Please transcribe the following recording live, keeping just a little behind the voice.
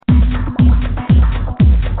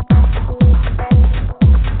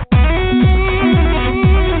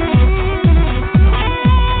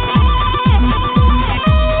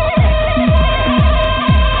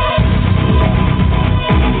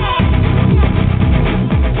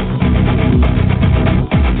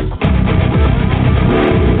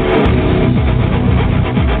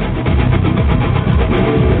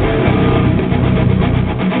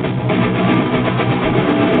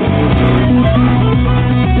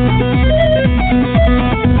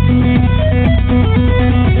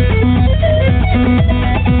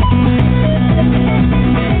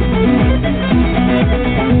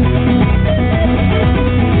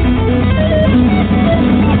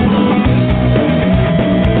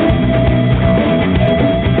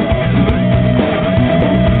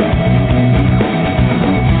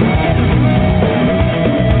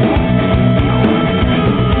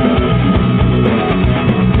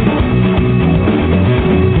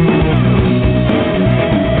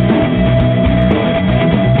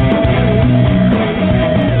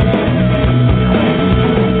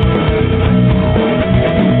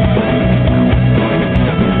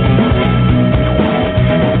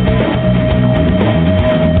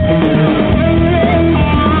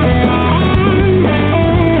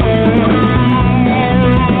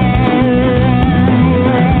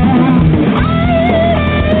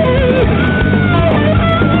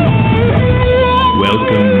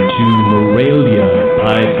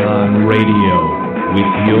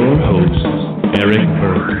your hosts, Eric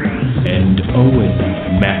Bird and Owen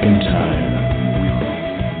McIntyre.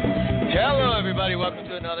 Hello, everybody. Welcome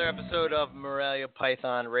to another episode of Morelia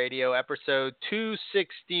Python Radio, episode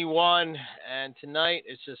 261. And tonight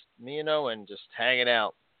it's just me and Owen just hanging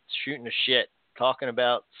out, shooting the shit, talking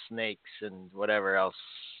about snakes and whatever else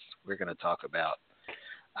we're going to talk about.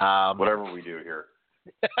 Whatever we do here.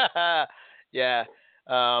 Yeah.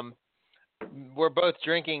 We're both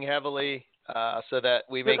drinking heavily so that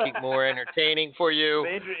we make it more entertaining for you.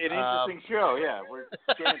 An interesting show, yeah. We're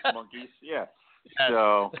dance monkeys, yeah. Yes.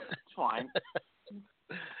 So it's fine.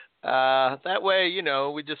 That way, you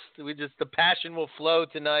know, we just the passion will flow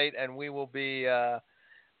tonight, and we will be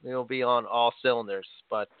on all cylinders.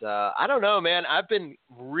 But I don't know, man. I've been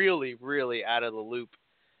really, really out of the loop.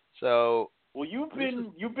 So well, you've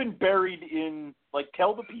been buried in, like,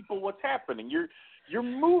 tell the people what's happening. You're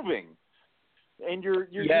moving, and you're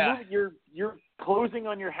closing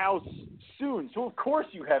on your house soon. So of course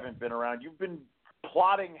you haven't been around. You've been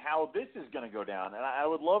plotting how this is going to go down, and I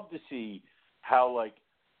would love to see how, like,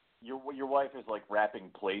 your wife is, like, wrapping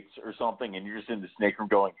plates or something, and you're just in the snake room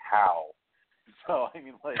going, how? So I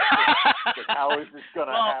mean, like how is this going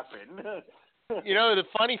to happen? You know, the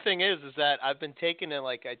funny thing is that I've been taking it,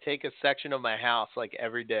 like, I take a section of my house, like,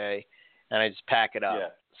 every day, and I just pack it up. Yeah.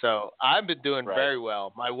 So I've been doing Right. very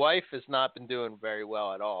well. My wife has not been doing very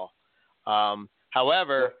well at all.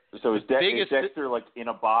 However, so is biggest... Dexter, like, in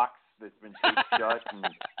a box that's been taped shut, and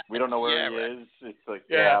we don't know where he is? It's like,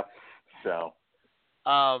 yeah. So.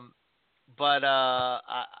 But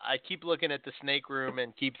I keep looking at the snake room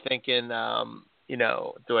and keep thinking, you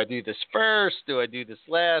know, do I do this first? Do I do this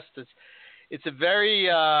last? It's a very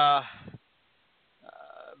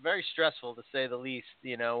very stressful, to say the least,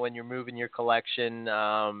 you know, when you're moving your collection.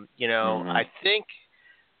 You know, I think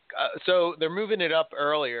so they're moving it up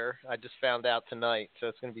earlier. I just found out tonight, so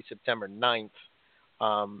it's going to be September 9th.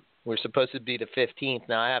 We're supposed to be the 15th.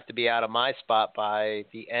 Now I have to be out of my spot by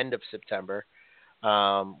the end of September,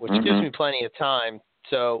 which gives me plenty of time.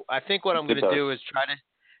 So I think what I'm going to do is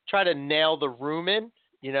try to nail the room in,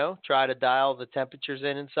 you know, try to dial the temperatures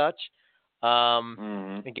in and such,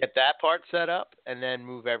 and get that part set up, and then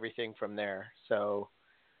move everything from there. So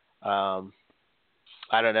I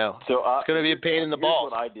don't know. So it's going to be a pain in the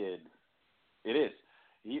balls. What I did. It is.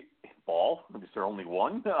 Ball? Is there only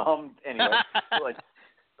one? Anyway, like,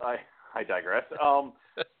 I digress.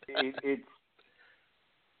 It's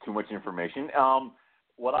too much information.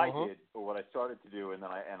 What I did, or what I started to do, and then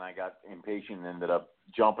I got impatient and ended up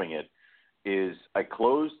jumping it, is I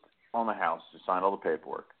closed on the house to sign all the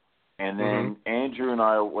paperwork, and then Andrew and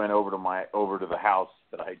I went over to the house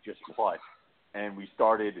that I just bought, and we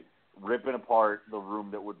started ripping apart the room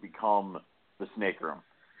that would become the snake room,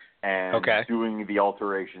 and doing the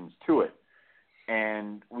alterations to it.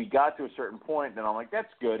 And we got to a certain point, and I'm like,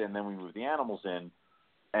 that's good, and then we moved the animals in.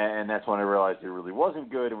 And that's when I realized it really wasn't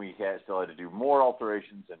good, and we still had to do more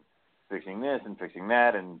alterations and fixing this and fixing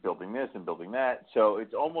that and building this and building that. So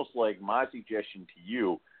it's almost like my suggestion to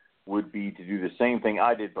you would be to do the same thing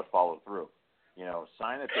I did but follow through. You know,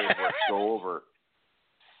 sign the paperwork, go over,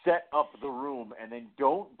 set up the room, and then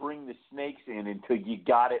don't bring the snakes in until you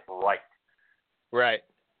got it right. Right.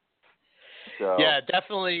 So, yeah,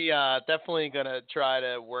 definitely going to try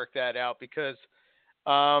to work that out because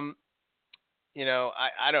you know,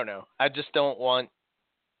 I don't know. I just don't want.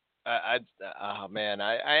 Oh man,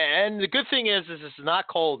 and the good thing is it's not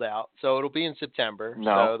cold out, so it'll be in September.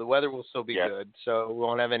 No. So the weather will still be good, so we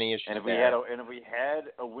won't have any issues. And if we had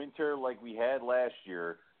a winter like we had last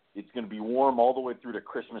year, it's going to be warm all the way through to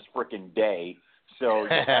Christmas frickin' Day. So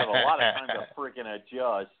you'll have a lot of time to frickin'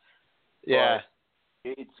 adjust. Yeah.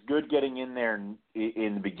 But it's good getting in there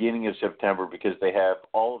in the beginning of September because they have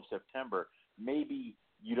all of September. Maybe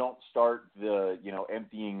you don't start the, you know,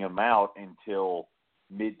 emptying them out until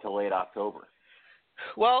mid to late October.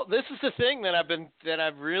 Well, this is the thing that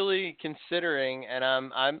I'm really considering, and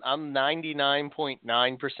I'm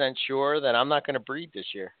 99.9% sure that I'm not going to breed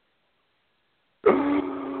this year.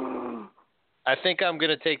 I think I'm going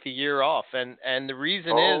to take the year off, and the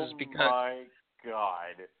reason is because my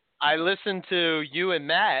God, I listened to you and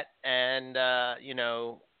Matt, and you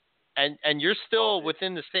know. And you're still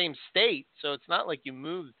within the same state, so it's not like you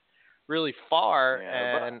moved really far.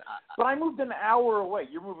 Yeah, but I moved an hour away.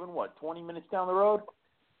 You're moving, what, 20 minutes down the road?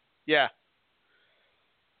 Yeah.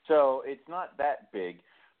 So it's not that big.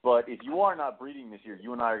 But if you are not breeding this year,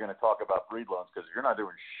 you and I are going to talk about breed loans because you're not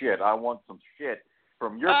doing shit. I want some shit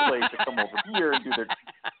from your place to come over here and do the.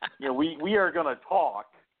 You know, we are going to talk.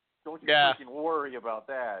 Don't you freaking worry about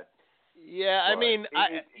that. Yeah, but I mean,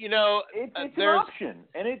 it's an option,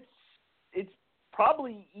 and it's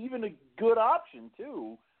probably even a good option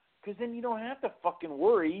too, because then you don't have to fucking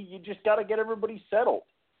worry. You just got to get everybody settled,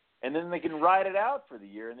 and then they can ride it out for the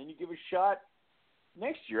year, and then you give a shot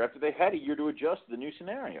next year after they've had a year to adjust to the new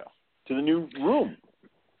scenario, to the new room.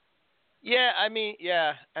 Yeah, I mean,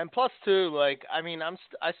 yeah, and plus too, like, I mean,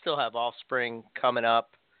 I still have offspring coming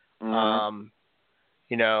up. Mm-hmm.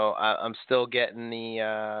 You know, I'm still getting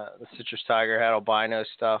the citrus tiger hat albino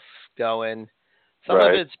stuff going. Some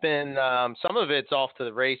Right. of it's been, some of it's off to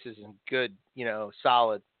the races and good, you know,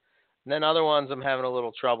 solid. And then other ones I'm having a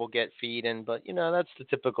little trouble feeding, but you know, that's the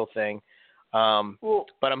typical thing. Well,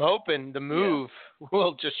 but I'm hoping the move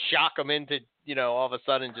will just shock them into, you know, all of a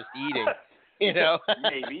sudden just eating. You know,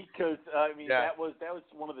 maybe, because I mean that was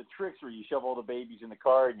one of the tricks where you shove all the babies in the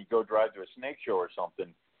car and you go drive to a snake show or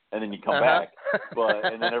something, and then you come back,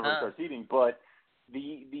 and then everyone starts eating. But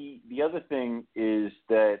the other thing is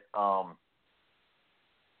that I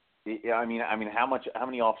mean how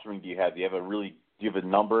many offspring do you have? Do you have a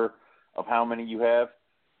number of how many you have?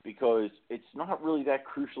 Because it's not really that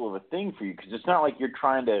crucial of a thing for you, because it's not like you're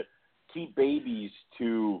trying to keep babies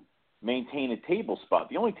to maintain a table spot.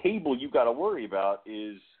 The only table you got to worry about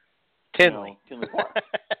is Tinley. Tinley Park.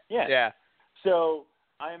 Yeah. Yeah. So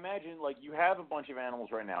I imagine like you have a bunch of animals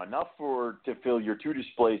right now, enough to fill your 2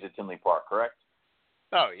 displays at Tinley Park, correct?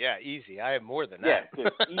 Oh yeah, easy. I have more than that.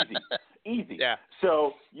 Yeah, easy. Yeah.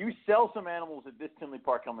 So you sell some animals at this Tinley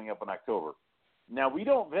Park coming up in October. Now we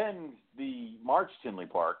don't vend the March Tinley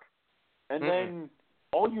Park, and then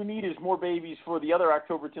all you need is more babies for the other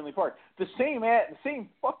October Tinley Park. The same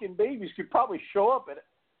fucking babies could probably show up at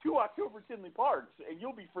 2 October Tinley Parks, and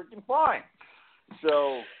you'll be freaking fine.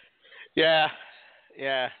 So. Yeah.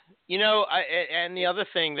 You know, and the other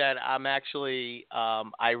thing that I'm actually,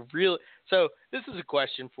 so this is a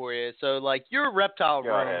question for you. So like your reptile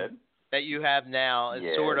room that you have now is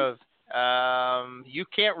sort of, you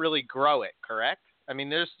can't really grow it, correct? I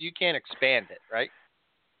mean, you can't expand it, right?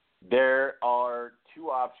 There are 2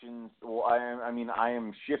 options. Well, I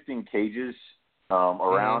am shifting cages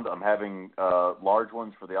around. I'm having large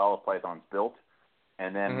ones for the olive pythons built,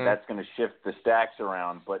 and then that's going to shift the stacks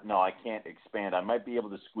around. But no, I can't expand. I might be able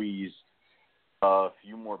to squeeze a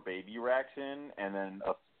few more baby racks in, and then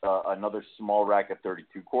another small rack of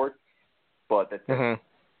 32 quart. But that's it.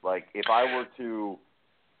 Like if I were to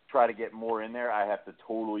try to get more in there, I have to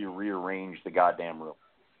totally rearrange the goddamn room,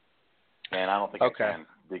 and I don't think I can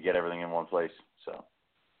to get everything in one place. So.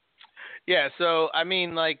 Yeah, so I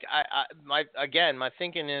mean, like, my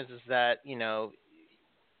thinking is that, you know,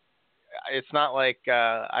 it's not like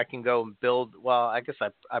I can go and build. Well, I guess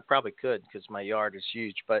I probably could because my yard is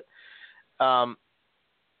huge, but I'm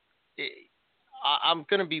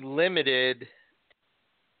going to be limited.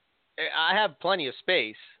 I have plenty of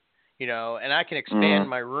space, you know, and I can expand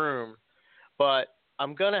my room, but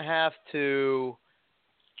I'm going to have to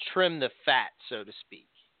trim the fat, so to speak.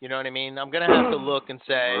 You know what I mean? I'm going to have to look and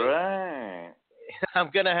say, I'm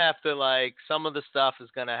going to have to, like, some of the stuff is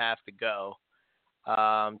going to have to go,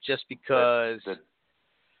 just because it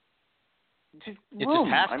just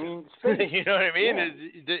has to. I mean, space. You know what I mean?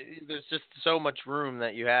 Yeah. There's just so much room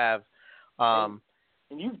that you have. And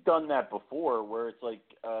you've done that before where it's like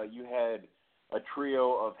you had a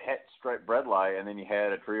trio of het striped bredli, and then you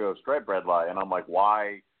had a trio of striped bredli, and I'm like,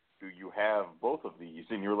 why do you have both of these?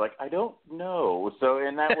 And you're like, I don't know. So,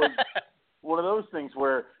 and that was one of those things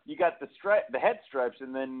where you got the het stripes,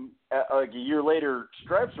 and then like a year later,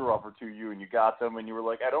 stripes were offered to you, and you got them, and you were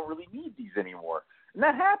like, I don't really need these anymore. And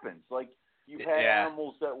that happens. Like you had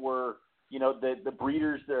animals that were, you know, the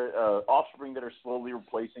breeders, the offspring that are slowly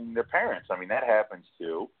replacing their parents. I mean, that happens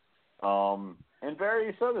too, and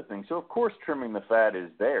various other things. So of course, trimming the fat is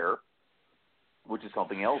there, which is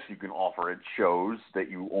something else you can offer at shows that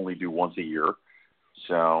you only do once a year.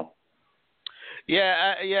 So.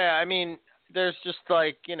 Yeah. I mean, there's just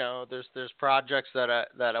like, you know, there's projects that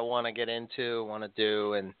I want to get into, want to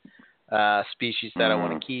do, and species that I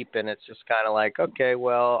want to keep, and it's just kind of like, okay,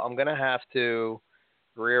 well, I'm gonna have to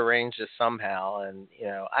rearrange this somehow, and you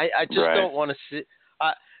know, I just don't want to see.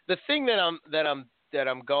 The thing that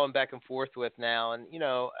I'm going back and forth with now, and you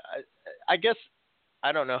know, I guess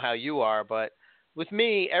I don't know how you are, but with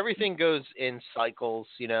me, everything goes in cycles.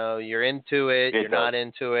 You know, you're into it, you're not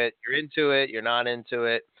into it, you're into it, you're not into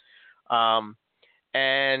it.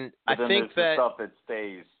 And but I then think there's the stuff that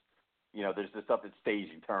stays. You know, there's the stuff that stays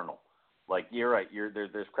eternal. Like you're right,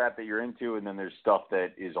 there's crap that you're into, and then there's stuff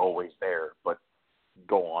that is always there. But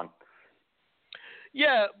go on.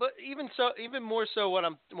 Yeah, but even more so,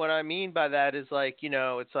 what I mean by that is like, you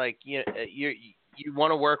know, it's like you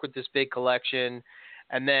want to work with this big collection.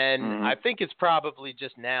 And then I think it's probably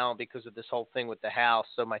just now because of this whole thing with the house.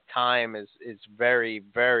 So my time is very,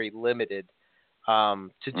 very limited to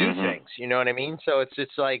do things. You know what I mean? So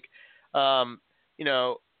it's like, you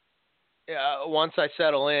know, once I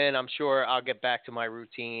settle in, I'm sure I'll get back to my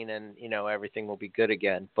routine and, you know, everything will be good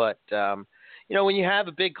again. But, you know, when you have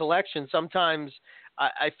a big collection, sometimes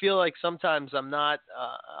I feel like sometimes I'm not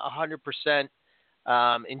 100%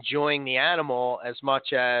 enjoying the animal as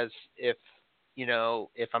much as if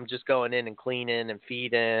I'm just going in and cleaning and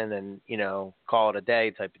feeding and, you know, call it a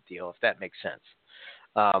day type of deal, if that makes sense.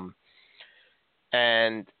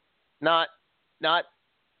 And not that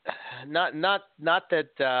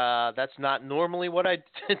that's not normally what I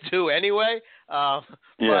do anyway.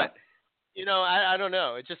 But, you know, I don't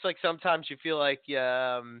know. It's just like sometimes you feel like, you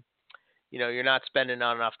know, you're not spending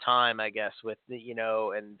enough time, I guess, with, you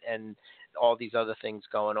know, and all these other things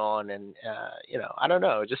going on. And, you know, I don't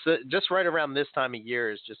know, just right around this time of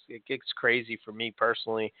year it gets crazy for me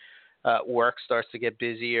personally. Work starts to get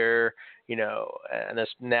busier, you know, and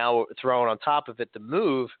it's now throwing on top of it the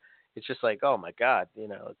move. It's just like, oh my God, you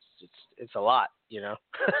know, it's a lot, you know,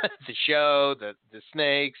 the show, the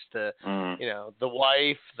snakes, you know, the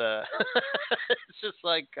wife, it's just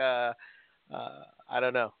like, I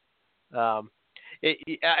don't know.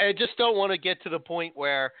 I just don't want to get to the point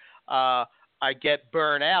where I get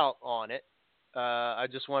burnt out on it. I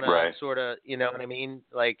just want to sort of, you know what I mean?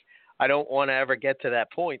 Like, I don't want to ever get to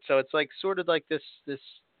that point. So it's like sort of like this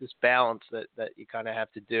balance that you kind of have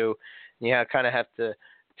to do. You kind of have to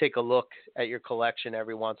take a look at your collection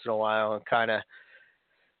every once in a while and kind of,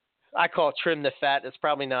 I call it trim the fat. It's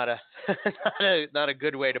probably not a not a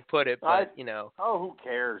good way to put it, but you know. Oh, who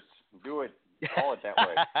cares? Do it. Call it that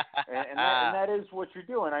way. and that is what you're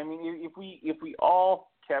doing. I mean, if we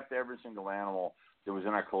all kept every single animal that was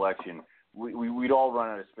in our collection, we'd all run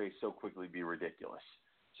out of space so quickly, it'd be ridiculous.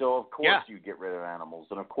 So of course you get rid of animals,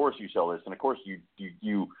 and of course you sell this, and of course you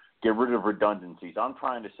get rid of redundancies. I'm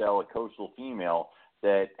trying to sell a coastal female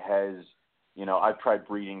that has, you know, I've tried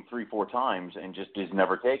breeding 3-4 times and just is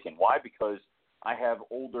never taken. Why? Because I have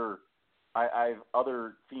I have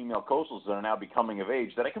other female coastals that are now becoming of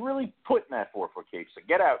age that I can really put in that 4-foot cage. So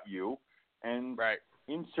get out you and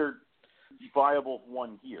insert viable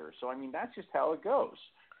one here. So, I mean, that's just how it goes.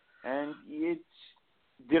 And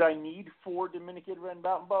did I need 4 Dominican Red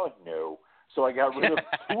Mountain Boas? No. So I got rid of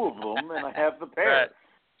 2 of them and I have the pair.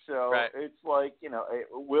 So it's like, you know,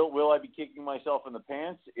 will I be kicking myself in the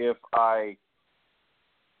pants if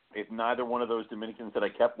neither one of those Dominicans that I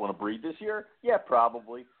kept want to breed this year? Yeah,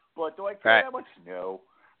 probably. But do I care that much? No.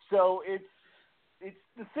 So it's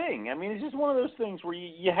the thing. I mean, it's just one of those things where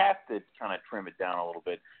you have to kind of trim it down a little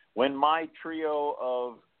bit. When my trio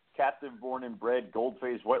of captive born and bred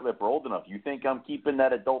gold-faced white lip are old enough, you think I'm keeping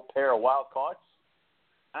that adult pair of wild caughts?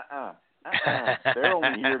 They're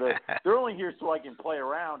only here so I can play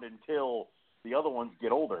around until the other ones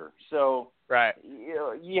get older. So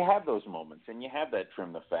you have those moments, and you have that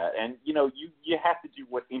trim the fat, and you know you have to do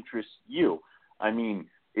what interests you. I mean,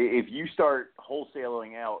 if you start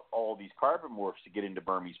wholesaling out all these carbon morphs to get into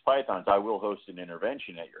Burmese pythons, I will host an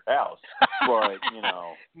intervention at your house. But you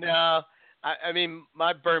know, no. I mean,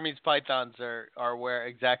 my Burmese pythons are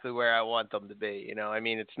exactly where I want them to be. You know, I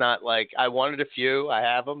mean, it's not like I wanted a few, I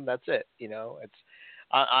have them, that's it. You know, it's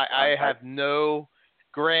I have no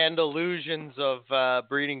grand illusions of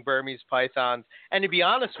breeding Burmese pythons. And to be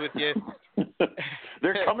honest with you,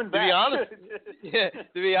 they're coming back. To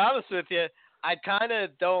be honest with you, I kind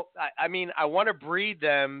of don't. I mean, I want to breed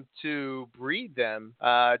them,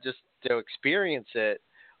 just to experience it,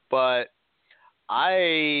 but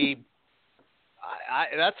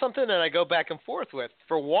that's something that I go back and forth with.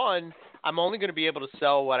 For one, I'm only going to be able to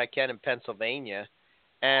sell what I can in Pennsylvania.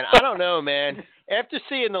 And I don't know, man. After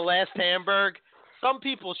seeing The Last Hamburg, some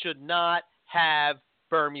people should not have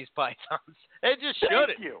Burmese pythons. They just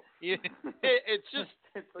shouldn't. Thank you. It's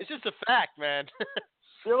just a fact, man.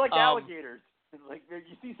 They're like alligators. Like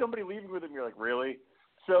you see somebody leaving with them, you're like, really?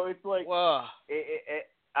 So it's like,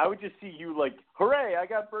 I would just see you like, hooray, I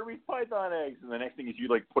got Burmese python eggs. And the next thing is you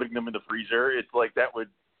like putting them in the freezer. It's like that would,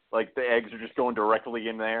 like the eggs are just going directly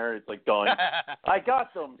in there. It's like done. I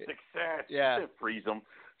got them. Success. Yeah. Freeze them.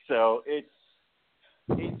 So it's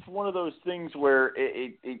one of those things where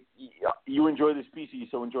you enjoy the species,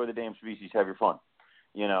 so enjoy the damn species. Have your fun.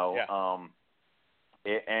 You know,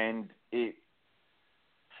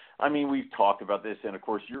 I mean, we've talked about this, and of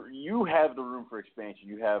course, you have the room for expansion.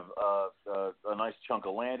 You have a nice chunk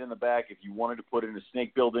of land in the back. If you wanted to put in a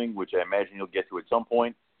snake building, which I imagine you'll get to at some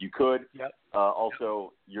point, you could. Yep.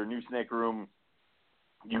 Also, your new snake room,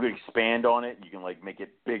 you could expand on it. You can like make it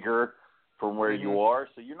bigger from where you are,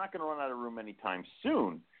 so you're not going to run out of room anytime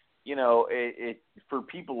soon. You know, it for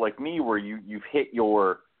people like me where you've hit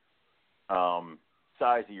your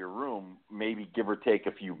size of your room, maybe give or take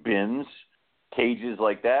a few bins, cages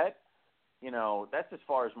like that, you know, that's as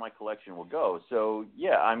far as my collection will go. So,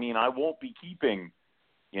 yeah, I mean, I won't be keeping,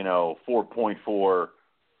 4.4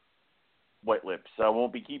 white lips. I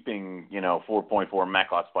won't be keeping, 4.4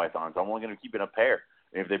 Maclots pythons. I'm only going to keep in a pair.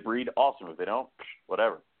 If they breed, awesome. If they don't,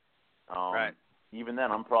 whatever. Right. Even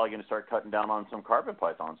then, I'm probably going to start cutting down on some carpet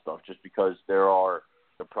python stuff just because there are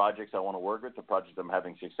the projects I want to work with, the projects I'm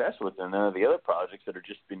having success with, and then the other projects that have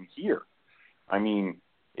just been here. I mean,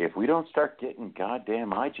 if we don't start getting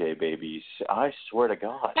goddamn IJ babies, I swear to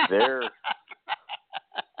God, they're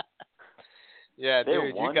yeah,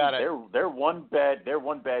 dude, you got it. They're one bad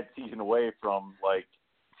season away from like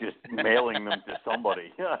just mailing them to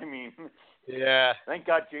somebody. I mean, yeah. Thank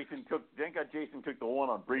God Jason took the one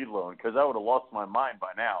on breed loan because I would have lost my mind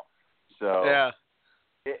by now. So yeah.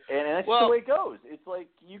 And that's the way it goes. It's like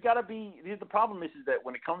you got to be. The problem is that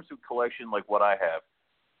when it comes to a collection like what I have,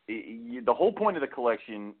 the whole point of the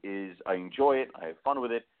collection is I enjoy it, I have fun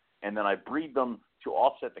with it, and then I breed them to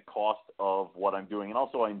offset the cost of what I'm doing. And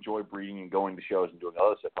also I enjoy breeding and going to shows and doing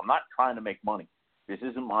other stuff. I'm not trying to make money. This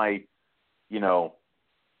isn't my,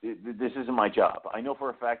 this isn't my job. I know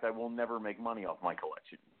for a fact I will never make money off my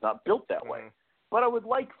collection. It's not built that way. But I would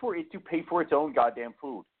like for it to pay for its own goddamn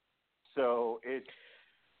food. So it's.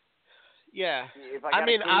 Yeah. If I got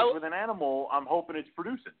with an animal, I'm hoping it's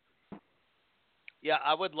producing. Yeah,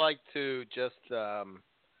 I would like to just for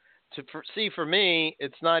me,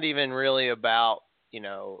 it's not even really about,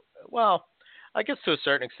 well, I guess to a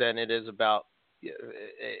certain extent it is about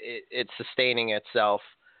it sustaining itself,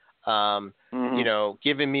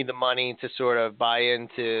 giving me the money to sort of buy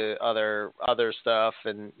into other stuff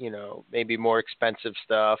and, maybe more expensive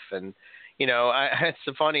stuff. And, it's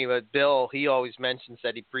so funny, but Bill, he always mentions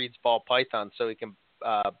that he breeds ball pythons so he can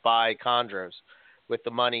buy chondros with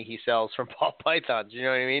the money he sells from ball pythons. You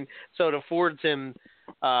know what I mean? So it affords him,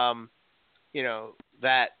 that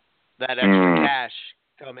extra cash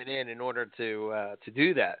coming in order to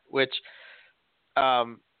do that, which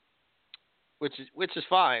is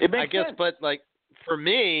fine, I guess. Sense. But like for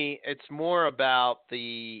me, it's more about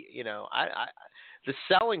the, the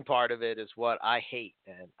selling part of it is what I hate,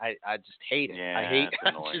 man. I just hate it. Yeah, I hate.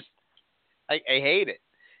 I hate it.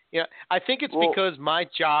 I think it's because my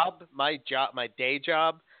day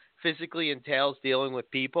job physically entails dealing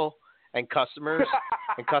with people and customers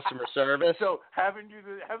and customer service. So having to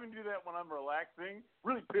do that when I'm relaxing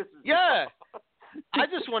really pisses me off. I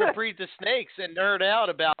just want to breed the snakes and nerd out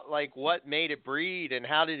about like what made it breed and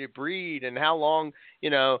how did it breed and how long,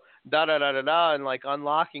 and like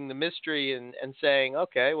unlocking the mystery and saying,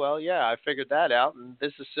 okay, well, yeah, I figured that out and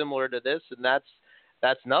this is similar to this and that's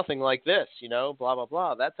nothing like this, blah, blah,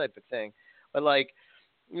 blah, that type of thing. But like,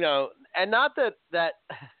 and not that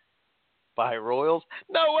buy royals.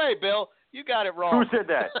 No way, Bill. You got it wrong. Who said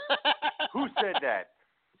that? Who said that?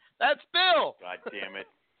 That's Bill. God damn it.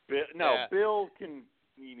 Bill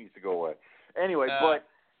he needs to go away. Anyway, but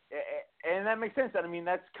that makes sense. I mean,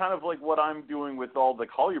 that's kind of like what I'm doing with all the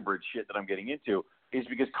colubrids shit that I'm getting into is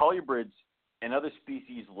because colubrids and other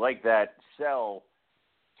species like that sell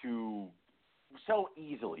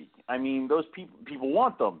easily. I mean, those people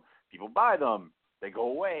want them. People buy them. They go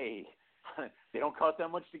away. They don't cost that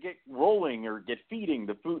much to get rolling or get feeding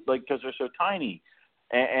the food, like because they're so tiny,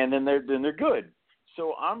 and then they're good.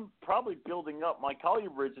 So I'm probably building up my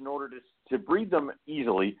colubrids in order to breed them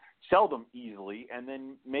easily, sell them easily, and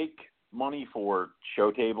then make money for show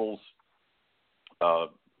tables,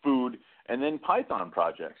 food, and then python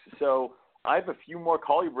projects. So I have a few more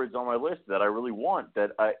colubrids on my list that I really want.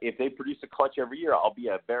 That if they produce a clutch every year, I'll be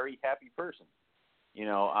a very happy person.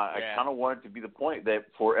 I kind of want it to be the point that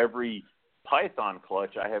for every python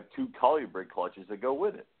clutch, I have 2 colubrid clutches that go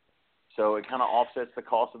with it. So it kind of offsets the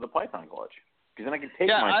cost of the python clutch. Because then I can take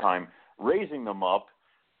my time raising them up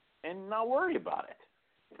and not worry about it.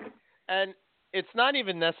 And it's not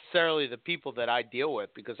even necessarily the people that I deal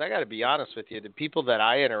with, because I got to be honest with you, the people that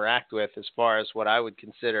I interact with as far as what I would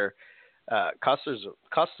consider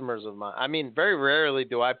customers of mine. I mean, very rarely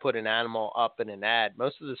do I put an animal up in an ad.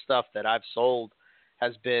 Most of the stuff that I've sold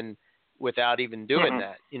has been without even doing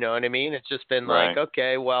that. You know what I mean? It's just been like,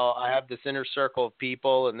 okay, well, I have this inner circle of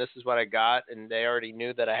people and this is what I got. And they already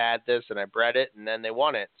knew that I had this and I bred it and then they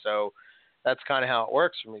want it. So that's kind of how it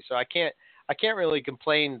works for me. So I can't really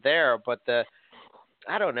complain there, but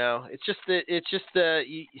I don't know. It's just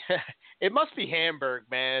it must be Hamburg,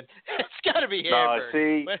 man. It's got to be Hamburg.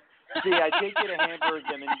 See, I take you to Hamburg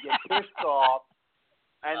and then you get pissed off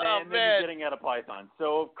And then you're getting at a python.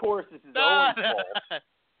 So, of course, this is Owen's fault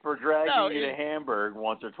for dragging me to Hamburg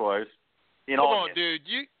once or twice. Come on, dude.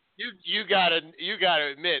 You gotta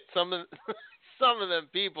admit, some of them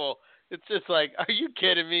people, it's just like, are you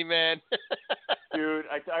kidding me, man? Dude,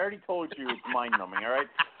 I already told you it's mind-numbing, all right?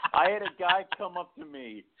 I had a guy come up to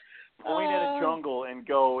me, point at a jungle, and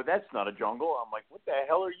go, that's not a jungle. I'm like, what the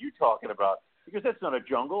hell are you talking about? Because that's not a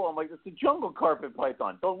jungle. I'm like, it's a jungle carpet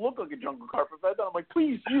python. Don't look like a jungle carpet python. I'm like,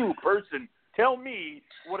 please, you person, tell me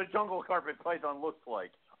what a jungle carpet python looks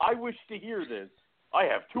like. I wish to hear this. I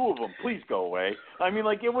have 2 of them. Please go away. I mean,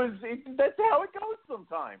 like, that's how it goes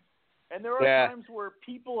sometimes. And there are times where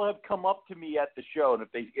people have come up to me at the show, and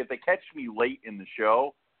if they catch me late in the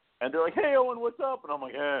show, and they're like, hey, Owen, what's up? And I'm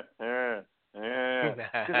like, because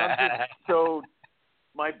I'm just so,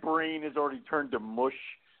 my brain has already turned to mush,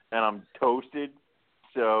 and I'm toasted.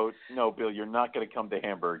 So, no, Bill, you're not going to come to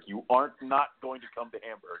Hamburg. You aren't not going to come to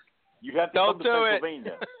Hamburg. You have to come to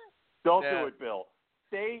Pennsylvania. Don't do it, Bill.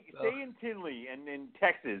 Stay in Tinley and in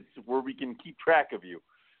Texas where we can keep track of you.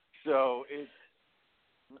 So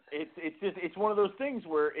it's one of those things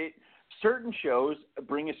where certain shows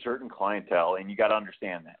bring a certain clientele, and you got to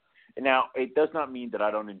understand that. And now, it does not mean that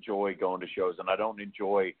I don't enjoy going to shows and I don't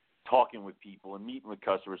enjoy talking with people and meeting with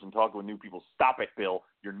customers and talking with new people. Stop it, Bill.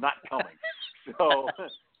 You're not coming. So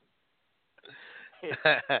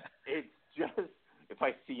it's just, if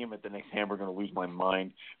I see him at the next Hamburg, I'm going to lose my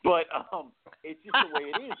mind. But it's just the way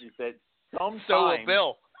it is that sometimes. So will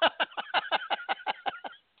Bill.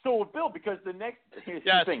 So will Bill, because here's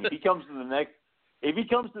the thing. If he comes to the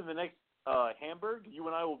next Hamburg, you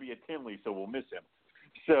and I will be at Tinley, so we'll miss him.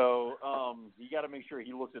 So you got to make sure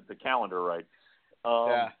he looks at the calendar right.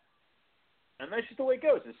 And that's just the way it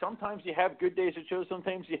goes. Is sometimes you have good days at shows,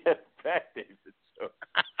 sometimes you have bad days at shows.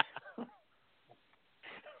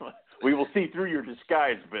 We will see through your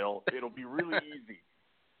disguise, Bill. It'll be really easy.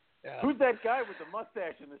 Yeah. Who's that guy with the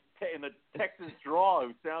mustache in the Texas draw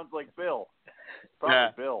who sounds like Bill?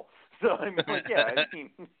 Probably Bill. So I mean,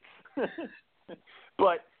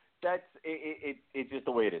 but that's it. It's just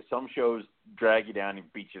the way it is. Some shows drag you down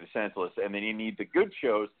and beat you to senseless, and then you need the good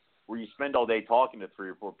shows where you spend all day talking to 3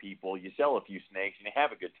 or 4 people, you sell a few snakes, and you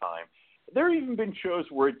have a good time. There have even been shows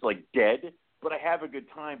where it's like dead, but I have a good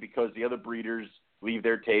time because the other breeders leave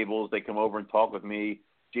their tables, they come over and talk with me.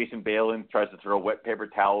 Jason Balin tries to throw wet paper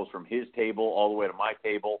towels from his table all the way to my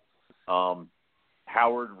table.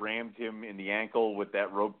 Howard rammed him in the ankle with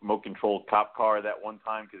that remote-controlled cop car that one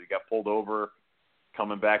time because he got pulled over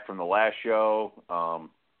coming back from the last show. So,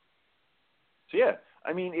 yeah,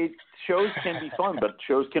 I mean, shows can be fun, but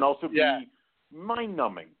shows can also be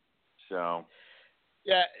mind-numbing. So,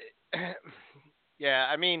 yeah.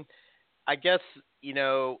 I mean, I guess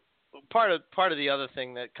part of the other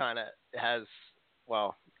thing that kind of has,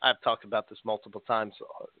 well, I've talked about this multiple times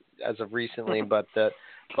as of recently, but the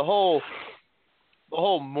whole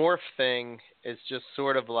morph thing is just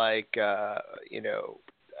sort of like, I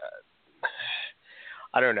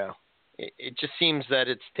don't know. It just seems that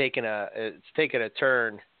it's taken a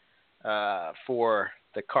turn for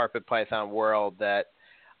the carpet python world that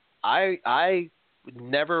I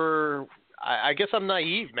never. I guess I'm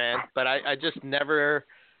naive, man, but I just never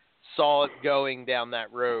saw it going down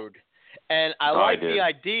that road. And I like the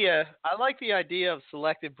idea. I like the idea of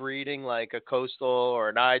selective breeding, like a coastal or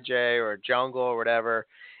an IJ or a jungle or whatever.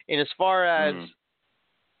 And as far as,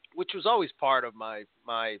 which was always part of my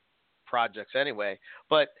projects anyway,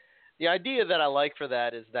 but the idea that I like for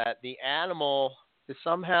that is that the animal is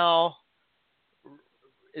somehow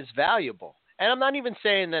is valuable. And I'm not even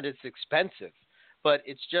saying that it's expensive, but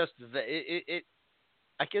it's just it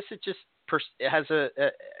I guess it just it has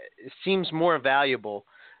it seems more valuable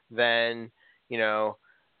than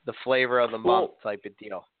the flavor of the month type of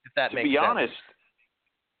deal. If that makes sense. To be honest,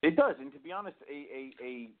 it does. And to be honest,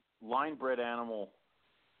 a line bred animal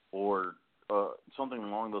or something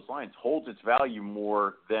along those lines holds its value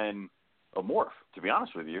more than a morph. To be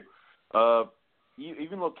honest with you,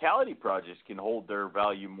 even locality projects can hold their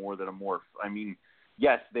value more than a morph. I mean,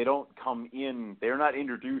 yes, they don't come in. They're not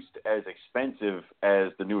introduced as expensive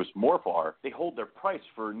as the newest morph are. They hold their price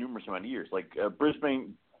for a numerous amount of years. Like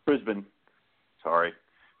Brisbane,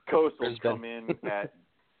 coastals come in at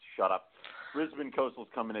Brisbane coastals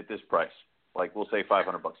come in at this price. Like we'll say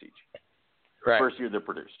 $500 each. Right. First year they're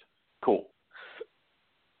produced. Cool.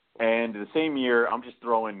 And the same year, I'm just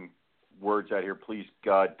throwing words out here. Please,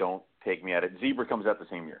 God, don't take me at it. Zebra comes out the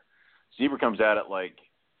same year. Zebra comes out at like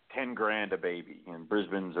 $10,000 a baby, and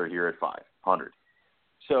Brisbane's are here at $500.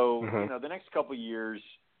 So the next couple of years,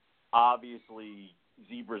 obviously,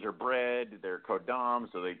 zebras are bred, they're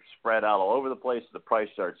codoms, so they spread out all over the place. So the price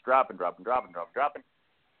starts dropping.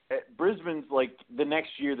 At Brisbane's like the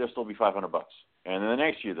next year there'll still be $500, and then the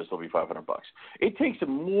next year there'll still be $500. It takes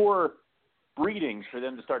some more breedings for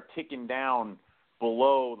them to start ticking down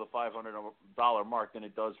below the $500 mark than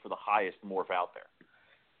it does for the highest morph out there.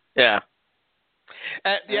 Yeah.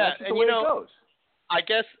 And that's just the way it goes. I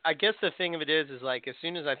guess the thing of it is like as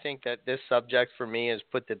soon as I think that this subject for me is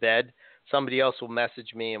put to bed, somebody else will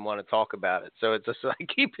message me and want to talk about it. So it's just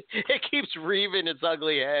it keeps rearing its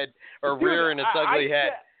ugly head or rearing its ugly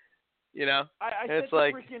head. You know, I set the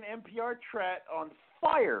freaking NPR chat on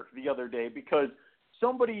fire the other day because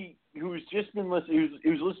somebody who's just been listening,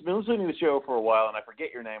 been listening to the show for a while, and I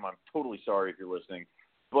forget your name. I'm totally sorry if you're listening,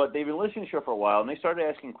 but they've been listening to the show for a while, and they started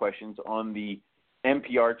asking questions on the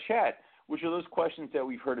NPR chat, which are those questions that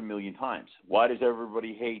we've heard a million times. Why does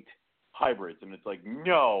everybody hate hybrids? And it's like,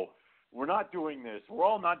 no, we're not doing this. We're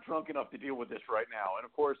all not drunk enough to deal with this right now. And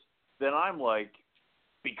of course, then I'm like,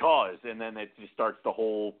 because, and then it just starts the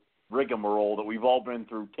whole rigmarole that we've all been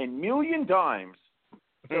through 10 million times.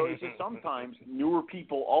 So it's just sometimes newer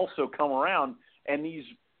people also come around, and these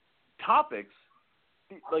topics,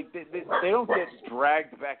 like they don't get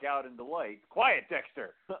dragged back out into light. Quiet,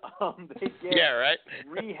 Dexter. They get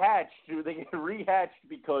rehatched. They get rehatched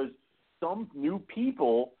because some new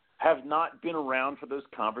people have not been around for those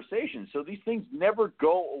conversations. So these things never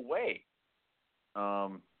go away.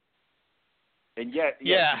 And yet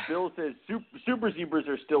Bill says super zebras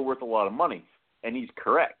are still worth a lot of money, and he's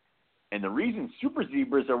correct. And the reason super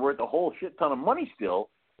zebras are worth a whole shit ton of money still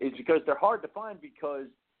is because they're hard to find because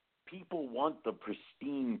people want the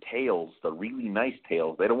pristine tails, the really nice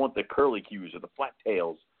tails. They don't want the curlicues or the flat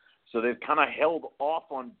tails. So they've kind of held off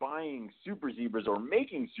on buying super zebras or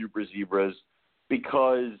making super zebras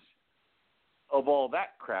because of all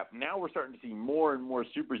that crap. Now we're starting to see more and more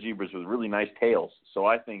super zebras with really nice tails. So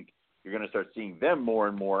I think you're going to start seeing them more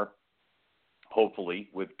and more, hopefully,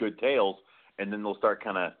 with good tails, and then they'll start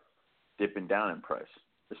kind of dipping down in price.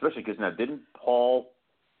 Especially because now, didn't Paul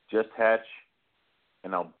just hatch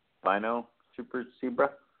an albino super zebra?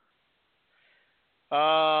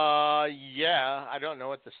 Yeah. I don't know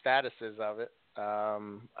what the status is of it.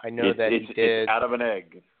 I know that he did. It's out of an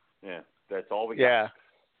egg. Yeah, that's all we got.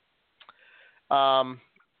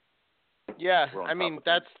 Yeah, I mean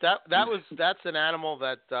that's an animal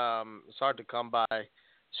that is hard to come by.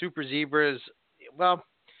 Super zebras, well,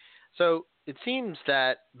 so it seems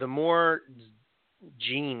that the more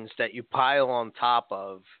genes that you pile on top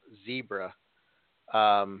of zebra,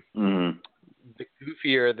 the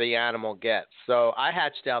goofier the animal gets. So I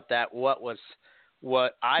hatched out that what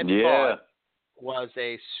I thought was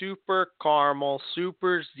a super caramel,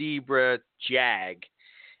 super zebra jag.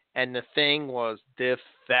 And the thing was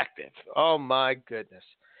defective. Oh my goodness!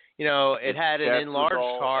 You know, it had an enlarged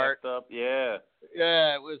heart. Yeah,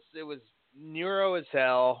 it was neuro as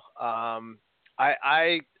hell. I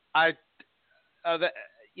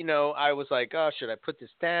was like, oh, should I put this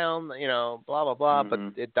down? You know, blah blah blah. But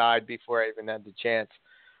it died before I even had the chance.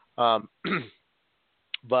 But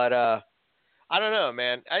I don't know,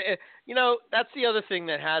 man. That's the other thing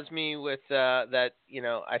that has me with that. You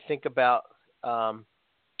know, I think about.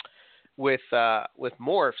 With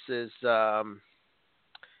morphs is I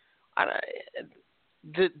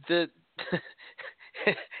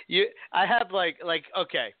have like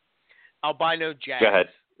okay, albino jags,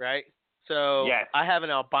 right? So I have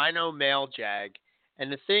an albino male jag,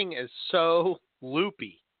 and the thing is so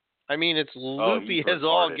loopy. I mean, it's loopy as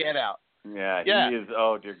all get out. Yeah, he is.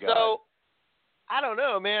 Oh dear God. So I don't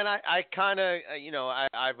know, man. I kind of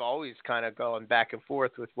I've always kind of gone back and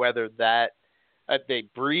forth with whether that. They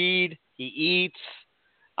breed. He eats.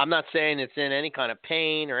 I'm not saying it's in any kind of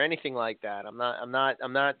pain or anything like that. I'm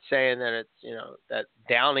not saying that it's that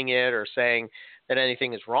downing it or saying that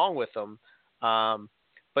anything is wrong with them.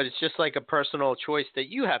 But it's just like a personal choice that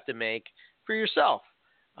you have to make for yourself.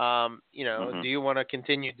 Do you want to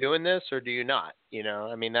continue doing this or do you not?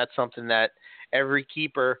 I mean, that's something that every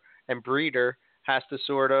keeper and breeder has to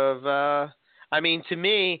sort of. To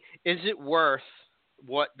me, is it worth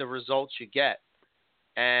what the results you get?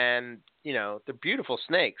 And, they're beautiful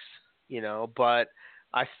snakes, but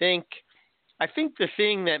I think the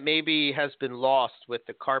thing that maybe has been lost with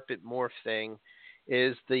the carpet morph thing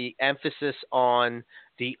is the emphasis on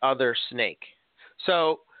the other snake.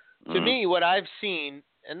 So to me, what I've seen,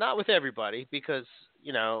 and not with everybody, because,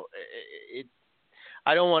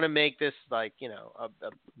 I don't want to make this like,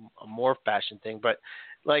 a morph passion thing, but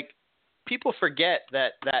like people forget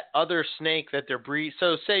that other snake that they're breeding.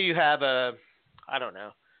 So say you have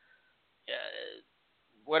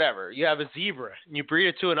whatever. You have a zebra and you breed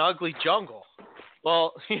it to an ugly jungle.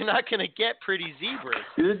 Well, you're not going to get pretty zebras.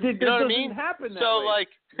 It you know what I mean? Happen that so way. like,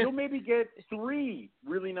 you'll maybe get 3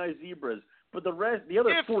 really nice zebras, but the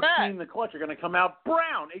other 14 in the clutch are going to come out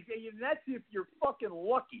brown. And that's if you're fucking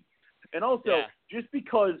lucky. And also, just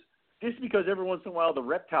because every once in a while the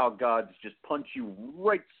reptile gods just punch you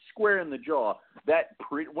right square in the jaw,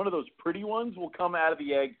 one of those pretty ones will come out of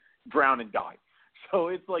the egg, drown, and die. So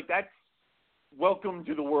it's like, that's welcome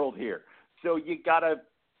to the world here. So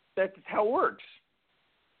that's how it works.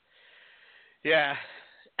 Yeah.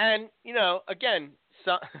 And, again,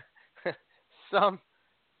 some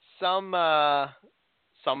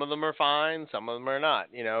of them are fine, some of them are not.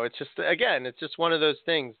 It's just one of those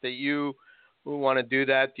things that you want to do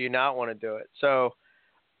that, do you not want to do it? So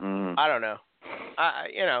I don't know.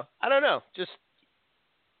 I don't know. Just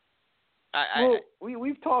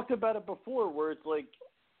we've talked about it before, where it's like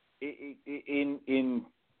in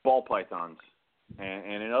ball pythons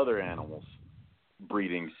and in other animals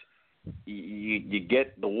breedings, you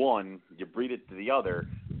get the one, you breed it to the other,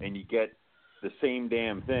 and you get the same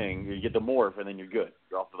damn thing. You get the morph, and then you're good.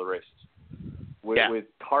 You're off to the races. With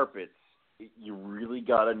carpets, you really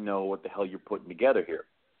got to know what the hell you're putting together here.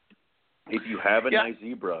 If you have a nice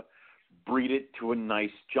zebra, breed it to a nice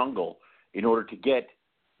jungle in order to get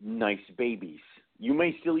nice babies. You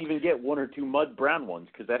may still even get 1 or 2 mud brown ones,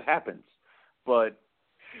 because that happens. But,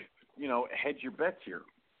 hedge your bets here.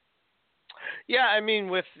 Yeah, I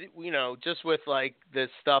mean, just with like the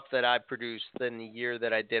stuff that I produced in the year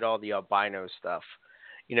that I did all the albino stuff,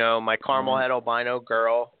 my caramel head albino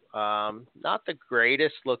girl, not the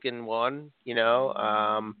greatest looking one,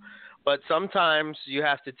 but sometimes you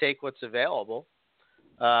have to take what's available.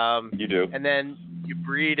 You do. And then you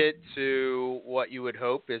breed it to what you would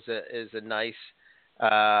hope is a nice,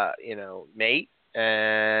 mate.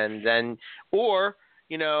 And then, or,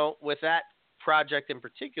 with that project in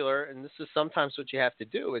particular, and this is sometimes what you have to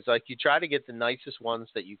do, is like you try to get the nicest ones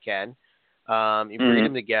that you can. You breed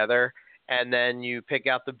them together, and then you pick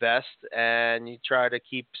out the best, and you try to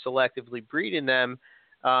keep selectively breeding them,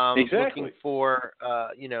 looking for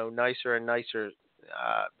nicer and nicer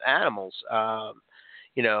animals.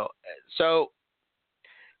 So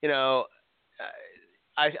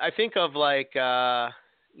I think of like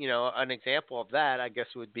an example of that, I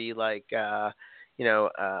guess, would be like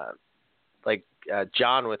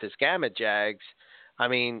John with his Gamma Jags. I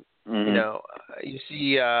mean, you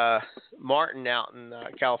see Martin out in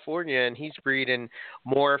California, and he's breeding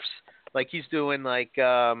morphs. Like he's doing like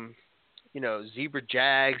zebra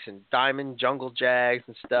jags and diamond jungle jags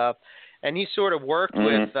and stuff. And he sort of worked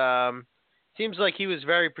with. Seems like he was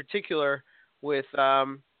very particular with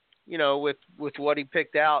with what he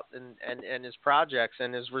picked out and his projects,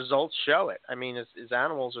 and his results show it. I mean, his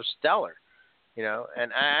animals are stellar,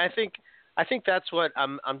 and I think that's what I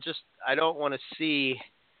don't want to see,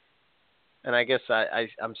 and I guess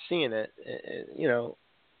I'm seeing it,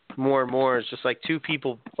 more and more. It's just like 2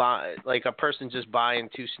 people like a person just buying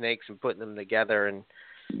 2 snakes and putting them together and,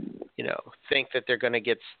 think that they're going to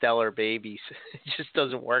get stellar babies. It just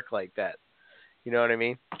doesn't work like that. You know what I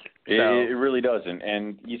mean? It really doesn't.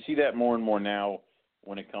 And you see that more and more now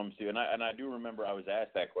when it comes to, and I do remember I was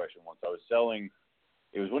asked that question once. I was selling,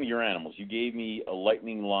 it was one of your animals. You gave me a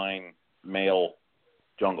lightning line male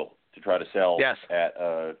jungle to try to sell at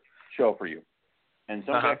a show for you. And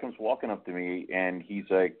some guy comes walking up to me, and he's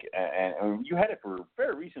like, and you had it for a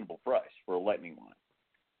very reasonable price for a lightning line.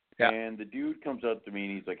 Yeah. And the dude comes up to me,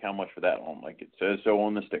 and he's like, how much for that one? I'm like, it says so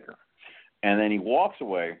on the sticker. And then he walks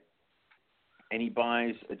away, and he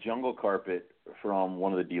buys a jungle carpet from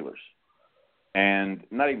one of the dealers. And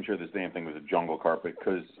not even sure this damn thing was a jungle carpet,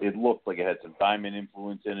 because it looked like it had some diamond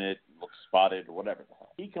influence in it, looked spotted or whatever.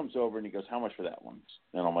 He comes over and he goes, how much for that one?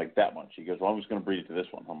 And I'm like, that much. He goes, well, I'm just going to breed it to this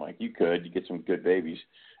one. I'm like, you get some good babies.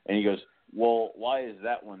 And he goes, well, why is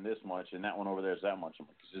that one this much and that one over there is that much? I'm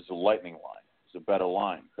like, because it's a lightning line. It's a better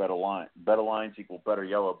line. Better lines equal better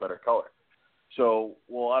yellow, better color. So,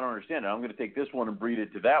 well, I don't understand it. I'm going to take this one and breed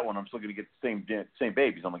it to that one. I'm still going to get the same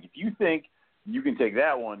babies. I'm like, if you think you can take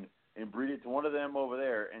that one and breed it to one of them over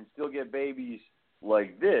there and still get babies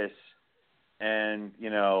like this and,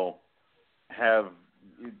 have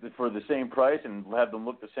for the same price and have them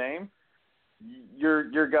look the same,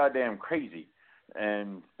 you're goddamn crazy.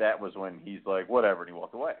 And that was when he's like, whatever, and he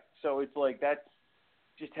walked away. So it's like that's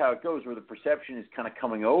just how it goes, where the perception is kind of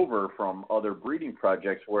coming over from other breeding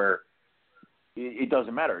projects where it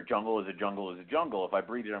doesn't matter. A jungle is a jungle is a jungle. If I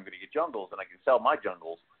breed it, I'm going to get jungles, and I can sell my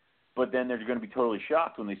jungles. But then they're going to be totally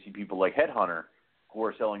shocked when they see people like Headhunter who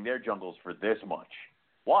are selling their jungles for this much.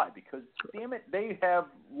 Why? Because, damn it, they have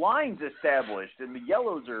lines established, and the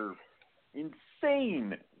yellows are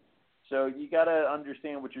insane. So you got to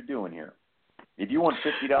understand what you're doing here. If you want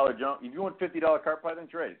 $50 carp python,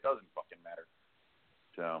 trade. It doesn't fucking matter.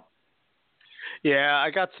 So. Yeah,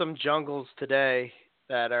 I got some jungles today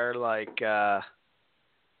that are like are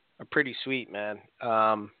pretty sweet, man.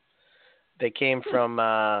 They came from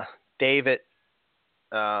David,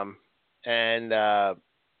 and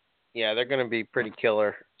yeah, they're going to be pretty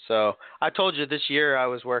killer. So I told you this year I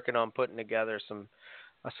was working on putting together some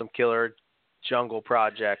killer jungle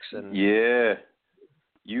projects. And yeah,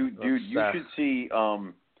 you should see.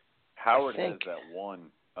 Howard has that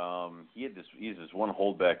one. He's this one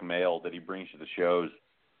holdback male that he brings to the shows.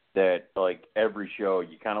 That like every show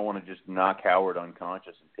you kind of want to just knock Howard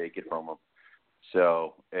unconscious and take it from him.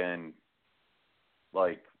 So and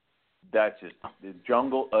like. That's just the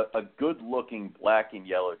jungle, a good-looking black and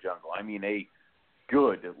yellow jungle. I mean, a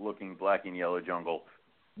good-looking black and yellow jungle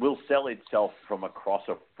will sell itself from across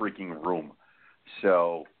a freaking room.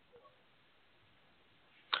 So,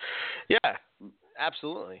 yeah,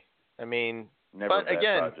 absolutely. I mean, never but a bad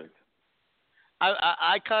again, project.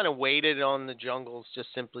 I kind of waited on the jungles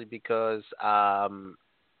just simply because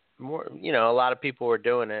more, a lot of people were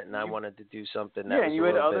doing it, and I wanted to do something that was and you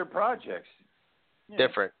had other projects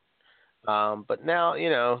different. But now,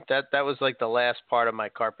 that was like the last part of my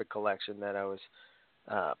carpet collection that I was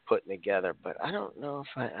putting together. But I don't know if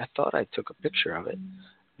I thought I took a picture of it. Let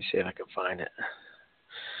me see if I can find it.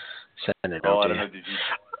 Send it over to you. I don't know.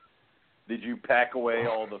 Did you pack away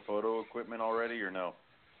all the photo equipment already or no?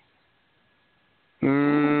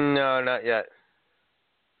 No, not yet.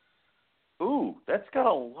 Ooh, that's got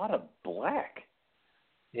a lot of black.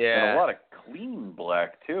 Yeah. And a lot of clean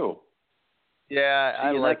black, too. Yeah,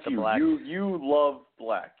 I like the black. You love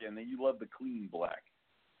black, and then you love the clean black.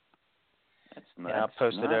 That's nice. Yeah, I'll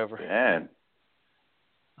post it over. Bad.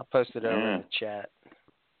 I'll post it over in the chat.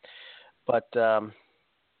 But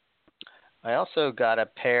I also got a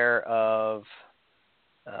pair of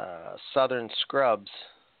Southern Scrubs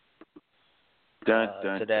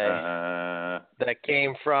today that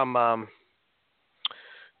came from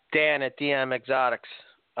Dan at DM Exotics.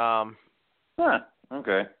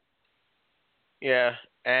 Okay. Yeah,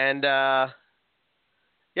 and it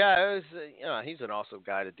was he's an awesome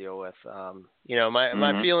guy to deal with.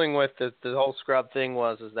 My feeling with the whole scrub thing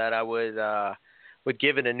was that I would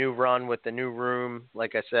give it a new run with the new room,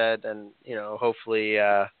 like I said, and hopefully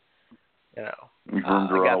room to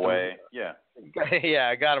run away. Yeah. Yeah,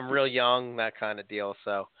 I got them real young, that kind of deal.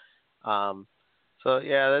 So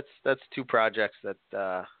yeah, that's two projects that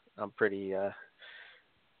I'm pretty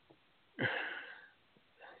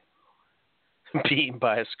beaten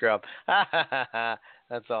by a scrub.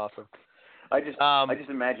 That's awesome. I just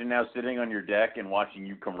imagine now sitting on your deck and watching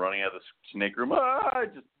you come running out of the snake room,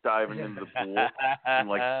 just diving into the pool, and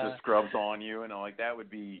like the scrub's on you, and I'm like, that would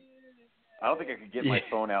be. I don't think I could get my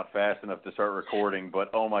phone out fast enough to start recording, but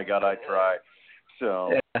oh my god, I'd try.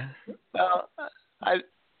 So. Yeah. Well,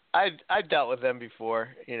 I dealt with them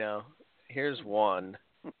before. Here's one,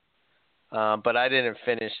 but I didn't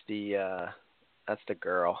finish the. That's the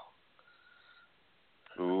girl.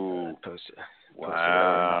 Ooh. Post it.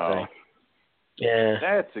 Wow. Yeah.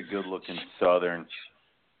 That's a good looking Southern.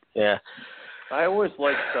 Yeah. I always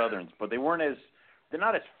liked Southerns, but they're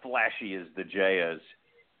not as flashy as the Jayas,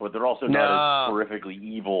 but they're also not as horrifically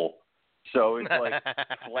evil. So it's like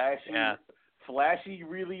flashy,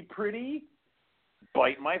 really pretty,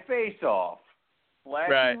 bite my face off.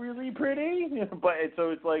 Flashy, really pretty, but so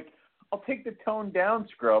it's like, I'll take the toned down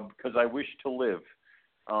scrub because I wish to live.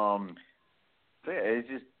 So yeah, it's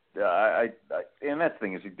just and that's the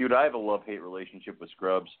thing is, dude, I have a love-hate relationship with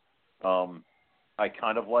scrubs. I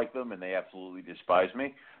kind of like them, and they absolutely despise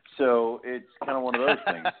me. So it's kind of one of those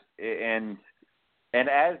things. And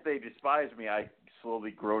as they despise me, I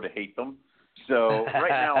slowly grow to hate them. So right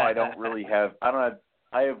now,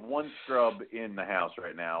 I have one scrub in the house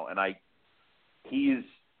right now, and I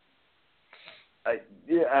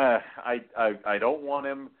don't want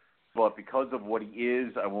him, but because of what he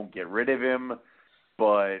is, I won't get rid of him.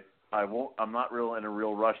 But I'm not in a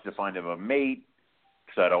real rush to find him a mate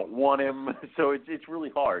because I don't want him. So it's really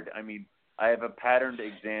hard. I mean, I have a patterned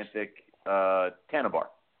Axanthic Tanabar,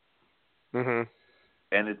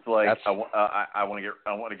 and it's like I want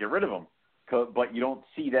to get rid of him, but you don't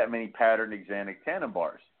see that many patterned Axanthic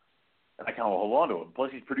Tanabars, and I kind of hold on to him. Plus,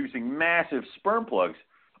 he's producing massive sperm plugs.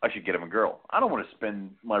 I should get him a girl. I don't want to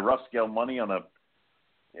spend my rough scale money on a.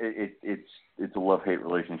 It's a love-hate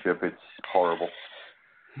relationship. It's horrible.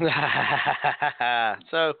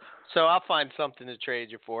 So I'll find something to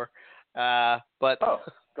trade you for. But go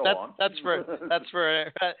on. that's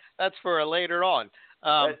for a later on.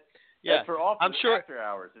 That's for I'm sure after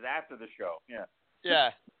hours. It's after the show. Yeah.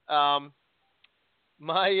 Yeah.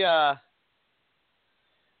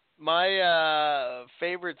 My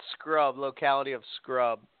favorite locality of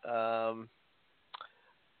scrub.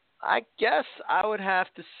 I guess I would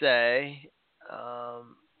have to say,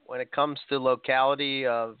 when it comes to locality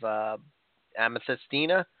of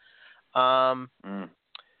Amethystina, I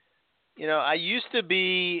used to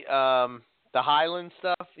be the Highland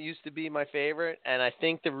stuff used to be my favorite, and I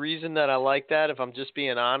think the reason that I like that, if I'm just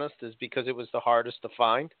being honest, is because it was the hardest to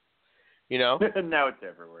find. Now it's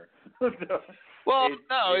everywhere.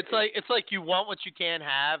 It's like you want what you can't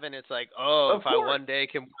have, and it's like, if I one day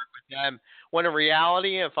can work with them. When in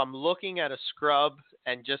reality, if I'm looking at a scrub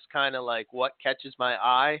and just kind of like what catches my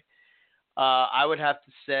eye, I would have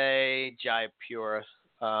to say Jayapura.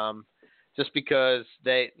 Just because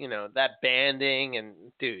they, that banding and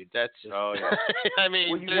dude, that's just. Oh yeah. I mean,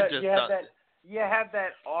 you have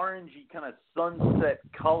that orangey kind of sunset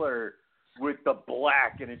color with the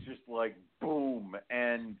black, and it's just like boom,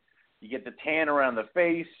 and you get the tan around the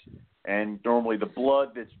face, and normally the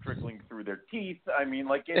blood that's trickling through their teeth. I mean,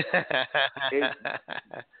 like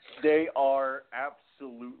they are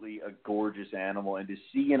absolutely a gorgeous animal, and to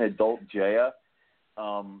see an adult Jaya,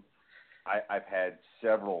 I've had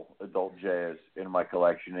several adult Jayas in my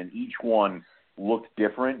collection, and each one looked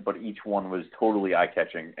different, but each one was totally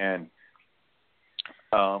eye-catching. And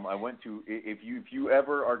I went to, if you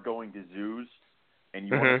ever are going to zoos and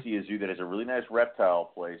you want to see a zoo that has a really nice reptile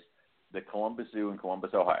place, the Columbus Zoo in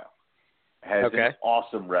Columbus, Ohio, has an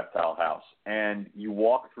awesome reptile house. And you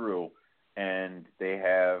walk through, and they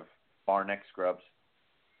have bar-neck scrubs,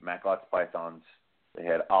 Macklot's pythons, they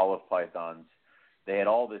had olive pythons, they had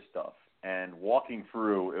all this stuff. And walking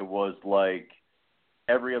through, it was like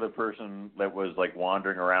every other person that was like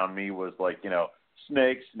wandering around me was like,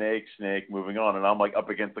 snake, snake, snake, moving on. And I'm like up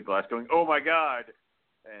against the glass going, oh my God.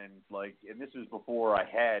 And this was before I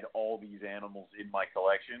had all these animals in my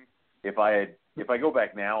collection. If I go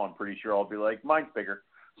back now, I'm pretty sure I'll be like, mine's bigger.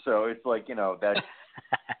 So it's like, that's,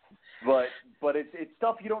 but it's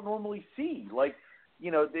stuff you don't normally see. Like,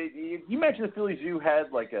 you mentioned the Philly Zoo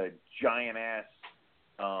had like a giant ass,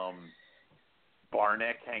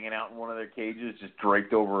 barneck hanging out in one of their cages, just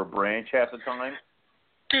draped over a branch half the time.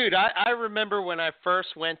 Dude, I remember when I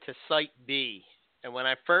first went to Site B, and when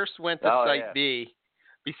I first went to Site B,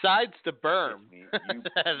 besides the berm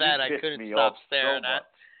that I couldn't stop staring at.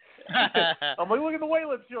 I'm like, look at the white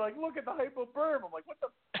lips. You're like, look at the hypo berm. I'm like, what the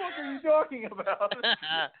fuck are you talking about?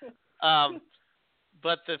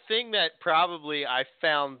 But the thing that probably I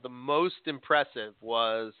found the most impressive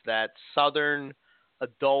was that southern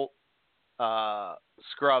adult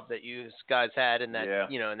scrub that you guys had in that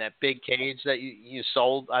in that big cage that you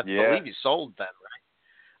sold. I believe you sold them,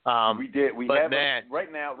 right? We did. We have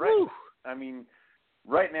right now.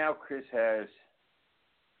 Right now, Chris has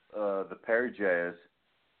the Parajayas,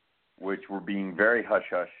 which we're being very hush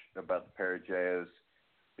hush about the Parajayas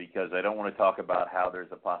because I don't want to talk about how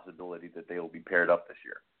there's a possibility that they will be paired up this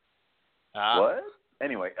year. What?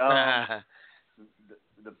 Anyway,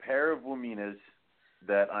 the pair of Waminas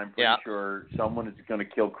that I'm pretty sure someone is going to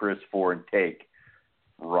kill Chris for and take,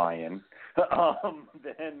 Ryan.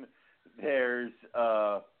 Then there's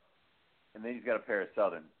and then he's got a pair of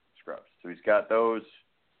Southern scrubs. So he's got those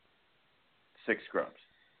 6 scrubs,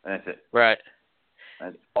 and that's it. Right.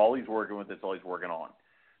 That's all he's working with. That's all he's working on.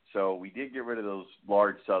 So we did get rid of those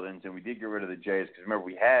large Southerns, and we did get rid of the Jays because remember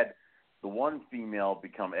we had the one female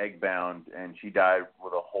become egg bound, and she died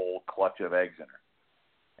with a whole clutch of eggs in her,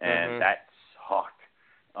 and that sucked.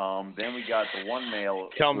 Then we got the one male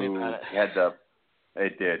who had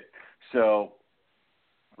it did. So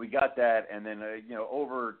we got that, and then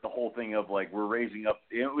over the whole thing of like we're raising up.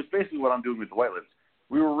 It was basically what I'm doing with the white lips.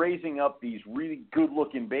 We were raising up these really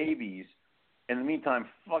good-looking babies. In the meantime,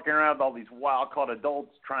 fucking around with all these wild-caught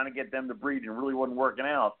adults, trying to get them to breed, and really wasn't working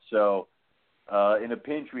out. So in a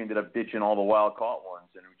pinch, we ended up ditching all the wild-caught ones,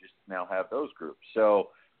 and we just now have those groups. So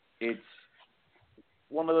it's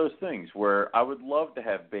one of those things where I would love to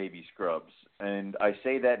have baby scrubs, and I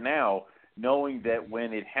say that now knowing that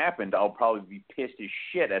when it happened, I'll probably be pissed as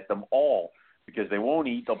shit at them all because they won't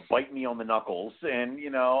eat. They'll bite me on the knuckles, and,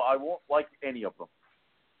 I won't like any of them.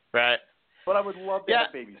 Right. But I would love to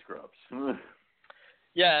have baby scrubs.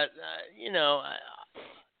 Yeah,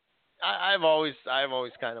 I've always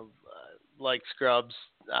kind of liked scrubs.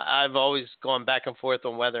 I've always gone back and forth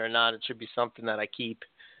on whether or not it should be something that I keep.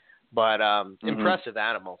 But impressive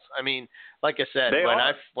animals. I mean, like I said,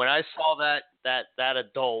 when I saw that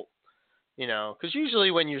adult, You know, because usually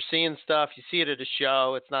when you're seeing stuff, you see it at a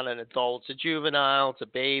show. It's not an adult. It's a juvenile. It's a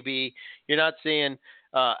baby. You're not seeing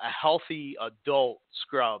a healthy adult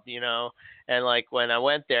scrub, you know. And like when I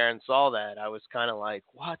went there and saw that, I was kind of like,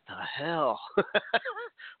 what the hell?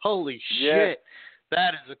 Holy shit.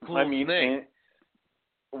 That is a cool snake.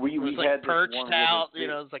 We it was like had perched this one out, you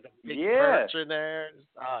know, it's like a big perch in there.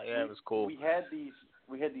 It was cool. We had these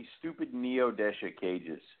stupid Neo Desha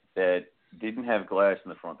cages that didn't have glass in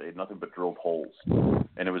the front. They had nothing but drilled holes,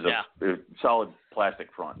 and it was a solid plastic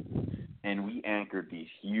front. And we anchored these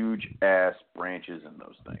huge ass branches in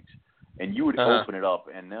those things, and you would open it up,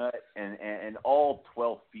 and all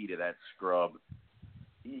 12 feet of that scrub,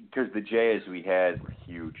 because the jayas we had were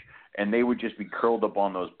huge, and they would just be curled up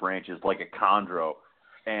on those branches like a chondro.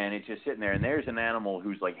 And it's just sitting there, and there's an animal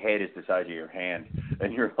whose like head is the size of your hand,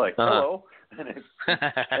 and you're like, hello. And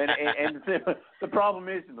the problem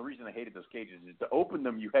is, and the reason I hated those cages is to open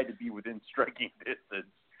them, you had to be within striking distance.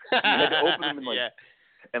 You had to open them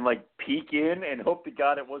and peek in and hope to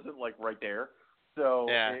God it wasn't like right there. So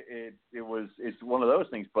it's one of those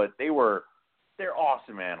things. But they're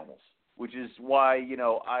awesome animals, which is why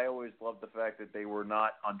I always loved the fact that they were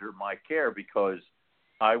not under my care, because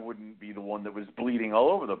I wouldn't be the one that was bleeding all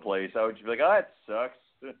over the place. I would just be like, it sucks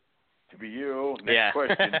to be you. Next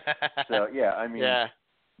question. So,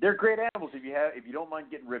 they're great animals if you don't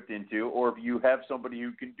mind getting ripped into, or if you have somebody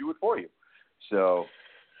who can do it for you. So.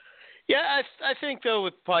 Yeah, I think, though,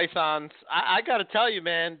 with pythons, I got to tell you,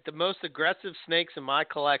 man, the most aggressive snakes in my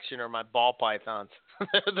collection are my ball pythons.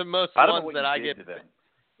 They're the most ones that I get.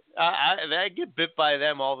 I get bit by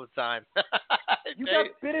them all the time. You got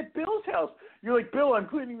bit at Bill's house. You're like, Bill, I'm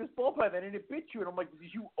cleaning this ball python, and it bit you. And I'm like,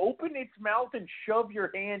 did you open its mouth and shove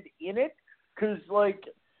your hand in it? Because,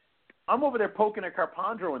 I'm over there poking a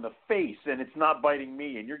carpondro in the face, and it's not biting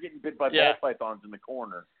me, and you're getting bit by ball pythons in the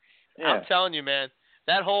corner. Yeah. I'm telling you, man,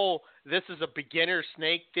 that whole this is a beginner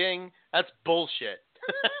snake thing, that's bullshit.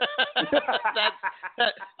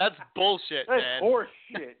 that's bullshit, that's man. Horse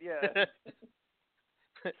shit, yeah.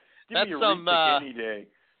 That's me a some any day.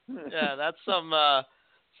 That's some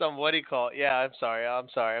what do you call it? Yeah, I'm sorry.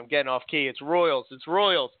 I'm getting off key. It's Royals.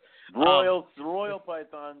 Royal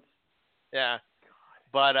pythons. Yeah.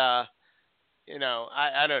 But I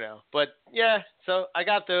don't know. But yeah, so I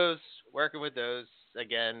got those, working with those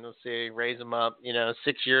again. We'll see, raise them up,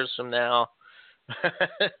 6 years from now.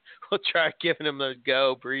 We'll try giving them a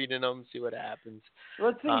go, breeding them, see what happens. Well,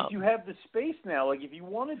 let's see, if you have the space now, like if you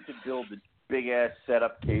wanted to build a big ass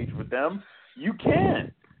setup cage with them, you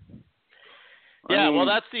can. Well,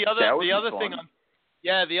 that's the other thing.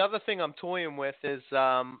 The other thing I'm toying with is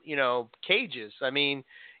cages. I mean,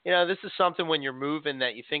 this is something when you're moving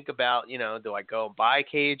that you think about, do I go buy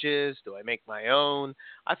cages? Do I make my own?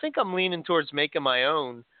 I think I'm leaning towards making my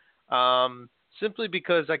own, simply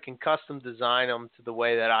because I can custom design them to the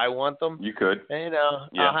way that I want them. You could. And, I'll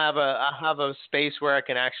have a space where I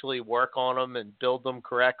can actually work on them and build them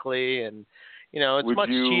correctly, and it's much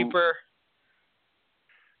cheaper.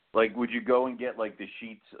 Like, would you go and get the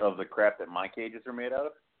sheets of the crap that my cages are made out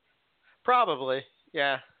of? Probably,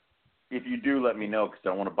 yeah. If you do, let me know, because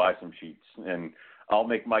I want to buy some sheets, and I'll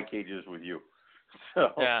make my cages with you.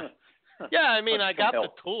 So. Yeah. Yeah, I mean, I got the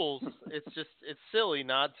tools. It's silly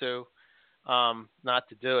not to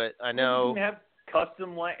do it. I know. You can have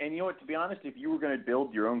custom, and what? To be honest, if you were going to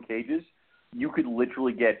build your own cages, you could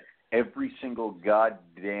literally get every single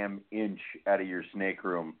goddamn inch out of your snake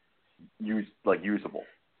room usable.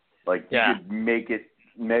 You could make it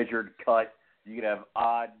measured, cut. You could have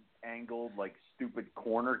odd angled, stupid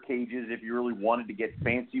corner cages if you really wanted to get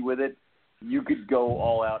fancy with it. You could go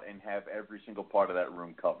all out and have every single part of that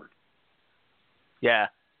room covered. Yeah.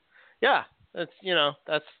 Yeah. That's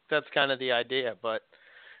kind of the idea, but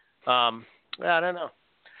I don't know.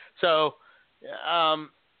 So,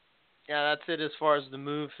 that's it as far as the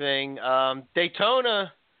move thing.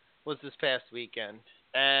 Daytona was this past weekend,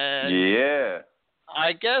 and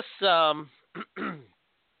I guess I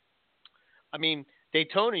mean,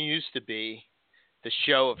 Daytona used to be the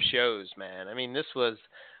show of shows, man. I mean, this was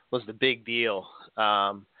the big deal.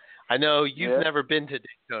 I know you've never been to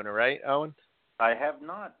Daytona, right, Owen? I have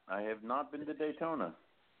not. I have not been to Daytona.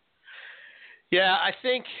 Yeah, I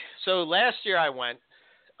think so. Last year I went,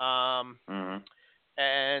 and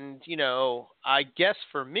I guess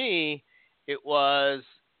for me, it was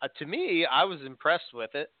to me I was impressed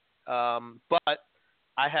with it, but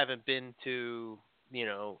I haven't been to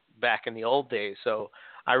back in the old days, so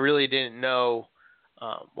I really didn't know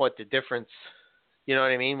what the difference. You know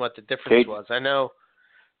what I mean? What the difference was? I know.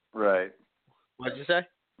 Right. What did you say?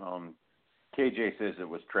 KJ says it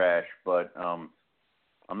was trash, but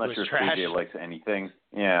I'm not sure trash. if KJ likes anything.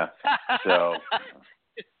 Yeah. So.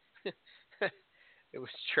 It was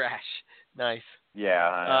trash. Nice. Yeah,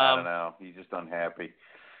 I don't know. He's just unhappy.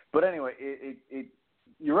 But anyway,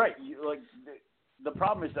 you're right. The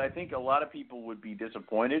problem is, I think a lot of people would be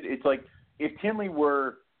disappointed. It's like if Tinley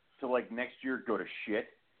were to next year go to shit,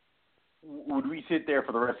 would we sit there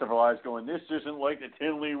for the rest of our lives going, "This isn't like the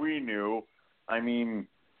Tinley we knew"? I mean,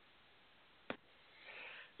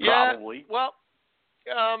 probably. Well,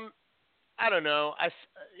 I don't know. I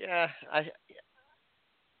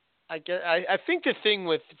think the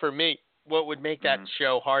thing for me, what would make that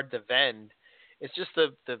show hard to vend, is just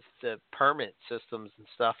the permit systems and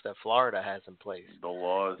stuff that Florida has in place. The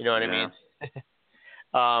laws. You know what I mean?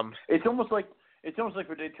 It's almost like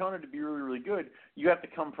for Daytona to be really, really good, you have to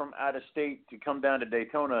come from out of state to come down to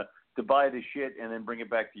Daytona to buy the shit and then bring it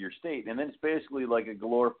back to your state, and then it's basically like a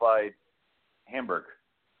glorified Hamburg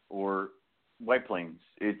or White Plains.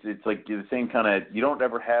 It's like the same kind of. You don't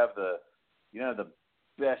ever have the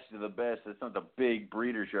best of the best. It's not the big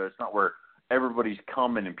breeder show. It's not where everybody's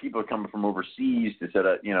coming and people are coming from overseas to set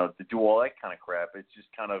up, to do all that kind of crap. It's just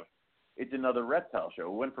kind of, it's another reptile show.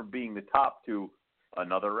 It went from being the top to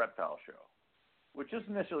another reptile show, which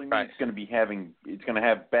doesn't necessarily mean it's going to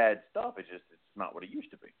have bad stuff. It's not what it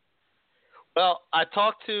used to be. Well, I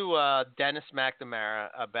talked to Dennis McNamara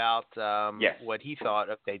about what he thought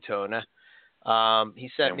of Daytona. He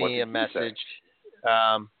sent me a message.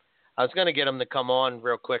 I was going to get him to come on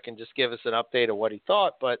real quick and just give us an update of what he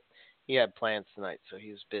thought, but he had plans tonight, so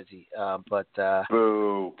he was busy.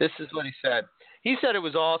 Boo. This is what he said. He said it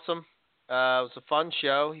was awesome. It was a fun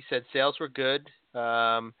show. He said sales were good. He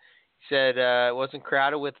said it wasn't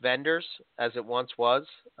crowded with vendors as it once was.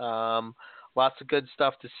 Lots of good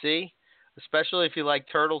stuff to see, especially if you like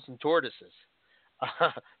turtles and tortoises.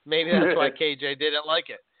 Maybe that's why KJ didn't like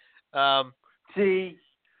it. See?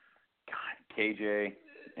 God, KJ.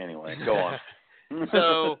 Anyway, go on.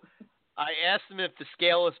 So I asked him if the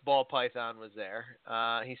scaleless ball python was there.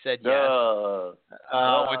 He said yes,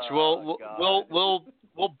 which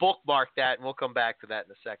we'll bookmark that and we'll come back to that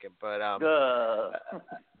in a second. But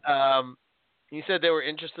he said they were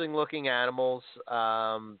interesting looking animals,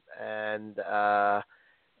 and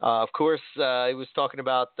of course he was talking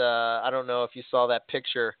about I don't know if you saw that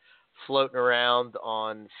picture floating around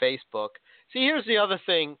on Facebook. See, here's the other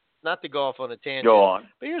thing. Not to go off on a tangent, go on.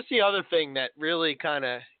 But here's the other thing that really kind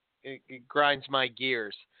of grinds my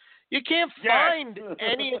gears. You can't find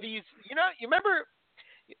any of these. You remember?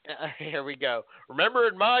 Here we go. Remember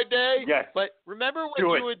in my day? Yes. But remember when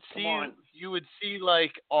you would see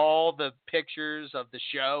like all the pictures of the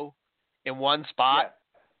show in one spot?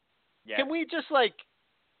 Yes. Can we just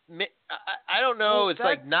I don't know. It's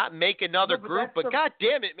like not make another group, but God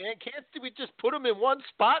damn it, man. Can't we just put them in one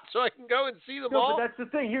spot so I can go and see them all? But that's the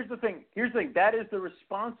thing. Here's the thing. That is the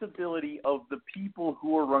responsibility of the people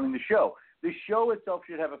who are running the show. The show itself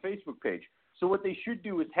should have a Facebook page. So what they should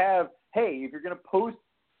do is have, hey, if you're going to post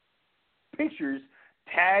pictures,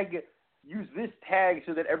 use this tag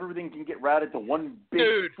so that everything can get routed to one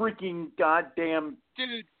big freaking goddamn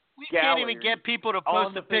we gallery. Can't even get people to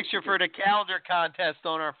post a picture for the calendar contest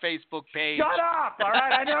on our Facebook page. Shut up! All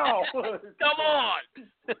right, I know. Come on.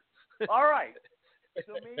 All right.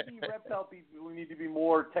 So maybe reptile people need to be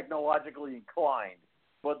more technologically inclined,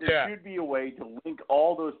 but there should be a way to link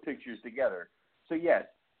all those pictures together. So yes,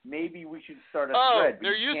 maybe we should start a thread.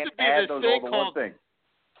 There used to be this thing called.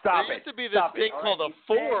 Stop there used to be this thing called a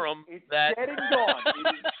forum. It's dead and gone.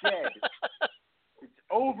 It is dead. It's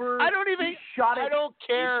over. I don't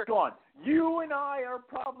care. It's gone. You and I are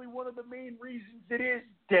probably one of the main reasons it is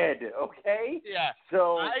dead, okay? Yeah.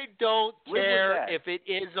 So I don't care if it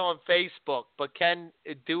is on Facebook, but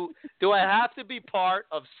do I have to be part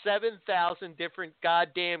of 7,000 different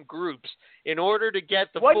goddamn groups in order to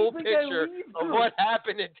get the full picture of what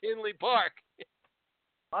happened at Tinley Park?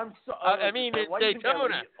 I'm sorry. I mean, it's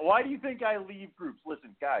Daytona. Why do you think I leave groups?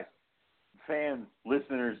 Listen, guys, fans,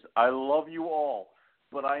 listeners, I love you all,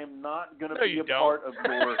 but I am not going to be a part of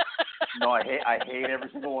your. No, I hate every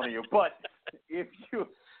single one of you. But if you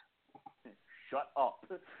shut up,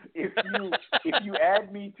 if you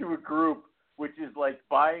add me to a group which is like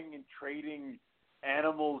buying and trading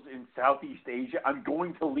animals in Southeast Asia, I'm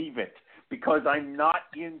going to leave it because I'm not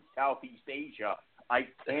in Southeast Asia. I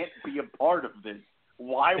can't be a part of this.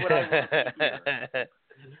 Why would I want to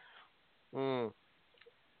be here?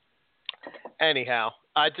 Anyhow,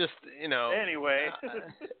 I just, Anyway.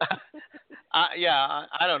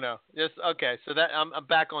 I don't know. Just okay. So that I'm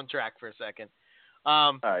back on track for a second.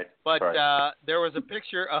 All right. But there was a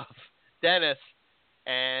picture of Dennis,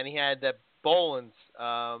 and he had the Bolin's.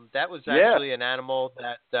 That was actually an animal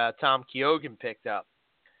that Tom Keoghan picked up.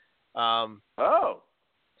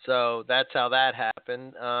 So that's how that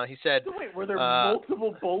happened. He said. So wait, were there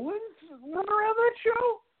multiple Bolins running around that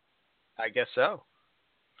show? I guess so.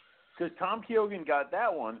 Because Tom Keoghan got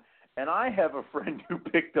that one, and I have a friend who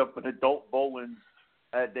picked up an adult Bolin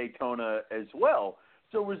at Daytona as well.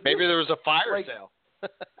 So maybe there was a fire sale.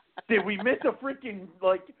 Did we miss a freaking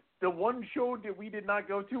the one show that we did not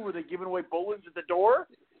go to where they're giving away Bolins at the door?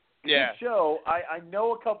 Yeah. Good show. I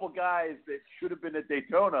know a couple guys that should have been at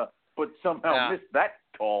Daytona, but somehow missed that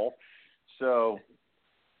call. So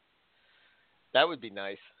that would be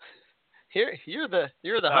nice. Here, you're the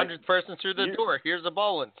 100th person through the door. Here's a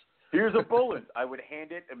Bolin's. Here's a Bolin's. I would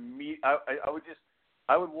hand it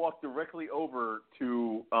I would walk directly over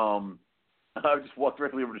to I would just walk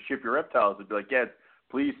directly over to Ship Your Reptiles and be like, yes,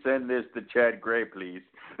 please send this to Chad Gray, please.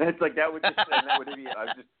 And it's like that would just I would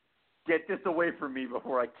just get this away from me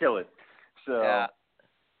before I kill it. So. Yeah.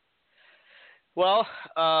 Well,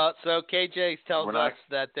 so KJ tells us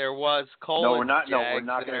that there was Colin Jags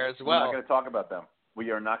there as well. We're not going to talk about them. We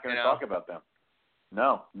are not going to talk about them.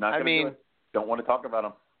 No, not going to do it. Don't want to talk about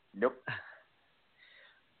them. Nope.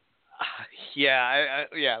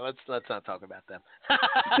 Let's not talk about them.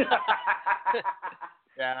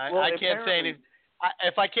 Well, I can't say anything.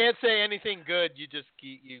 If I can't say anything good, you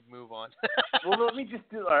move on. Well, let me just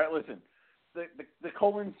do. All right, listen. The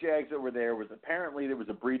Collins Jags that were there was apparently there was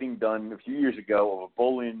a breeding done a few years ago of a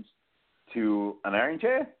Bolin's to an Iron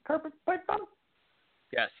Jay carpet python.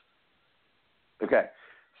 Yes. Okay,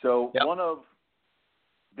 so one of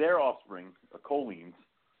their offspring, a Collins,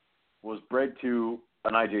 was bred to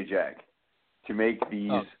an IJ Jag to make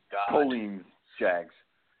these Collins Jags.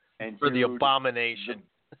 And for the abomination.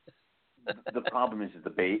 The problem is that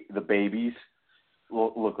the babies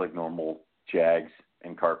look like normal Jags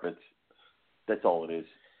and carpets. That's all it is.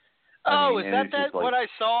 Is that what I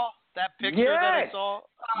saw? That picture that I saw?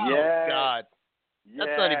 Oh, God.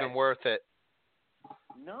 That's not even worth it.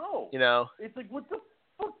 No. It's like, what the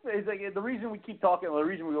fuck? It's like, the reason we keep talking, the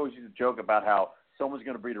reason we always use a joke about how someone's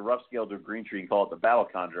going to breed a rough scale to a green tree and call it the Battle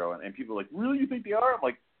Chondro, and people are like, really, you think they are? I'm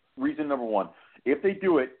like, reason number one, if they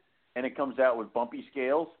do it and it comes out with bumpy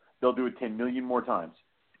scales, they'll do it 10 million more times.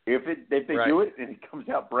 If they do it and it comes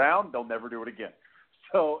out brown, they'll never do it again.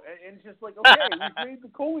 So, and it's just like, okay,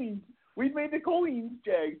 we've made the Collins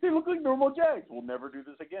Jags. They look like normal Jags. We'll never do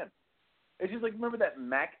this again. It's just like, remember that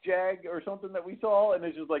Mac Jag or something that we saw? And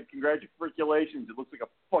it's just like, congratulations. It looks like a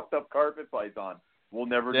fucked up carpet python. We'll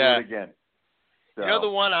never do it again. So. The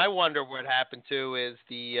one I wonder what happened to is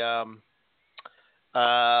the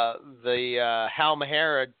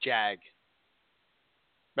Halmahera Jag.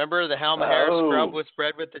 Remember the Halmahera scrub was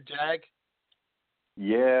bred with the Jag?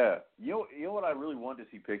 Yeah. You know what I really want to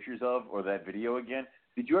see pictures of, or that video again?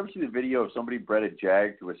 Did you ever see the video of somebody bred a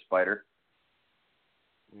Jag to a spider?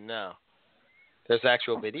 No. There's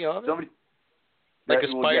actual video of it? Somebody, like a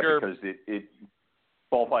spider? Yeah, because it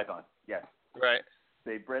ball python, yes. Right.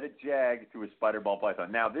 They bred a Jag to a spider ball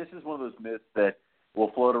python. Now, this is one of those myths that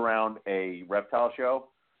will float around a reptile show,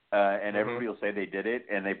 and everybody will say they did it,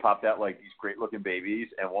 and they popped out like these great-looking babies,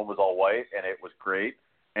 and one was all white, and it was great,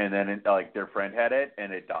 and then their friend had it,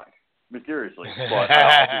 and it died mysteriously. But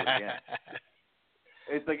I'll do it again.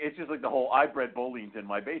 It's just like the whole I bred Bolins in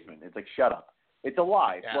my basement. It's like, shut up. It's a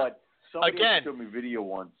lie. Yeah. But somebody showed me a video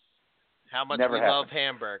once. How much Never we happened. love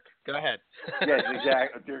Hamburg. Go ahead. Yes,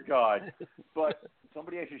 exactly. Dear God. But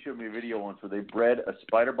somebody actually showed me a video once where they bred a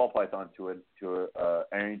spider ball python to a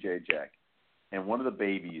Iron Jay Jag, and one of the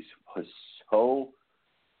babies was so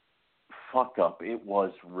fucked up. It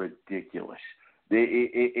was ridiculous.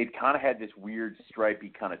 It kind of had this weird stripy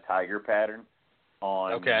kind of tiger pattern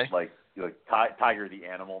on like Tiger the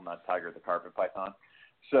animal, not Tiger the carpet python.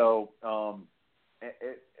 So,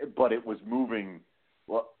 but it was moving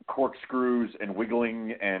corkscrews and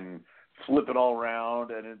wiggling and flipping all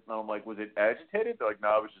around. And I'm like, was it agitated? They're like,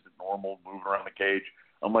 no, it was just a normal moving around the cage.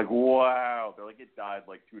 I'm like, wow. They're like, it died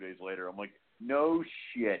like 2 days later. I'm like, no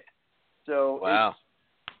shit. So, wow.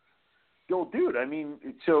 So, dude, I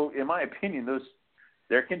mean, so in my opinion,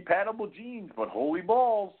 they're compatible genes, but holy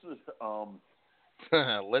balls.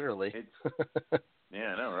 Literally.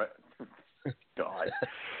 Yeah, I know, right? God.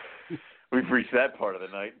 We've reached that part of the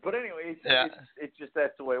night. But anyway, it's just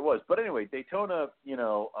that's the way it was. But anyway, Daytona,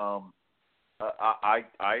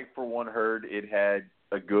 I for one heard it had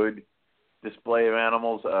a good display of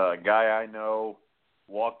animals. A guy I know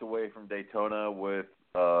walked away from Daytona with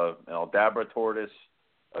an Aldabra tortoise,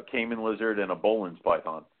 a Cayman lizard, and a Bolin's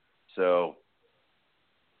python. So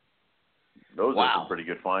those are some pretty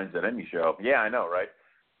good finds at any show. Yeah, I know, right?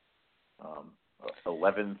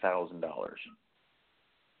 $11,000.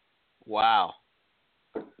 Wow.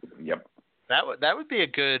 Yep. That would be a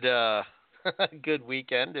good good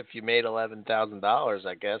weekend if you made $11,000.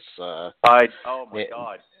 I guess. Oh my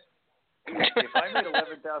God. If I made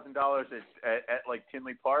 $11,000 at like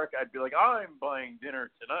Tinley Park, I'd be like, I'm buying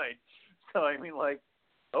dinner tonight. So I mean, like,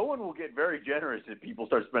 Owen will get very generous if people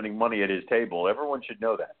start spending money at his table. Everyone should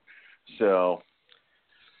know that. So.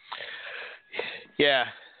 Yeah,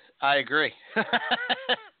 I agree.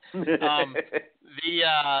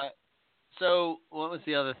 So what was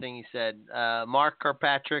the other thing he said? Mark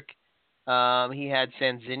Kirkpatrick, he had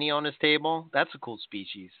Sanzini on his table. That's a cool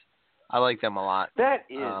species. I like them a lot. That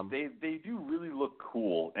is. They do really look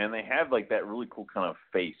cool, and they have like that really cool kind of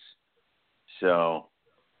face. So.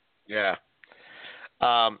 Yeah.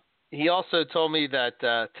 He also told me that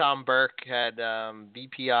Tom Burke had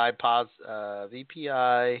VPI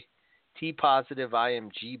T positive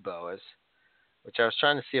IMG boas, which I was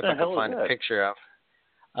trying to see if I could find a picture of.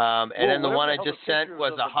 And then the one I just sent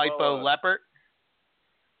was a hypo leopard.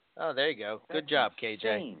 Oh, there you go. Good job,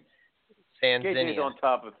 KJ. KJ's on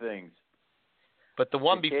top of things. But the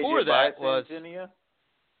one before that was the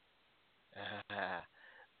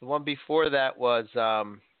one before that was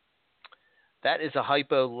that is a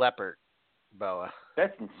hypo leopard boa.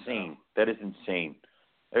 That's insane. That is insane.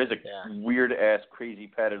 That is a weird ass, crazy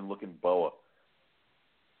pattern looking boa.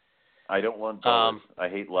 I don't want boas. I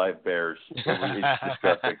hate live bears. It's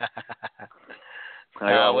disgusting.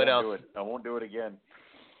 I won't do it again.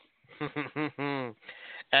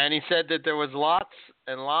 And he said that there was lots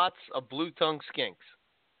and lots of blue-tongued skinks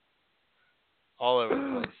all over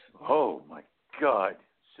the place. Oh my God,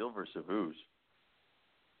 silver savus.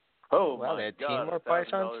 Oh well, my they had God, Timor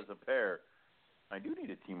pythons $1,000 a pair. I do need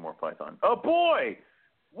a Timor python. Oh boy,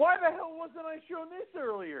 why the hell wasn't I shown this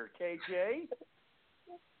earlier, KJ?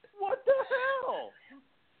 What the hell?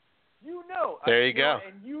 You know. There you go.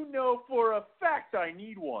 And you know for a fact I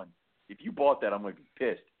need one. If you bought that, I'm going to be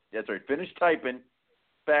pissed. That's right. Finish typing.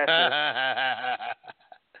 Faster.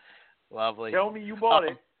 Lovely. Tell me you bought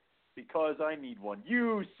it because I need one.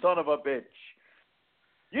 You son of a bitch.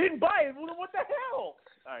 You didn't buy it. What the hell?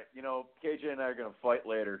 All right. KJ and I are going to fight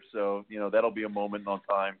later. So, that'll be a moment on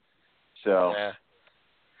time. So. Yeah.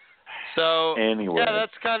 So. Anyway. Yeah,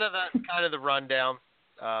 that's kind of the rundown.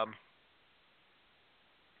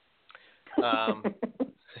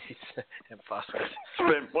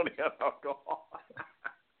 Spend money on alcohol.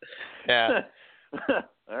 Yeah.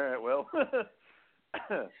 All right. Well,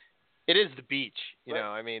 it is the beach.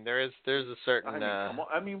 I mean, there's a certain. Well,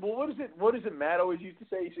 what is it? Matt always used to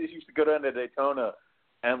say. He used to go down to Daytona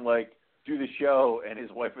and like do the show, and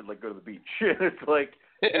his wife would like go to the beach. It's like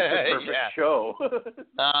it's the perfect show.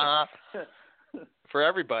 For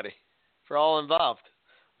everybody, for all involved.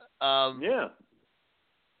 Yeah.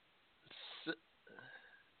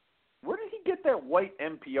 Where did he get that white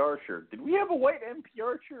NPR shirt? Did we have a white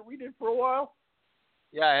NPR shirt we did for a while?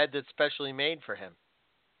 Yeah, I had that specially made for him.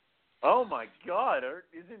 Oh my God!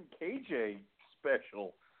 Isn't KJ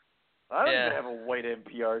special? I don't even have a white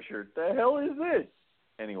NPR shirt. The hell is this?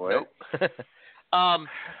 Anyway. Nope.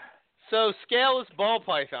 So scaleless ball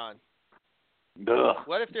python. Ugh.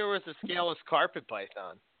 What if there was a scaleless carpet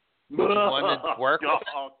python? Would you want to work with it?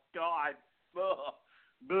 Oh God!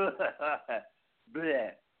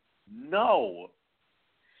 No.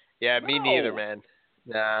 Yeah, me neither, man.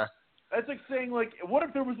 Nah. That's like saying, like, what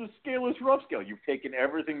if there was a scaleless rough scale? You've taken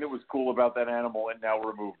everything that was cool about that animal and now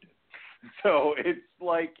removed it. So it's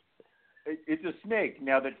like, it's a snake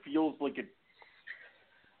now that feels like it.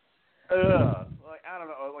 Like, I don't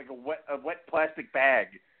know, like a wet plastic bag.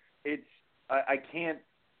 I can't.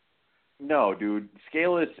 No, dude.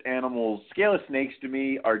 Scaleless animals, scaleless snakes to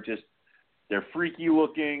me are just, they're freaky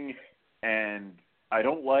looking, and I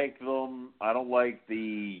don't like them. I don't like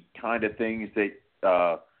the kind of things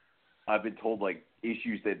that I've been told, like,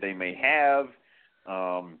 issues that they may have.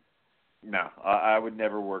 No, I would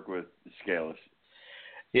never work with scaleless.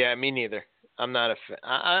 Yeah, me neither. I'm not a fan.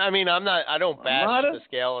 I don't bash the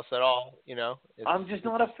scaleless at all, I'm just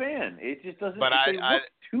not a fan. It just doesn't, look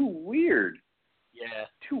too weird. Yeah.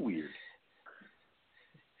 Too weird.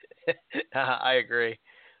 I agree.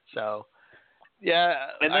 So,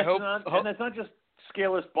 yeah, and that's not just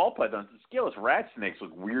scaleless ball pythons. Scaleless rat snakes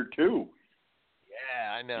look weird too.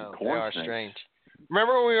 Yeah, I know. They are strange.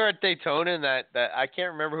 Remember when we were at Daytona and that I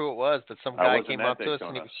can't remember who it was, but some guy came up to us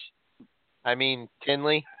and he was,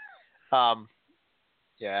 Tinley.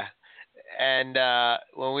 Yeah. And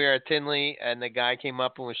when we were at Tinley and the guy came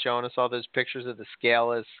up and was showing us all those pictures of the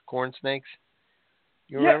scaleless corn snakes.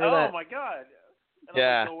 You remember that? Oh my God. And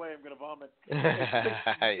I'm like, no way, I'm going to vomit.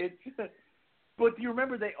 But do you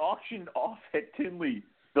remember they auctioned off at Tinley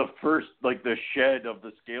the first, like, the shed of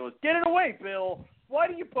the scaleless? Get it away, Bill. Why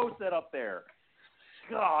do you post that up there?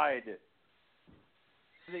 God.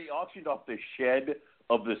 They auctioned off the shed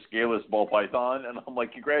of the scaleless ball python, and I'm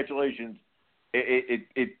like, congratulations.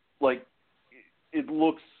 It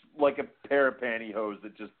looks like a pair of pantyhose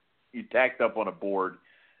that just you tacked up on a board.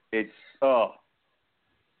 It's no,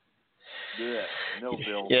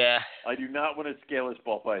 Bill. Yeah. I do not want a scaleless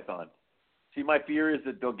ball python. See, my fear is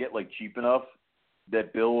that they'll get like cheap enough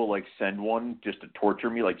that Bill will like send one just to torture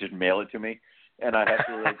me, like just mail it to me, and I have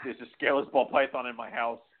to like there's a scaleless ball python in my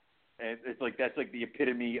house, and it's like that's like the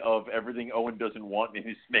epitome of everything Owen doesn't want in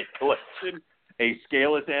his snake collection. A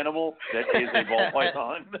scaleless animal that is a ball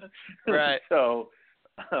python. Right. So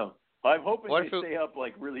I'm hoping they stay up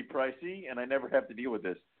like really pricey, and I never have to deal with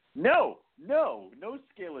this. No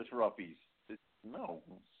scaleless roughies. No,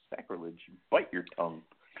 sacrilege. Bite your tongue.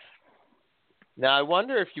 Now, I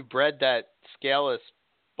wonder if you bred that scaleless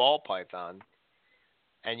ball python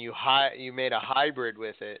and you made a hybrid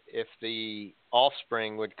with it, if the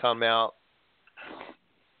offspring would come out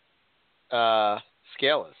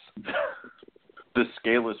scaleless. The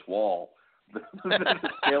scaleless wall. The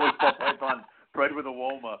scaleless ball python bred with a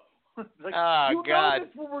Woma. Like, oh, God.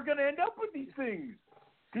 That's where we're going to end up with these things.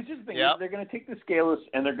 Because just think, yep. They're going to take the scaleless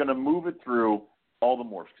and they're going to move it through all the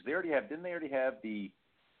morphs. Because didn't they already have the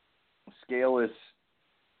scaleless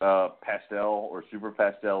pastel or super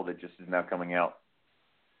pastel that just is now coming out?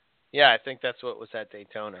 Yeah, I think that's what was at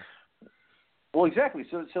Daytona. Well, exactly.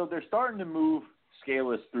 So they're starting to move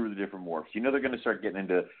scaleless through the different morphs. You know they're going to start getting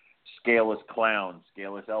into scaleless clown,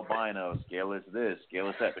 scaleless albino, scaleless this,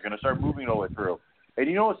 scaleless that. They're going to start moving it all the way through. And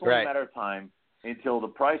you know it's only a matter of time until the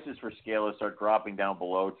prices for scaleless start dropping down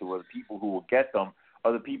below to where the people who will get them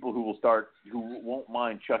are the people who won't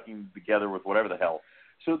mind chucking together with whatever the hell.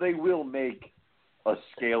 So they will make a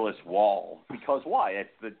scaleless wall. Because why?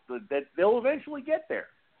 That they'll eventually get there.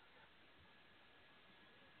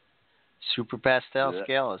 Super pastel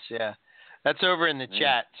scaleless, yeah. That's over in the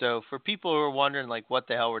chat. So for people who are wondering, like, what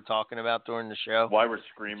the hell we're talking about during the show. Why we're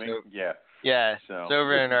screaming? Yeah. Yeah, so. It's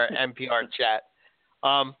over in our NPR chat.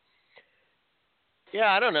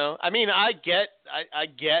 Yeah, I don't know. I mean, I get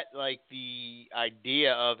like the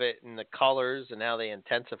idea of it and the colors and how they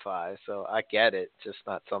intensify. So I get it. It's just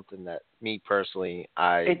not something that me personally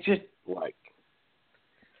like.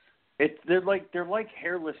 They're like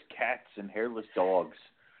hairless cats and hairless dogs.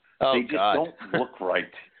 Oh, they just don't look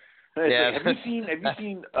right. Yeah. Have you seen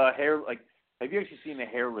a hair have you actually seen a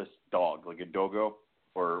hairless dog, like a dogo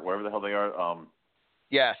or whatever the hell they are?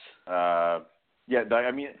 Yes. Yeah,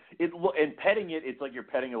 I mean, and petting it, it's like you're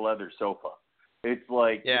petting a leather sofa. It's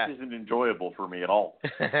like, This isn't enjoyable for me at all.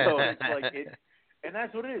 So it's like, and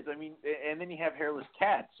that's what it is. I mean, and then you have hairless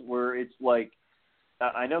cats where it's like,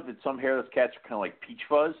 I know that some hairless cats are kind of like peach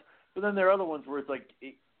fuzz, but then there are other ones where it's like,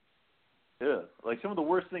 like some of the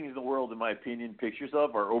worst things in the world, in my opinion, pictures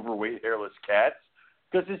of are overweight hairless cats.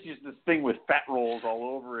 Because it's just this thing with fat rolls all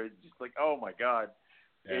over it. Just like, oh my God.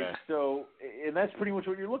 Yeah. And that's pretty much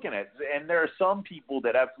what you're looking at. And there are some people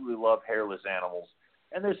that absolutely love hairless animals.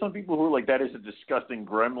 And there's some people who are like, that is a disgusting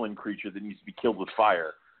gremlin creature that needs to be killed with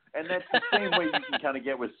fire. And that's the same way you can kind of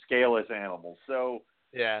get with scaleless animals. So,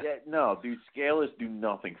 no, dude, scaleless do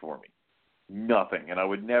nothing for me. Nothing. And I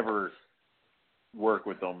would never work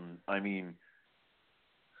with them. I mean,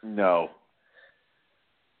 no.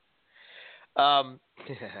 Oh,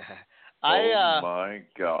 my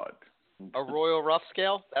God. A royal rough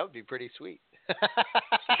scale? That would be pretty sweet.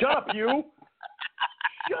 Shut up, you!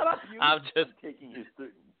 Shut up, you! I'm taking his.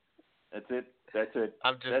 That's it.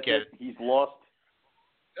 I'm just That's kidding. It. He's lost.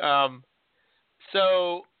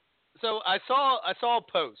 So I saw a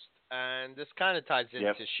post, and this kind of ties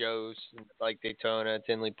into shows like Daytona,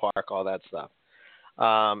 Tinley Park, all that stuff.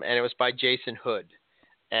 And it was by Jason Hood,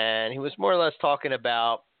 and he was more or less talking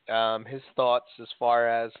about his thoughts as far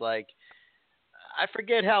as like. I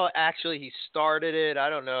forget how actually he started it. I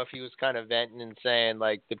don't know if he was kind of venting and saying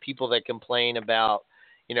like the people that complain about,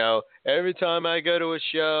 every time I go to a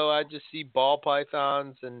show, I just see ball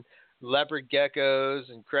pythons and leopard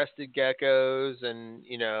geckos and crested geckos and,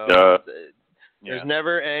 there's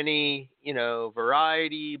never any,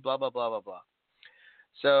 variety, blah, blah, blah, blah, blah.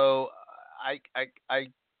 So I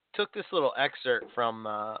took this little excerpt from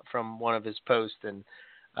one of his posts and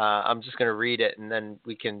I'm just going to read it and then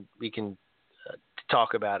we can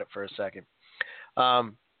talk about it for a second.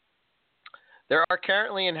 There are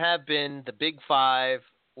currently and have been the big 5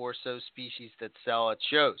 or so species that sell at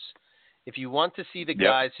shows. If you want to see the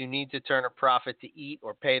guys who need to turn a profit to eat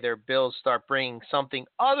or pay their bills start bringing something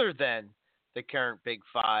other than the current Big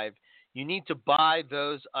Five, you need to buy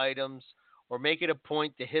those items or make it a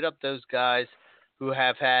point to hit up those guys who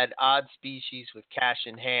have had odd species with cash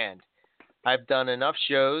in hand. I've done enough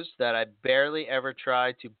shows that I barely ever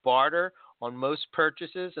try to barter on most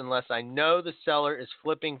purchases unless I know the seller is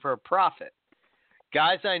flipping for a profit.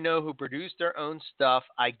 Guys I know who produce their own stuff,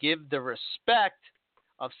 I give the respect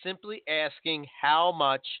of simply asking how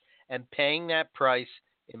much and paying that price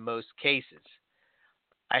in most cases.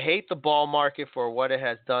 I hate the ball market for what it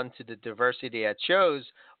has done to the diversity at shows,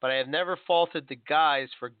 but I have never faulted the guys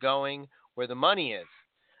for going where the money is.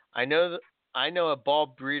 I know a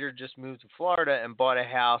ball breeder just moved to Florida and bought a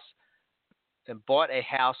house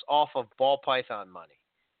off of ball python money.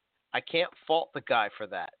 I can't fault the guy for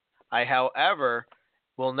that. I, however,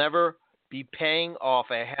 will never be paying off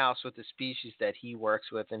a house with the species that he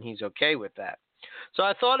works with, and he's okay with that. So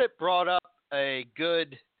I thought it brought up a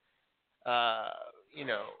good, I've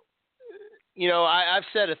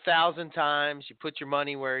said 1,000 times, you put your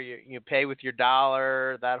money where you pay with your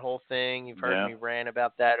dollar, that whole thing. You've heard me rant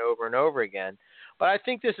about that over and over again. But I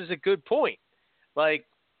think this is a good point. Like,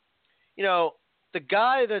 the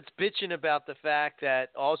guy that's bitching about the fact that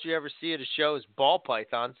all you ever see at a show is ball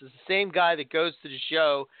pythons is the same guy that goes to the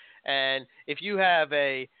show, and if you have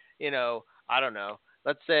a,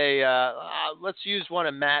 let's say, let's use one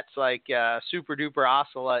of Matt's like super duper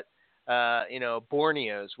ocelot,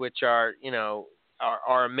 Borneos, which are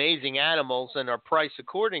amazing animals and are priced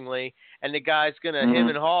accordingly, and the guy's gonna him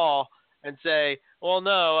and haw and say, well,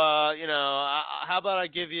 no, how about I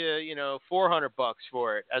give you, $400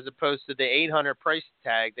 for it as opposed to the $800 price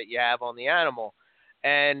tag that you have on the animal,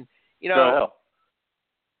 and it's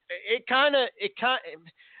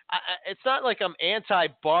not like I'm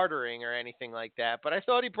anti-bartering or anything like that, but I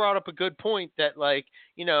thought he brought up a good point that, like,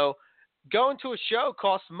 going to a show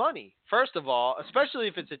costs money. First of all, especially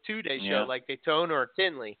if it's a 2-day show like Daytona or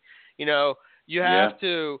Tinley, you have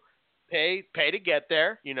to pay to get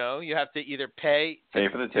there. You have to either pay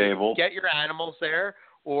for the table, get your animals there,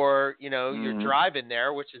 or you're driving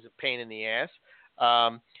there, which is a pain in the ass.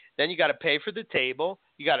 Then you got to pay for the table.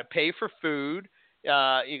 You got to pay for food. You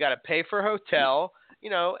got to pay for a hotel.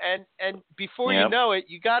 And before you know it,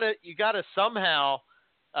 you gotta somehow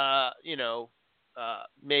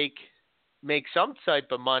make some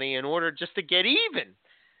type of money in order just to get even.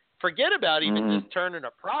 Forget about even just turning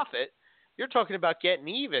a profit. You're talking about getting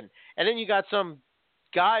even. And then you got some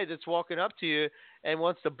guy that's walking up to you and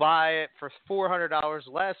wants to buy it for $400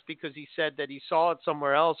 less because he said that he saw it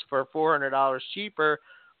somewhere else for $400 cheaper,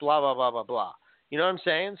 blah, blah, blah, blah, blah. You know what I'm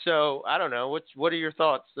saying? So I don't know. What are your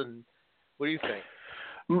thoughts, and what do you think?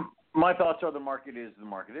 My thoughts are the market is the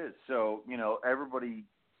market is. So, everybody,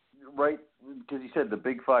 right, because you said the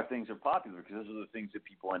big 5 things are popular because those are the things that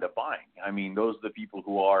people end up buying. I mean, those are the people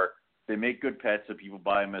who they make good pets, so people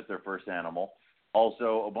buy them as their first animal.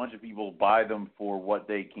 Also, a bunch of people buy them for what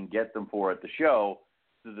they can get them for at the show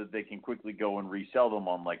so that they can quickly go and resell them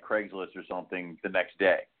on, like, Craigslist or something the next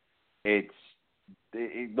day.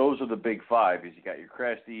 Those are the big 5. Is you got your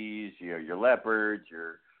cresties, your leopards,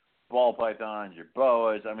 your ball pythons, your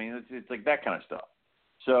boas. I mean, it's like that kind of stuff.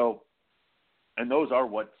 So, and those are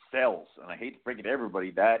what sells. And I hate to break it to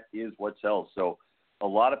everybody, that is what sells. So a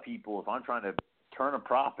lot of people, if I'm trying to turn a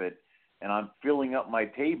profit and I'm filling up my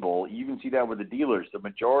table, you even see that with the dealers, the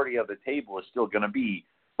majority of the table is still going to be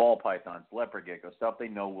ball pythons, leopard gecko, stuff they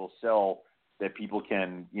know will sell that people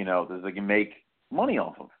can, that they can make money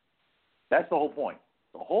off of. That's the whole point.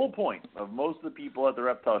 The whole point of most of the people at the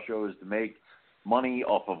reptile show is to make money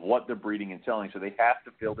off of what they're breeding and selling. So they have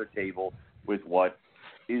to fill their table with what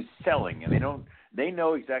is selling, and they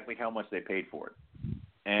know exactly how much they paid for it,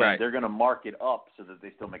 and they're going to mark it up so that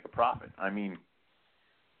they still make a profit. I mean,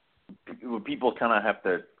 what people kind of have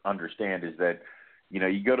to understand is that,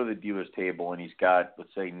 you go to the dealer's table and he's got,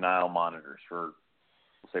 let's say, Nile monitors for,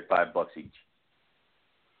 let's say, $5 each.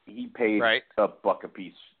 He paid $1 a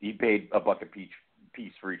piece. He paid $1 a piece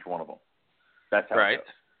for each one of them. That's how it goes.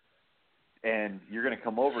 And you're going to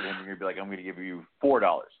come over to him and you're going to be like, I'm going to give you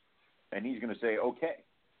 $4. And he's going to say, okay,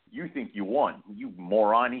 you think you won. You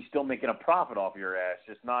moron. He's still making a profit off your ass.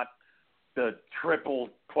 Just not the triple,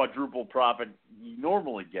 quadruple profit he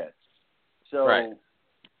normally gets. So,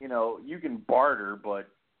 you can barter, but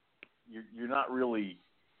you're not really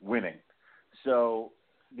winning. So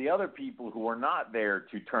the other people who are not there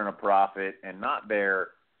to turn a profit and not there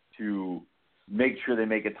to make sure they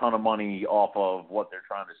make a ton of money off of what they're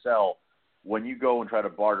trying to sell, when you go and try to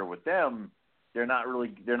barter with them, they're not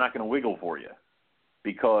going to wiggle for you,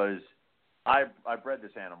 because I bred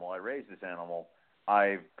this animal, I raised this animal,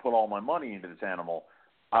 I put all my money into this animal.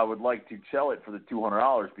 I would like to sell it for the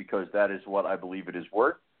 $200 because that is what I believe it is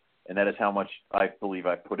worth, and that is how much I believe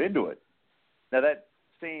I put into it. Now, that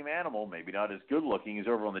same animal, maybe not as good looking, is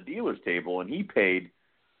over on the dealer's table, and he paid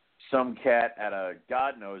some cat at a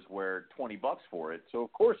God knows where $20 for it. So,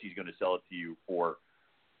 of course, he's going to sell it to you for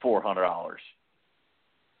 $400.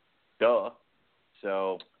 Duh.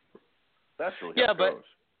 So, that's really how it goes.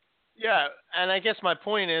 Yeah, and I guess my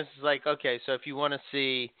point is, like, okay, so if you want to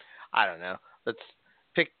see, I don't know, let's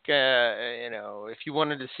pick, if you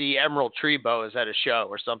wanted to see emerald tree boas at a show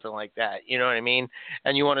or something like that, you know what I mean?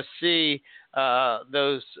 And you want to see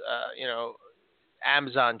those,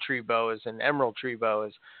 Amazon tree boas and emerald tree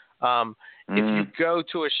boas. If you go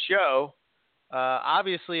to a show,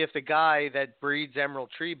 obviously if the guy that breeds emerald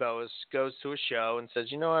tree boas goes to a show and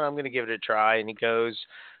says, you know what, I'm going to give it a try, and he goes,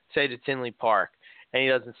 say, to Tinley Park, and he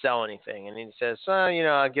doesn't sell anything, and he says,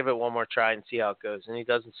 I'll give it one more try and see how it goes, and he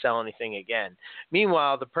doesn't sell anything again.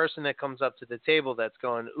 Meanwhile, the person that comes up to the table that's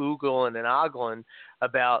going oogling and ogling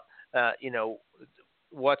about,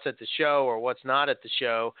 what's at the show or what's not at the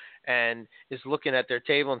show, and is looking at their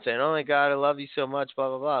table and saying, oh my God, I love you so much, blah,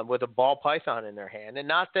 blah, blah, with a ball python in their hand. And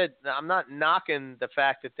not that I'm not knocking the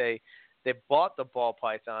fact that they bought the ball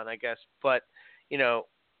python, I guess, but,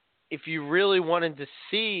 if you really wanted to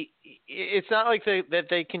see, it's not like that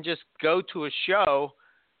they can just go to a show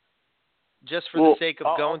just for the sake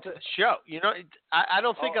of going to the show. I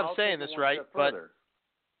don't think I'm saying this right, but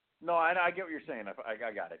no, I get what you're saying.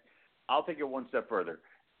 I got it. I'll take it one step further.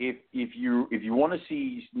 If you want to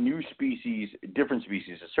see new species, different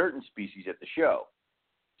species, a certain species at the show,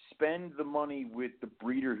 spend the money with the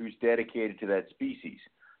breeder who's dedicated to that species.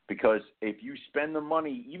 Because if you spend the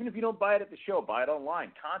money, even if you don't buy it at the show, buy it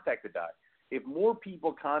online, contact the guy. If more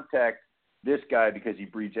people contact this guy because he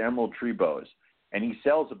breeds emerald tree boas and he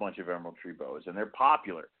sells a bunch of emerald tree boas and they're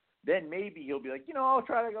popular, then maybe he'll be like, I'll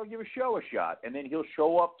give a show a shot. And then he'll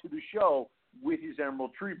show up to the show with his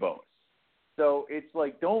emerald tree boas. So it's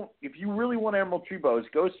like, if you really want emerald tree boas,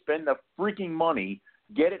 go spend the freaking money,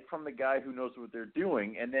 get it from the guy who knows what they're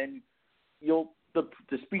doing, and then the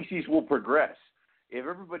species will progress. If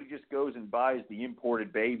everybody just goes and buys the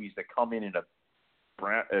imported babies that come in a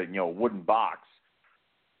wooden box,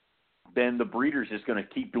 then the breeder's just going to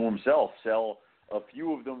keep to himself, sell a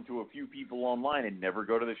few of them to a few people online, and never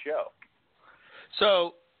go to the show.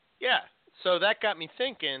 So that got me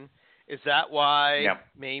thinking, is that why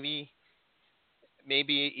maybe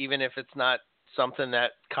even if it's not something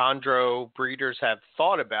that chondro breeders have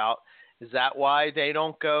thought about, is that why they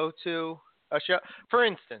don't go to a show? For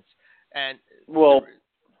instance, and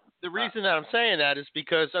the reason that I'm saying that is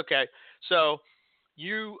because, okay, so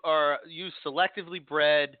you selectively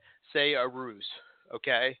bred, say, a ruse,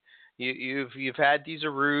 okay? You've had these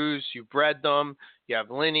arus, you bred them, you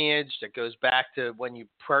have lineage that goes back to when you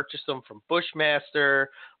purchased them from Bushmaster,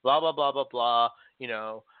 blah, blah, blah, blah, blah.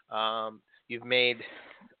 You've made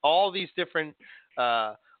all these different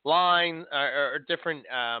line or different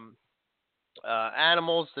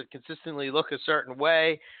animals that consistently look a certain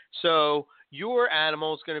way. So your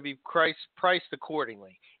animal is going to be priced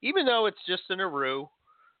accordingly, even though it's just an aru,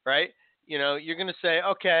 right? You're going to say,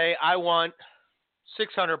 okay, I want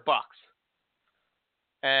 $600,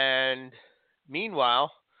 and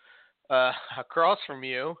meanwhile, across from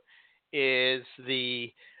you is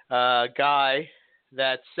the guy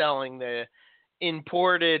that's selling the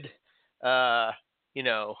imported,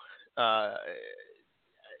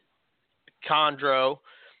 chondro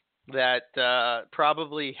that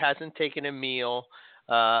probably hasn't taken a meal,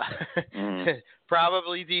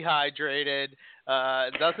 probably dehydrated,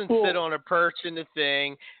 doesn't sit on a perch in the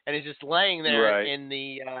thing, and is just laying there in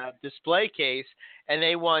the display case, and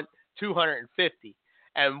they want $250.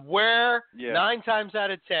 And where 9 times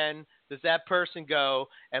out of 10 does that person go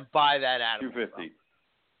and buy that animal? $250.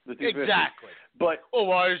 The $250. Exactly. But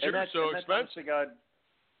why is it so expensive?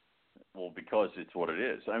 Well, because it's what it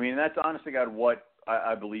is. I mean, that's honest to God what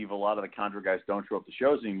I believe a lot of the chondro guys don't show up to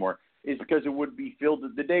shows anymore, is because it would be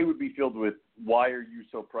the day would be filled with, why are you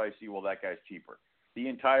so pricey? Well, that guy's cheaper. The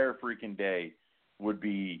entire freaking day would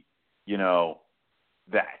be,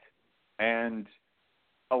 that. And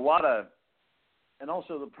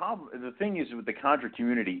also the thing is with the chondro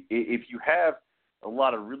community, if you have a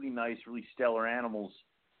lot of really nice, really stellar animals,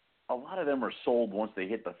 a lot of them are sold once they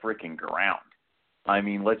hit the freaking ground. I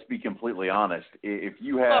mean, let's be completely honest. If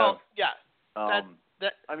you have,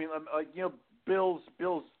 Bill's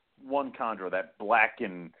one chondro, that black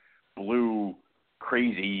and blue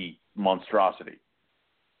crazy monstrosity.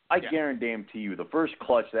 I guarantee you, the first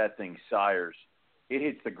clutch that thing sires it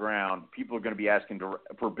hits the ground, people are going to be asking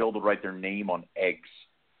for Bill to write their name on eggs.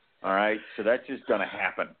 All right, so that's just going to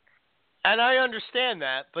happen. And I understand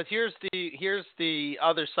that, but here's the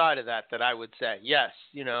other side of that I would say. Yes,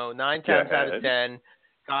 9 times out of 10,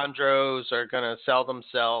 chondros are going to sell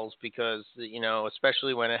themselves because,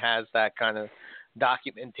 especially when it has that kind of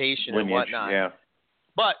documentation and whatnot. Yeah.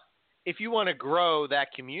 But if you want to grow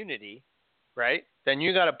that community, right, then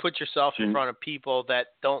you got to put yourself in front of people that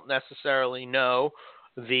don't necessarily know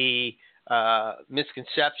the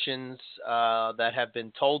misconceptions that have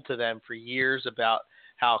been told to them for years about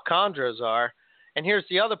how chondros are. And here's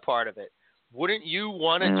the other part of it. Wouldn't you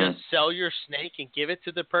want to just sell your snake and give it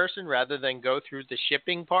to the person rather than go through the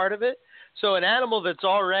shipping part of it? So an animal that's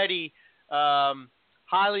already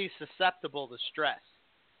highly susceptible to stress,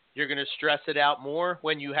 you're going to stress it out more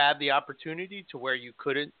when you have the opportunity to where you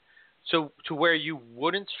couldn't, so to where you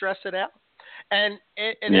wouldn't stress it out. And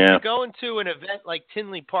if you go into an event like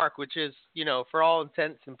Tinley Park, which is, for all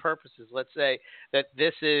intents and purposes, let's say that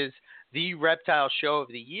this is the reptile show of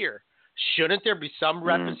the year, shouldn't there be some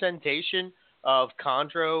representation of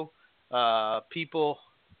chondro people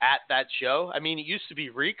at that show? I mean, it used to be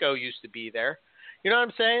Rico used to be there. You know what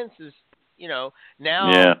I'm saying? This is,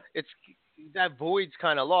 now it's that void's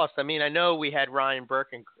kind of lost. I mean, I know we had Ryan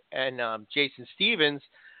Burke and Jason Stevens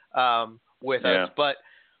with us, but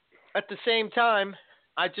at the same time,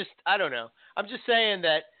 I don't know. I'm just saying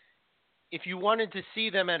that if you wanted to see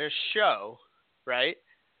them at a show, right,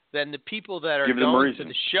 then the people that are going to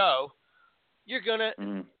the show, you're going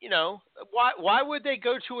to, why would they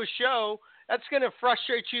go to a show? That's going to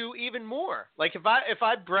frustrate you even more. Like if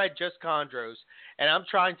I bred just chondros and I'm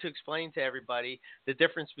trying to explain to everybody the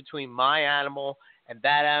difference between my animal and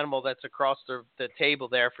that animal that's across the table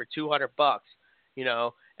there for $200,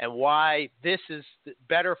 and why this is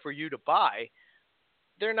better for you to buy,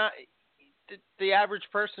 they're not. The average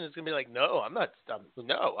person is going to be like, no, I'm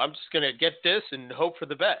just going to get this and hope for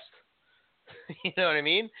the best. You know what I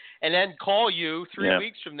mean? And then call you 3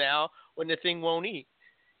 weeks from now when the thing won't eat,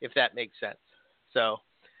 if that makes sense. So,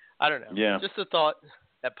 I don't know. Yeah. Just a thought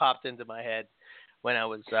that popped into my head when I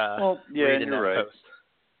was you're reading that right. post.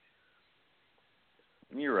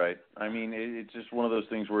 You're right. I mean, it's just one of those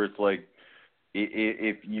things where it's like,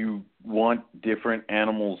 if you want different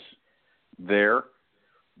animals there,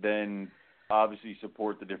 then obviously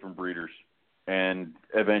support the different breeders, and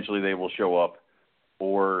eventually they will show up.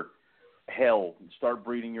 Or, hell, start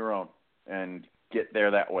breeding your own and get there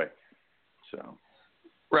that way. So,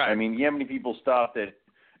 right. I mean, how many people stopped at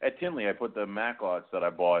Tinley? I put the Maclots that I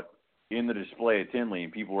bought in the display at Tinley,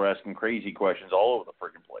 and people were asking crazy questions all over the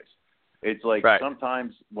freaking place. It's like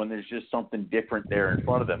sometimes when there's just something different there in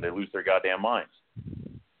front of them, they lose their goddamn minds.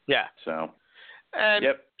 Yeah. So, and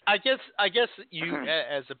I guess you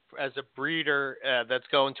as a breeder that's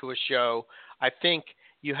going to a show, I think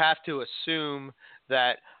you have to assume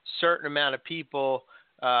that certain amount of people,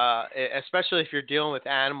 especially if you're dealing with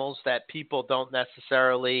animals that people don't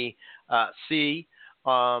necessarily see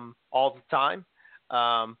all the time,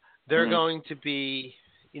 they're going to be,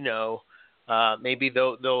 maybe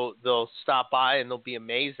they'll stop by and they'll be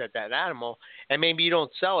amazed at that animal, and maybe you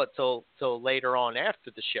don't sell it till later on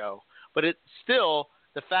after the show. But it's still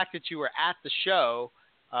the fact that you were at the show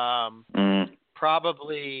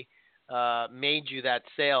probably made you that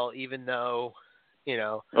sale, even though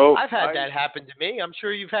I've had that happen to me. I'm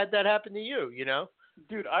sure you've had that happen to you.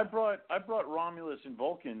 Dude, I brought Romulus and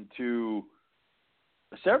Vulcan to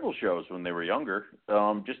several shows when they were younger,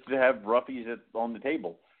 just to have roughies on the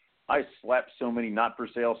table. I slapped so many not for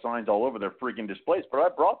sale signs all over their freaking displays, but I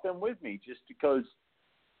brought them with me just because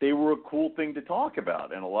they were a cool thing to talk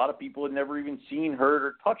about. And a lot of people had never even seen, heard,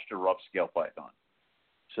 or touched a rough scale python.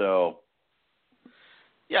 So,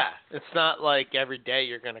 yeah, it's not like every day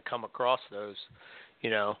you're going to come across those,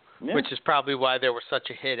 which is probably why they were such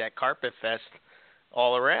a hit at Carpet Fest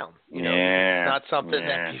all around. It's not something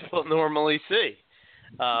that people normally see.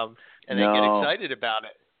 And they get excited about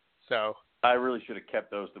it. So I really should have kept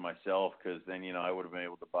those to myself, because then, I would have been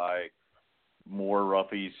able to buy more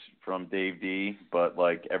roughies from Dave D. But,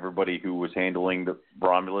 everybody who was handling the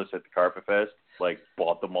Romulus at the Carpet Fest,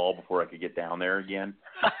 bought them all before I could get down there again.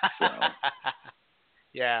 So.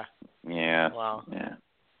 Yeah. Yeah. Wow. Yeah.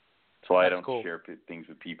 That's why I don't share things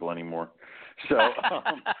with people anymore. So.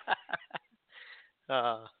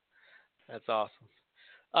 That's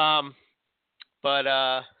awesome. But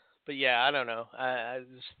yeah, I don't know.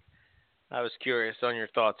 I was curious on your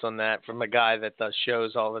thoughts on that from a guy that does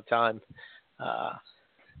shows all the time,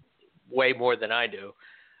 way more than I do.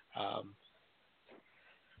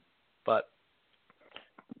 But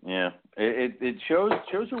yeah, it shows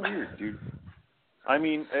are weird, dude. I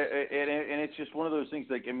mean, and it's just one of those things.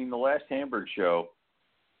 Like, I mean, the last Hamburg show,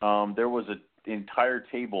 there was an entire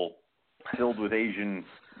table filled with Asian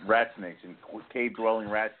rat snakes and cave-dwelling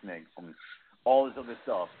rat snakes and all this other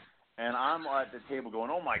stuff. And I'm at the table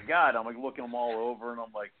going, oh, my God. I'm, like, looking them all over, and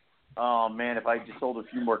I'm like, oh, man, if I just sold a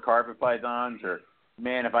few more carpet pythons, or,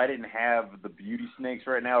 man, if I didn't have the beauty snakes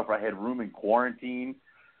right now, if I had room in quarantine,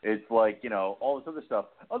 it's like, you know, all this other stuff.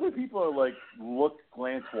 Other people are like, look,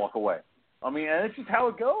 glance, walk away. I mean, and it's just how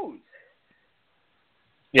it goes.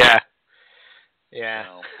 Yeah. Yeah.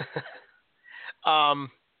 You know?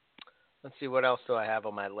 Let's see, what else do I have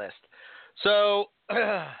on my list? So,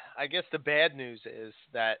 I guess the bad news is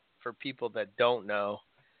that for people that don't know,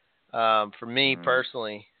 for me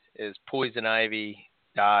personally, is Poison Ivy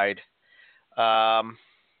died.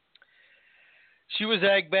 She was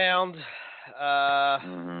egg-bound,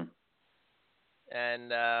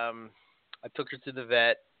 and I took her to the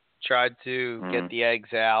vet, tried to get the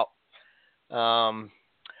eggs out.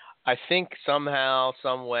 I think somehow,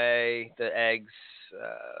 some way, the eggs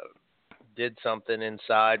did something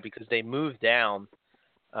inside because they moved down,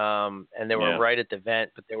 and they were right at the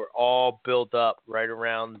vent, but they were all built up right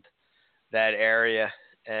around that area,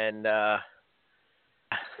 and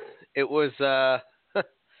it was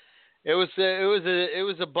it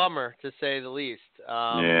was a bummer, to say the least.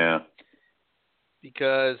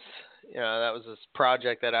 Because that was a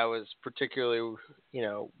project that I was particularly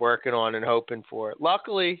working on and hoping for.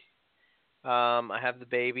 Luckily, I have the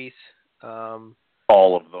babies.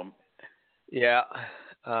 All of them. Yeah.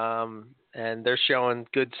 And they're showing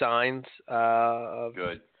good signs of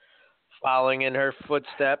following in her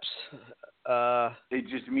footsteps. It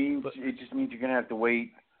just means you're gonna have to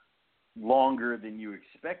wait longer than you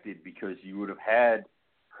expected, because you would have had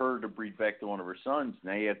her to breed back to one of her sons.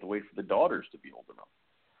 Now you have to wait for the daughters to be old enough.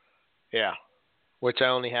 Yeah, which I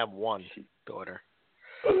only have one daughter.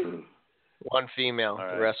 One female.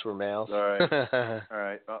 Right. The rest were males. All right. All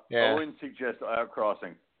right. Owen suggests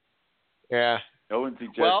outcrossing. Yeah. Owen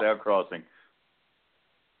suggests outcrossing.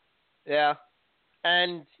 Yeah.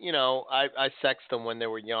 And, I sexed them when they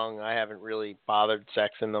were young. I haven't really bothered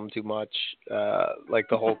sexing them too much, like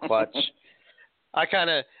the whole clutch. I kind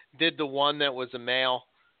of did the one that was a male,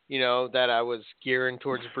 that I was gearing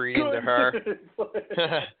towards breeding to her.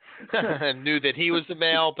 Knew that he was the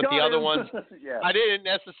male, but the other ones I didn't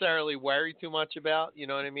necessarily worry too much about, you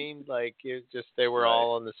know what I mean? Like, it just, they were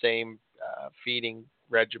all on the same feeding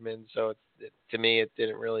regimen, so to me it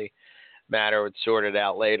didn't really matter. It would sort it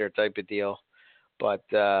out later type of deal. But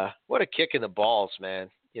what a kick in the balls,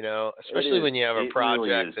 man, especially when you have a project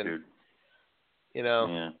really is,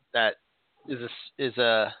 and that is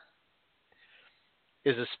a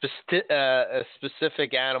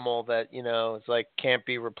specific animal that is like can't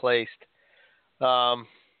be replaced. Right.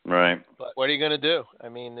 But what are you going to do? I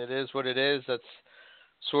mean, it is what it is. That's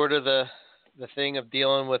sort of the thing of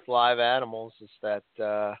dealing with live animals, is that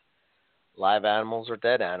live animals are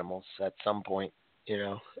dead animals at some point.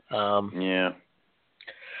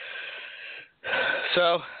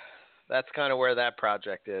 So that's kind of where that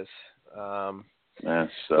project is. That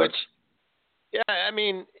sucks. Which, I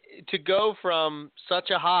mean, to go from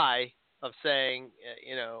such a high of saying,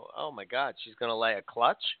 oh my God, she's going to lay a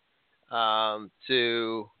clutch,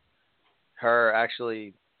 to her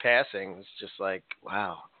actually passing, is just like,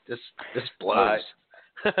 wow, this blows.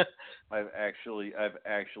 I've actually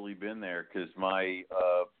been there, because my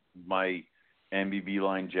MBB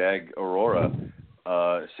line Jag Aurora,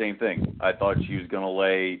 same thing. I thought she was going to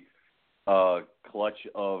lay a clutch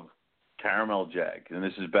of caramel Jag, and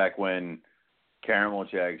this is back when caramel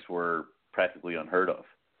Jags were practically unheard of.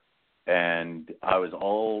 And I was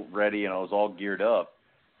all ready and I was all geared up,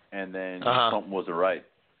 and then something wasn't right.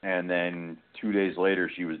 And then 2 days later,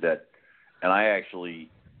 she was dead. And I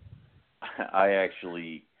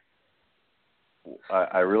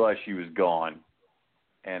realized she was gone,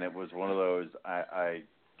 and it was one of those, I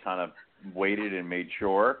kind of waited and made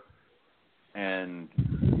sure, and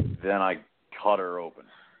then I cut her open.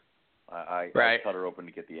 I cut her open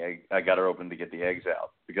to get the egg. I got her open to get the eggs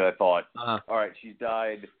out, because I thought, all right, she's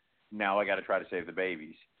died. Now I got to try to save the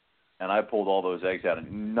babies. And I pulled all those eggs out,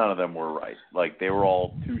 and none of them were right. Like, they were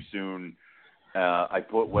all too soon. I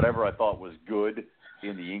put whatever I thought was good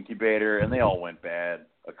in the incubator, and they all went bad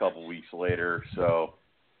a couple weeks later. So,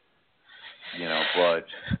 but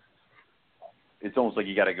it's almost like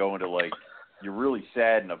you got to go into, like, you're really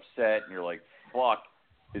sad and upset, and you're like, fuck,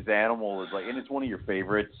 this animal is like, and it's one of your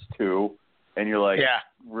favorites too, and you're like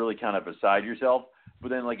really kind of beside yourself. But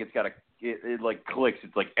then, like, it like clicks.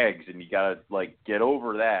 It's like eggs, and you gotta like get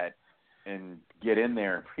over that and get in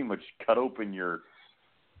there and pretty much cut open your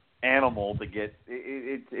animal to get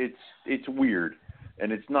it's weird,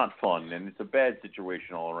 and it's not fun, and it's a bad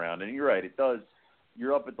situation all around. And you're right, it does.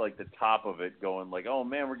 You're up at like the top of it, going like, oh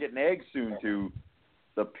man, we're getting eggs soon, to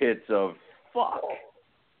the pits of fuck.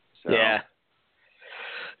 So, yeah,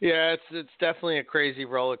 it's definitely a crazy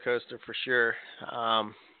roller coaster for sure.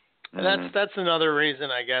 And that's another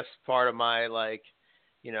reason, I guess, part of my, like,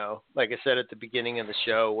 you know, like I said at the beginning of the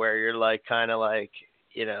show, where you're like kind of like,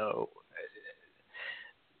 you know,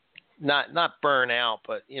 not burn out,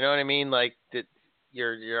 but you know what I mean, like that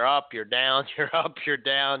you're up, you're down, you're up, you're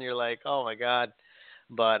down, you're like, oh my god.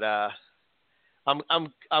 But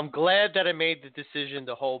I'm glad that I made the decision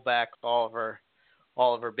to hold back all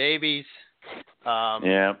of her babies.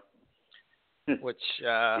 Yeah. Which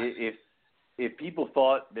if people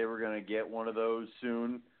thought they were going to get one of those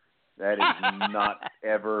soon, that is not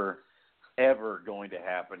ever going to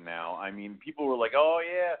happen now. I mean, people were like, "Oh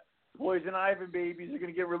yeah, Poison Ivy babies are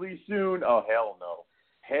going to get released soon." Oh hell no,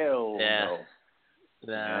 no.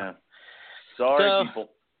 Yeah. Sorry, people.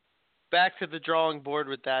 Back to the drawing board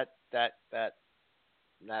with that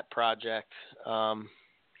project.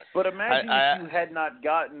 But imagine if you had not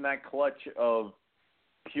gotten that clutch of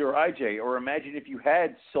pure IJ, or imagine if you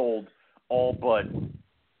had sold all but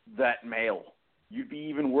that male. You'd be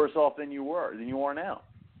even worse off than you are now.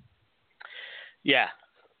 Yeah.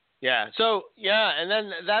 So and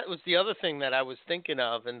then that was the other thing that I was thinking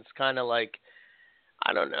of, and it's kind of like,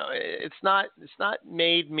 I don't know. It's not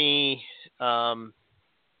made me.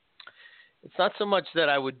 It's not so much that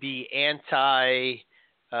I would be anti,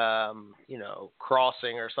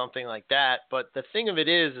 crossing or something like that. But the thing of it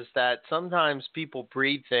is that sometimes people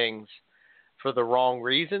breed things for the wrong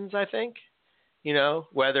reasons, I think. You know,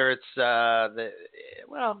 whether it's I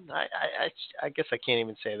guess I can't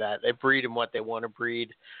even say that. They breed in what they want to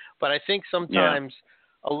breed. But I think sometimes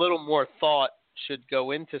a little more thought should go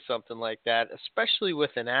into something like that, especially with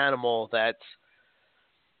an animal that's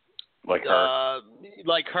like her.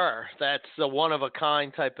 That's a one of a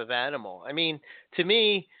kind type of animal. I mean, to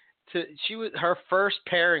me, her first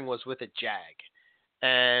pairing was with a jag,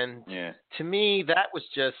 and to me that was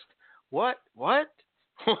just what.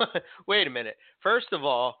 Wait a minute. First of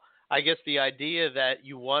all, I guess the idea that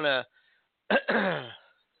you want an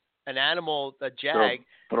animal, a jag,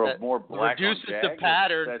 that more black reduces on jag, the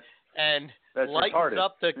pattern and lightens retarded.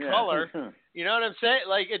 up the color. You know what I'm saying?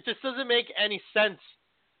 Like, it just doesn't make any sense,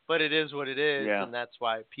 but it is what it is, and that's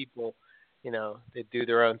why people, they do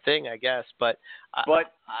their own thing, I guess. But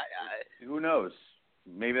who knows?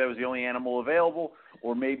 Maybe that was the only animal available,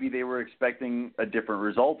 or maybe they were expecting a different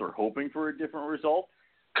result or hoping for a different result.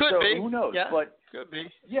 Could be. Who knows? Yeah, but could be.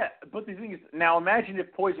 Yeah, but the thing is, now imagine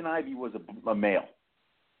if Poison Ivy was a male.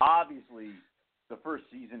 Obviously, the first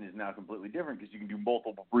season is now completely different because you can do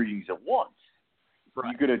multiple breedings at once. Right.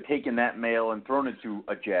 You could have taken that male and thrown it to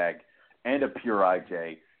a jag and a pure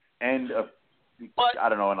IJ and an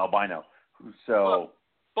albino. So,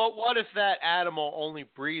 but what if that animal only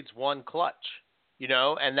breeds one clutch?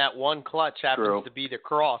 And that one clutch happens to be the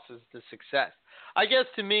cross is the success. I guess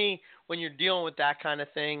to me, when you're dealing with that kind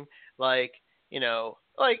of thing, okay,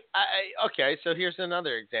 so here's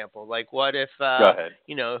another example. Like, what if,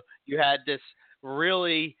 you had this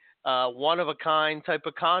really one-of-a-kind type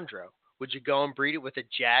of chondro? Would you go and breed it with a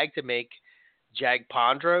jag to make jag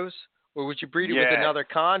chondros? Or would you breed it with another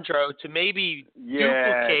chondro to maybe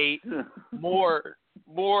duplicate more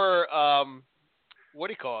more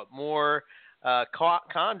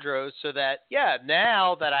chondros, so that,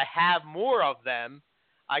 now that I have more of them,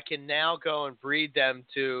 I can now go and breed them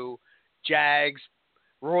to jags,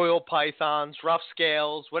 royal pythons, rough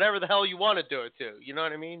scales, whatever the hell you want to do it to. You know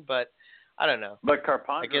what I mean? But I don't know. But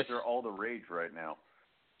carpondros are all the rage right now.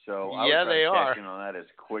 So I would try they to are. cash in on that as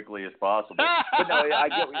quickly as possible. But no,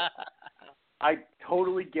 I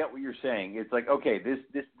totally get what you're saying. It's like, okay, this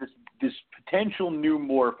potential new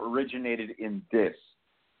morph originated in this.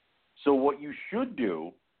 So what you should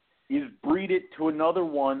do is breed it to another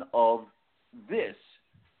one of this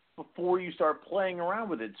before you start playing around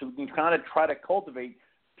with it, so you can kind of try to cultivate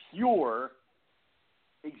pure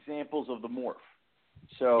examples of the morph.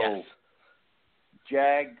 So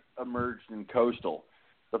Jag emerged in coastal.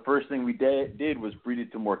 The first thing we did was breed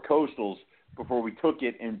it to more coastals before we took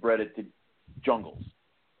it and bred it to jungles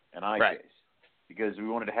and IJs, because we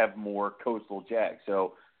wanted to have more coastal Jag.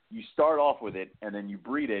 So you start off with it, and then you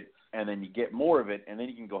breed it, and then you get more of it, and then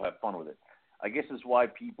you can go have fun with it. I guess that's why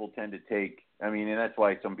people tend to take – and that's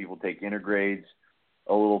why some people take intergrades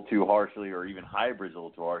a little too harshly, or even hybrids a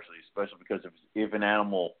little too harshly, especially because if an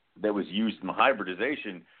animal that was used in the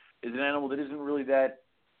hybridization is an animal that isn't really that,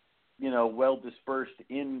 well dispersed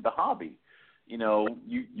in the hobby.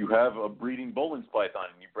 you have a breeding Boelen's python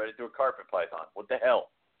and you bred it to a carpet python. What the hell?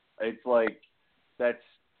 It's like that's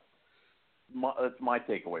my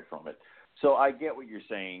takeaway from it. So I get what you're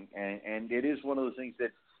saying, and it is one of those things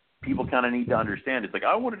that people kind of need to understand. It's like,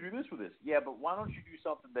 I want to do this with this. Yeah, but why don't you do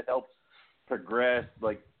something that helps progress,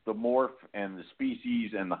 like the morph and the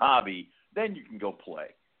species and the hobby? Then you can go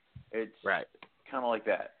play. It's right. Kind of like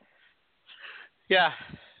that. Yeah.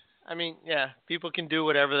 I mean, yeah, people can do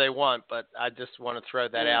whatever they want, but I just want to throw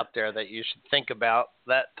that out there that you should think about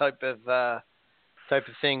that type of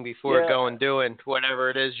thing before going doing whatever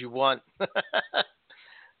it is you want.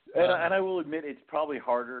 And I will admit it's probably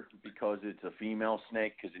harder because it's a female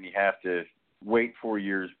snake, because then you have to wait 4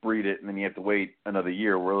 years, breed it, and then you have to wait another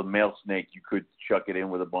year. Where a male snake, you could chuck it in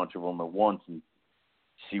with a bunch of them at once and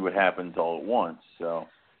see what happens all at once. So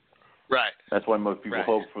right. That's why most people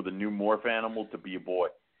hope for the new morph animal to be a boy.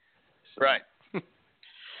 So. Right.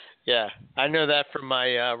 Yeah, I know that from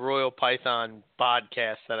my Royal Python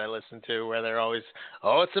podcast that I listen to, where they're always,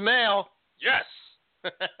 "Oh, it's a male, yes."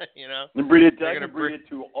 And breed it, they're going to breed it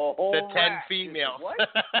to a whole the 10 rack. females. What?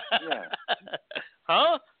 Yeah.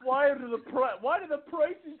 Huh? Why do the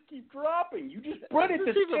prices keep dropping? You just bred it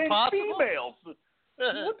to 10 females. What the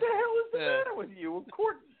hell is the matter with you? Of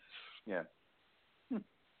course. Yeah.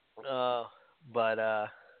 But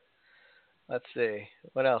let's see.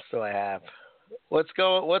 What else do I have? What's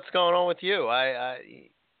going on with you?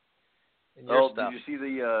 Your stuff. Did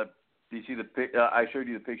you see the I showed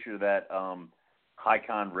you the picture of that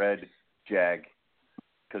Hycon red jag,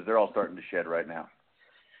 because they're all starting to shed right now.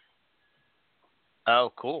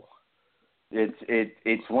 Oh, cool.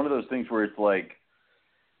 It's one of those things where it's like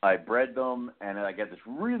I bred them and I got this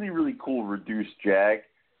really, really cool reduced jag,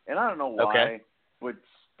 and I don't know why, but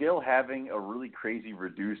still having a really crazy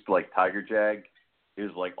reduced like tiger jag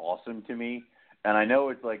is like awesome to me. And I know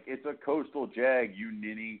it's like it's a coastal jag, you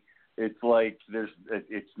ninny. It's like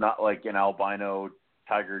it's not like an albino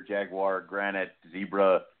tiger, jaguar, granite,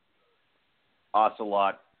 zebra,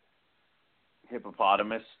 ocelot,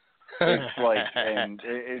 hippopotamus. It's like, and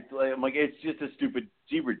it's like, I'm like, it's just a stupid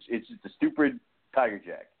zebra. It's just a stupid tiger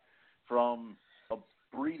jag from a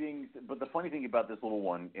breeding. But the funny thing about this little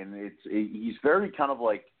one, and he's very kind of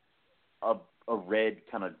like a red,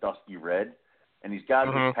 kind of dusky red, and he's got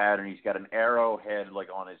this pattern. He's got an arrowhead like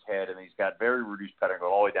on his head, and he's got very reduced pattern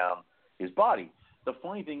going all the way down his body. The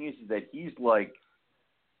funny thing is that he's like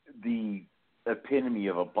the epitome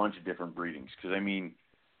of a bunch of different breedings, because I mean,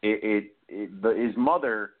 his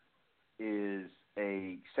mother is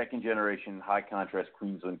a second generation high contrast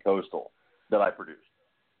Queensland coastal that I produced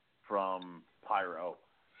from Pyro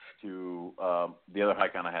to the other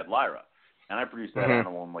Hycon I had, Lyra, and I produced that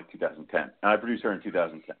animal in like 2010, and I produced her in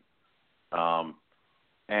 2010.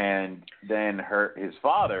 And then his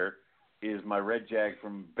father is my red jag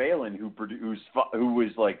from Balin, who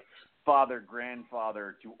was like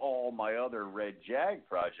grandfather to all my other red jag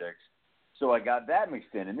projects. So I got that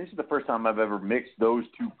mixed in, and this is the first time I've ever mixed those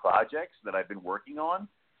two projects that I've been working on.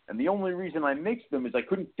 And the only reason I mixed them is I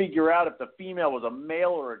couldn't figure out if the female was a male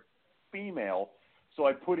or a female. So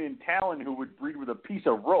I put in Talon, who would breed with a piece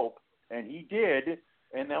of rope, and he did.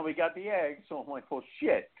 And then we got the egg. So I'm like, well,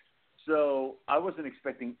 shit. So I wasn't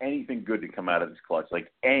expecting anything good to come out of this clutch,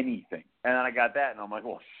 like anything. And then I got that, and I'm like,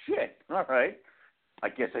 well, shit. All right. I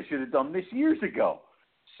guess I should have done this years ago.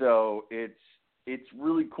 So it's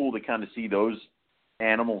really cool to kind of see those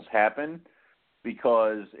animals happen,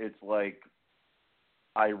 because it's like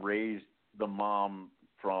I raised the mom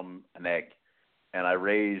from an egg, and I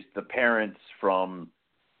raised the parents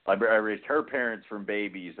I raised her parents from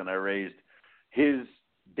babies, and I raised his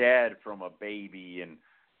dad from a baby, and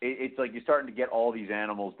it's like you're starting to get all these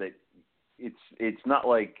animals that it's not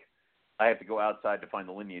like I have to go outside to find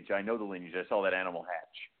the lineage. I know the lineage. I saw that animal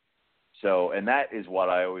hatch. So, and that is what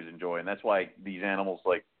I always enjoy. And that's why these animals,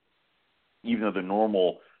 like, even though they're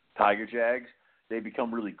normal tiger jags, they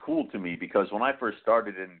become really cool to me, because when I first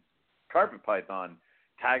started in carpet python,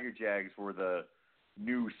 tiger jags were the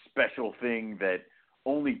new special thing that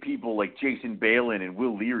only people like Jason Balin and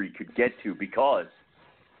Will Leary could get to, because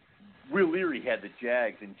Will Leary had the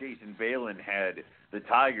jags and Jason Balin had the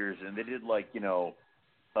tigers, and they did like,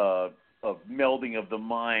 a melding of the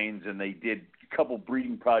minds, and they did a couple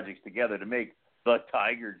breeding projects together to make the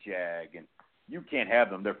tiger jag, and you can't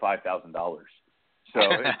have them. They're $5,000. So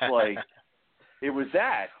it's like, it was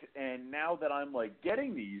that. And now that I'm like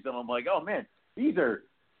getting these, and I'm like, oh man, these are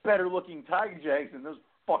better looking tiger jags than those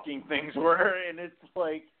fucking things were. And it's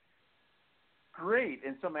like, great.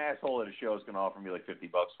 And some asshole at a show is going to offer me like $50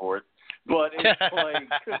 for it. But it's like,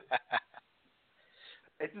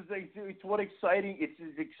 it's just like, it's what exciting. It's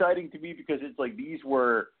exciting to me because it's like these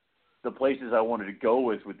were the places I wanted to go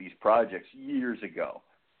with these projects years ago,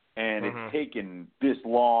 and it's taken this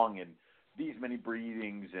long and these many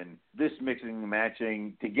breedings and this mixing and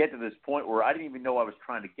matching to get to this point where I didn't even know I was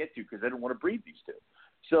trying to get to because I didn't want to breed these two.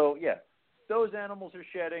 So yeah, those animals are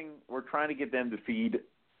shedding. We're trying to get them to feed.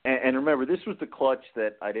 And remember, this was the clutch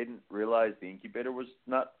that I didn't realize the incubator was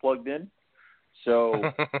not plugged in. So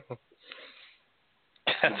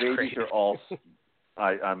the babies great. are all.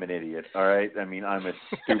 I'm an idiot. All right. I mean, I'm a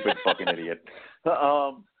stupid fucking idiot.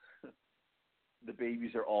 The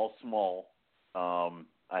babies are all small.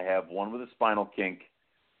 I have one with a spinal kink.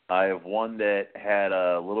 I have one that had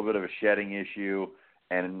a little bit of a shedding issue,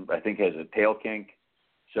 and I think has a tail kink.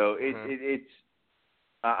 So it's.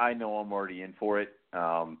 I know I'm already in for it.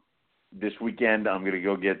 This weekend, I'm going to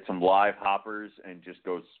go get some live hoppers and just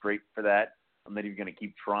go straight for that. I'm not even going to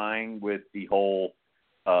keep trying with the whole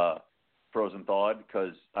frozen thawed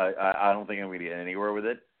because I don't think I'm going to get anywhere with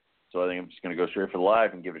it. So I think I'm just going to go straight for the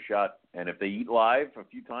live and give it a shot. And if they eat live a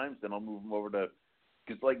few times, then I'll move them over to –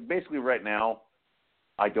 because, like, basically right now,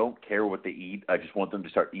 I don't care what they eat. I just want them to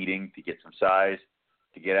start eating to get some size,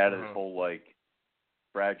 to get out of this whole, like,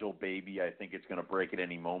 fragile baby, I think it's going to break at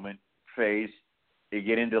any moment phase. You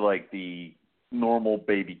get into, like, the normal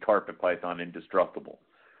baby carpet python indestructible.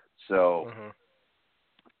 So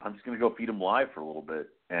I'm just going to go feed them live for a little bit,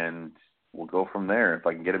 and we'll go from there. If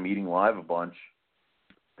I can get them eating live a bunch,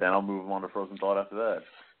 then I'll move them on to frozen thawed after that.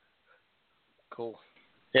 Cool.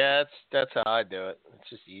 Yeah, that's how I do it. It's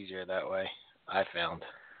just easier that way, I found.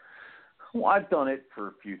 Well, I've done it for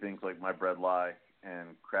a few things like my bread lie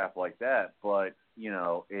and crap like that, but, you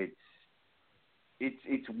know, it's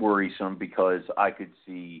worrisome because I could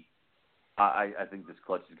see I think this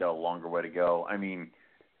clutch has got a longer way to go. I mean,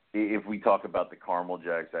 if we talk about the caramel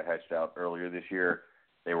jags I hatched out earlier this year,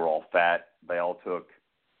 they were all fat. They all took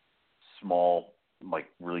small, like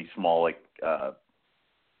really small, like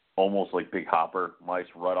almost like big hopper mice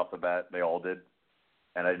right off the bat. They all did.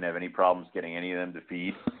 And I didn't have any problems getting any of them to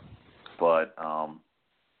feed. But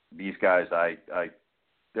these guys,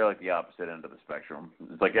 they're like the opposite end of the spectrum.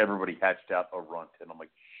 It's like everybody hatched out a runt, and I'm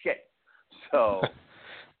like, shit. So.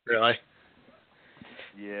 Really?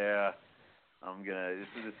 Yeah.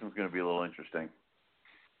 This one's gonna be a little interesting.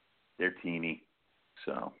 They're teeny,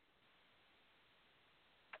 so.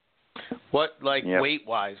 What, like,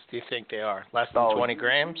 weight-wise, do you think they are? Less than 20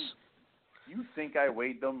 grams? You think I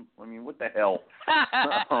weighed them? I mean, what the hell?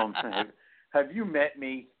 Have you met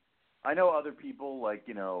me? I know other people, like,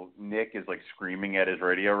 you know, Nick is, like, screaming at his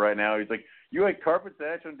radio right now. He's like, you had carpets to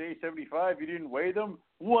hatch on day 75. You didn't weigh them?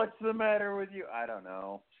 What's the matter with you? I don't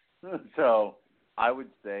know. So I would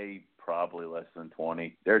say probably less than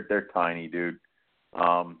 20. They're tiny, dude.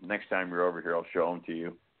 Next time you're over here, I'll show them to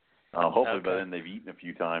you. Hopefully by then they've eaten a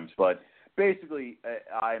few times. But basically,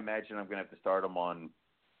 I imagine I'm going to have to start them on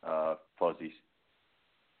fuzzies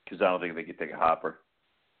because I don't think they could take a hopper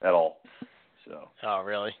at all. So. Oh,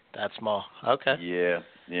 really? That small? Okay. Yeah.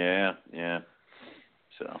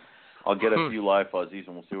 So I'll get a few live fuzzies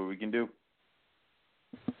and we'll see what we can do.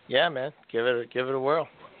 Yeah, man. Give it a whirl.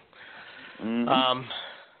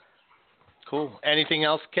 Cool. Anything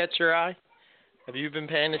else catch your eye? Have you been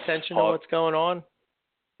paying attention to what's going on?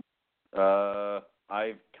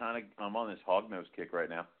 I'm on this hognose kick right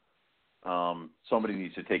now. Somebody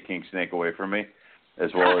needs to take king snake away from me,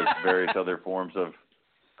 as well as various other forms of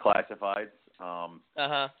classifieds.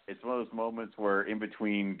 It's one of those moments where in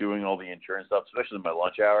between doing all the insurance stuff, especially in my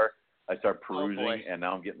lunch hour, I start perusing, and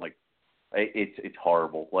now I'm getting like, it's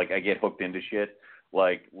horrible. Like I get hooked into shit.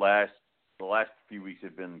 Like the last few weeks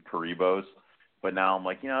have been Caribos, but now I'm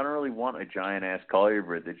like, I don't really want a giant ass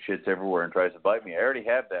colubrid that shits everywhere and tries to bite me. I already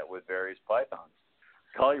have that with various pythons.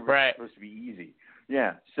 Colubrid is supposed to be easy.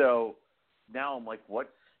 Yeah. So now I'm like, what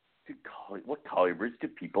colubrids do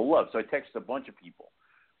people love? So I texted a bunch of people,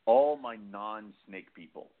 all my non-snake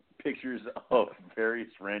people, pictures of various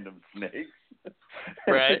random snakes.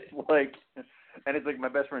 Right. It's like my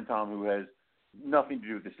best friend Tom, who has nothing to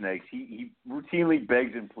do with the snakes. He routinely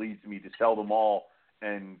begs and pleads me to sell them all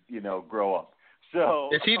and grow up. So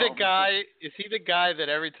is he the guy? Is he the guy that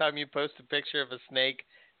every time you post a picture of a snake,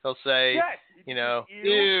 he'll say,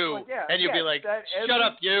 ew, and you'll be like, shut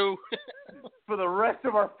up, you. For the rest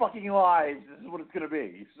of our fucking lives, this is what it's gonna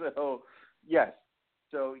be. So yes.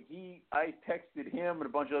 So I texted him and a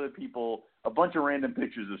bunch of other people a bunch of random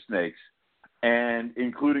pictures of snakes, and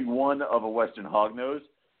including one of a Western hognose,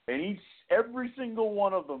 and every single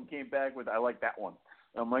one of them came back with, I like that one.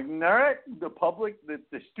 I'm like, all right,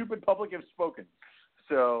 the stupid public have spoken.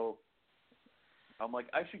 So I'm like,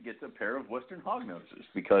 I should get a pair of Western Hognoses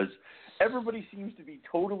because everybody seems to be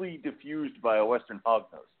totally diffused by a Western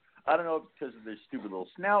Hognose. I don't know if it's because of their stupid little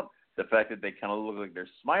snout, the fact that they kind of look like they're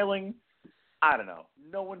smiling. I don't know.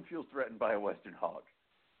 No one feels threatened by a Western Hog.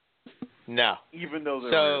 No. Even though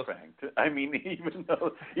they're rear-fanged. I mean, even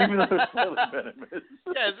though they're slightly venomous.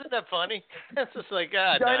 Yeah, isn't that funny? It's just like,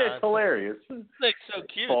 God, it's hilarious. It's like so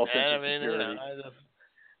cute, False man. I mean, it's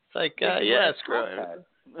like, screw it.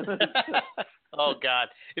 Oh, God.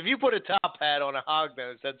 If you put a top hat on a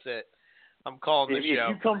hognose, that's it. I'm calling the show.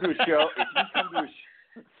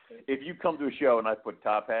 If you come to a show and I put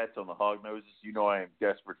top hats on the hognoses, you know I am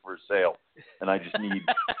desperate for a sale, and I just need.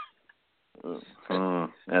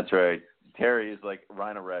 That's right. Terry is like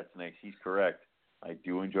rhino rat snakes. He's correct. I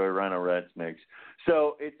do enjoy rhino rat snakes.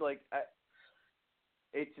 So it's like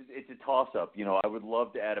it's a toss up. You know, I would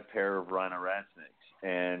love to add a pair of rhino rat snakes,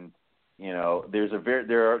 and you know, there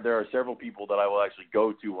are several people that I will actually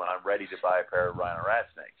go to when I'm ready to buy a pair of rhino rat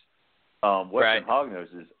snakes. Western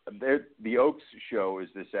Hognoses. The Oaks show is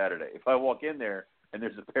this Saturday. If I walk in there and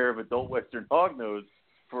there's a pair of adult Western Hognose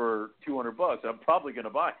for $200, I'm probably going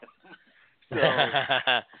to buy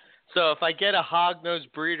them. So if I get a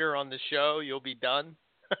hognose breeder on the show, you'll be done?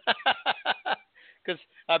 Because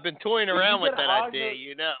I've been toying around with that idea,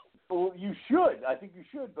 you know. Well, you should. I think you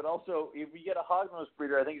should. But also, if we get a hognose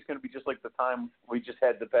breeder, I think it's going to be just like the time we just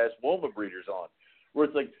had the past Woma breeders on, where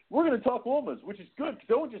it's like, we're going to talk Womas, which is good.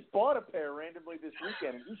 Someone just bought a pair randomly this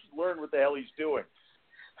weekend, and you should learn what the hell he's doing.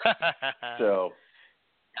 So,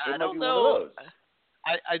 I don't know.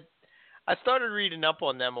 I started reading up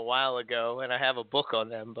on them a while ago, and I have a book on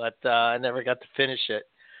them, but I never got to finish it.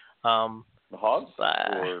 The hogs?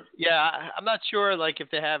 Yeah, I'm not sure like if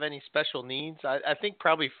they have any special needs. I think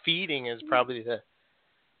probably feeding is probably the.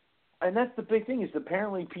 And that's the big thing is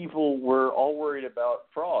apparently people were all worried about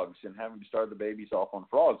frogs and having to start the babies off on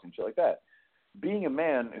frogs and shit like that. Being a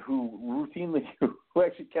man who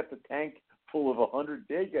actually kept a tank full of 100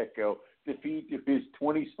 day gecko to feed to his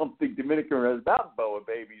 20-something Dominican red mountain boa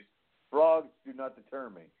babies, frogs do not deter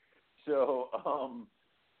me. So,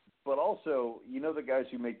 but also, you know the guys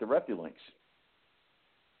who make the Repulinks?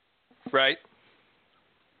 Right.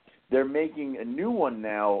 They're making a new one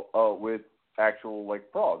now with actual,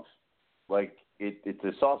 like, frogs. Like, it's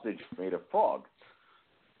a sausage made of frog.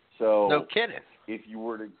 So no kidding. If you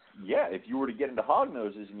were to get into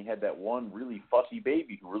hognoses and you had that one really fussy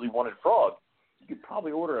baby who really wanted frog, you could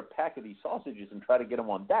probably order a pack of these sausages and try to get them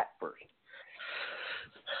on that first.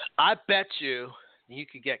 I bet you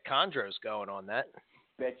could get chondros going on that.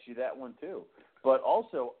 Bet you that one too. But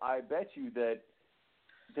also, I bet you that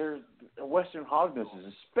there's Western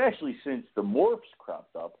hognoses, especially since the morphs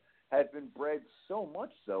cropped up, have been bred so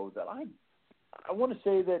much so that I want to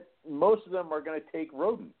say that most of them are going to take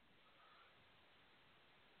rodent.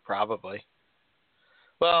 Probably.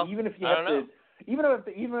 Well, even if you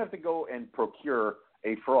have to go and procure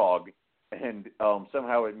a frog and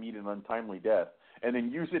somehow it meet an untimely death and then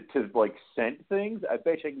use it to like scent things, I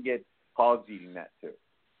bet you I can get hogs eating that too.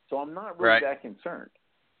 So I'm not really that concerned.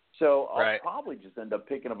 So I'll probably just end up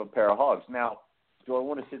picking up a pair of hogs. Now, do I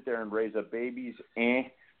want to sit there and raise up babies?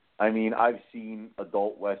 I mean, I've seen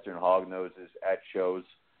adult Western hognoses at shows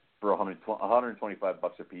for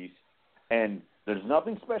 $125 a piece, and there's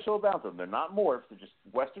nothing special about them. They're not morphs. They're just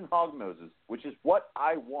Western hognoses, which is what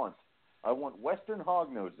I want. I want Western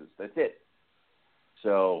hognoses. That's it.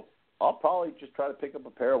 So I'll probably just try to pick up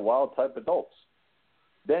a pair of wild-type adults.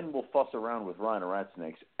 Then we'll fuss around with rhino rat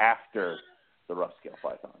snakes after the rough-scale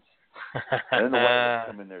pythons. And then the white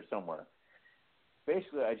will come in there somewhere.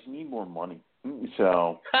 Basically, I just need more money.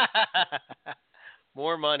 So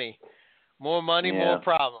more money, more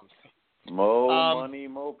problems. More money,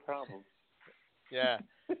 more problems. Yeah.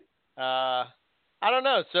 I don't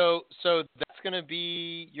know. So that's going to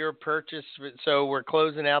be your purchase. So we're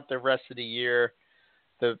closing out the rest of the year.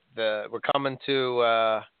 We're coming to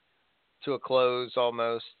a close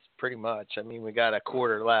almost, pretty much. I mean, we got a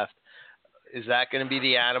quarter left. Is that going to be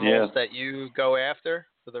the animals that you go after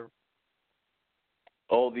for the?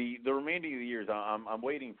 Oh, the remainder of the years, I'm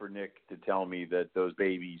waiting for Nick to tell me that those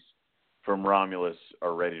babies from Romulus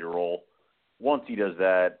are ready to roll. Once he does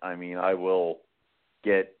that, I mean, I will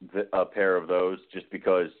get a pair of those just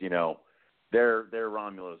because, you know, they're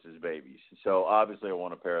Romulus's babies. So obviously I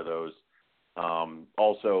want a pair of those.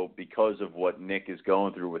 Also, because of what Nick is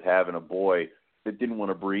going through with having a boy that didn't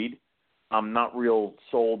want to breed, I'm not real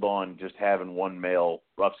sold on just having one male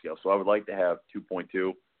rough scale. So I would like to have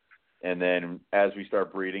 2.2. And then as we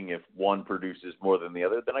start breeding, if one produces more than the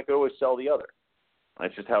other, then I could always sell the other.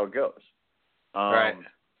 That's just how it goes. Right.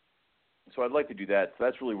 So I'd like to do that. So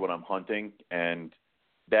that's really what I'm hunting, and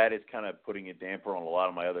that is kind of putting a damper on a lot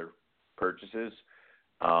of my other purchases.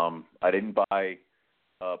 I didn't buy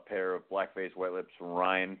a pair of black-faced white lips from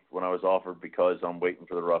Ryan when I was offered because I'm waiting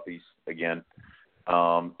for the roughies again.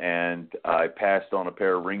 And I passed on a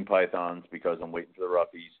pair of ring pythons because I'm waiting for the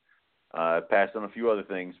roughies. I passed on a few other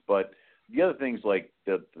things, but the other things like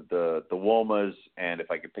the Womas, and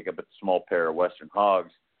if I could pick up a small pair of Western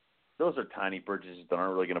Hogs, those are tiny purchases that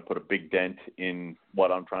aren't really going to put a big dent in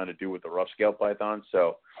what I'm trying to do with the rough scale pythons.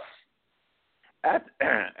 So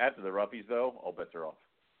after the roughies, though, all bets are off.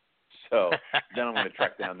 So then I'm going to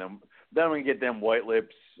track down them. Then I'm going to get them white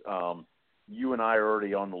lips. You and I are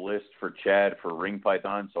already on the list for Chad for ring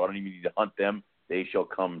python, so I don't even need to hunt them. They shall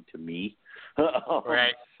come to me.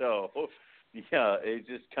 Right. So, yeah, it's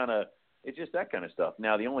just that kind of stuff.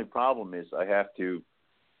 Now, the only problem is I have to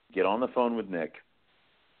get on the phone with Nick,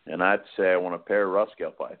 and I'd say I want a pair of rough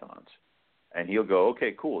scale pythons. And he'll go,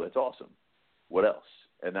 okay, cool, that's awesome. What else?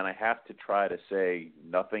 And then I have to try to say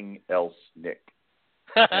nothing else, Nick.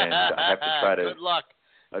 And I have to try to Good luck.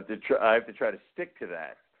 I have to try to stick to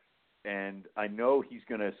that. And I know he's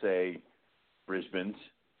going to say Brisbane's,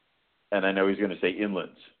 and I know he's going to say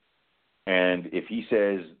Inlands. And if he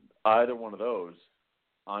says either one of those,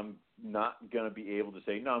 I'm not going to be able to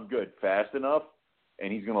say, no, I'm good, fast enough.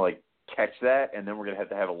 And he's going to, like, catch that, and then we're going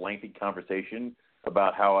to have a lengthy conversation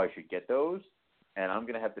about how I should get those. And I'm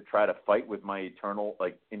going to have to try to fight with my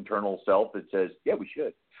internal self that says, yeah, we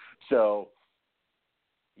should. So,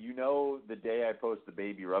 you know, the day I post the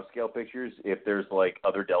baby rough scale pictures, if there's like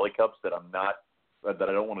other deli cups that I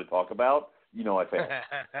don't want to talk about, you know, I failed.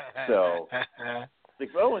 So, it's like,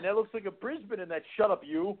 oh, and that looks like a Brisbane in that. Shut up,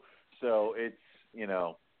 you. So it's, you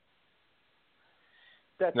know,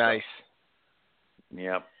 that's nice.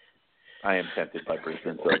 Yeah, I am tempted by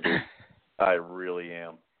Brisbane, so dude, I really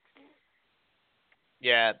am.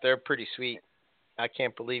 Yeah, they're pretty sweet. I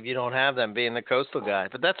can't believe you don't have them, being the coastal guy,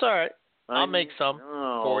 but that's all right. I'll make some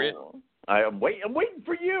for you. I'm waiting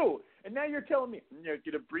for you, and now you're telling me I'm not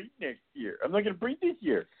going to breed next year. I'm not going to breed this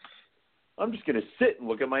year. I'm just going to sit and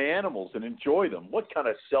look at my animals and enjoy them. What kind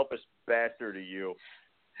of selfish bastard are you?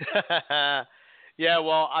 Yeah,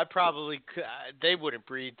 well, I probably could. They wouldn't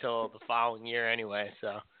breed till the following year anyway,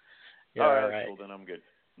 so. Yeah, all right. Well, then I'm good.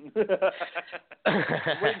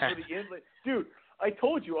 I'm waiting for the inlet. Dude, I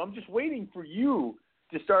told you, I'm just waiting for you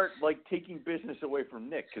to start, like, taking business away from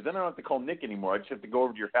Nick, because then I don't have to call Nick anymore. I just have to go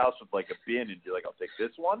over to your house with, like, a bin and be like, I'll take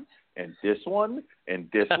this one and this one and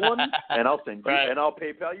this one, and I'll send you, and I'll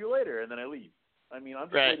PayPal you later, and then I leave. I mean, I'm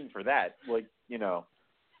just waiting for that. Like, you know,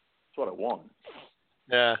 that's what I want.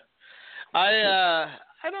 Yeah. I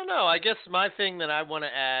don't know. I guess my thing that I want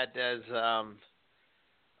to add is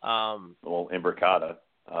well, imbricata,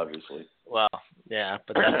 obviously. Well, yeah,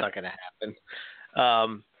 but that's not going to happen.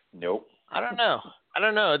 Nope. I don't know.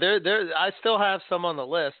 I still have some on the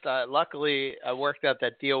list. Luckily, I worked out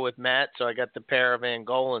that deal with Matt, so I got the pair of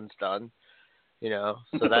Angolans done. You know,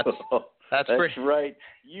 so that's pretty. Right.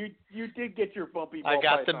 You did get your bumpy. I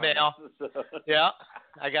got the mail. Yeah,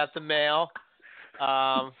 I got the mail.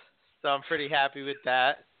 So I'm pretty happy with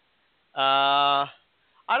that. I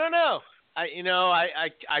don't know.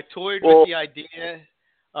 I toyed with the idea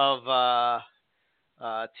of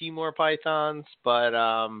Timor pythons, but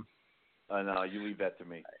no, you leave that to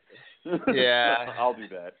me. Yeah, I'll do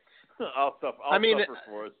that. I'll suffer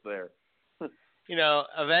for us there. You know,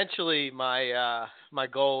 eventually my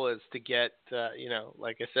goal is to get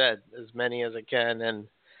like I said, as many as I can, and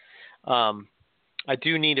I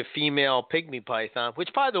do need a female pygmy python,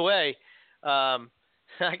 which, by the way, I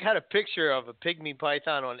got a picture of a pygmy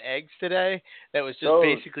python on eggs today that was just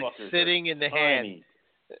basically sitting in the hand.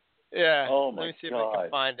 Yeah. Oh my Let me see if God. I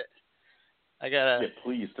can find it. I gotta. Yeah,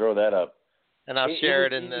 please throw that up. And I'll share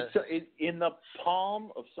it in the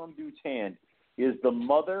palm of some dude's hand is the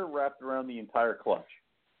mother wrapped around the entire clutch.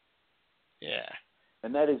 Yeah.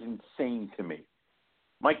 And that is insane to me.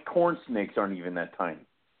 My corn snakes aren't even that tiny.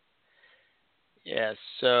 Yeah,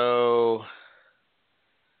 so...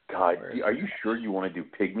 God, are you sure you want to do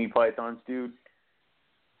pygmy pythons, dude?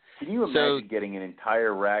 Can you imagine getting an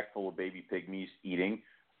entire rack full of baby pygmies eating?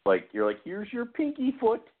 Like, you're like, here's your pinky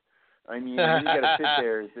foot. I mean, you got to sit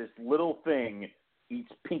there as this little thing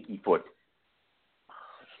eats pinky foot.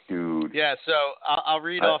 Dude. Yeah, so I'll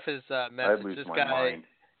read off his message. I'd lose my mind.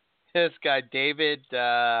 This guy, David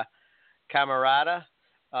Camarada,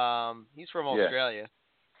 he's from Australia.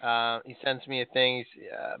 He sends me a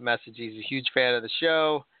message. He's a huge fan of the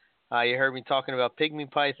show. You heard me talking about pygmy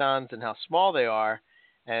pythons and how small they are,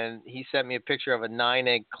 and he sent me a picture of a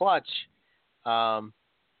 9-egg clutch.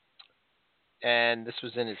 and this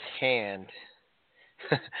was in his hand.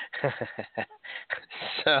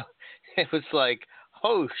 So it was like,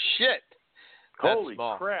 oh shit, that's Holy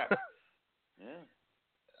small. crap! Yeah,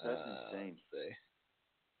 that's insane.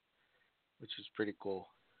 Which was pretty cool,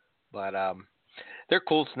 but they're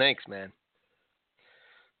cool snakes, man.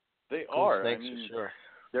 They Cool are. snakes I mean, for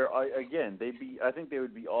sure. I think they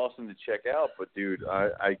would be awesome to check out. But dude,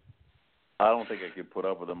 I don't think I could put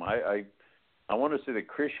up with them. I want to say that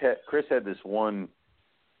Chris had this one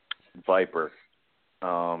viper,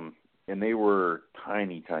 and they were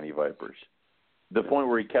tiny vipers. The point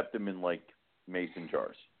where he kept them in like mason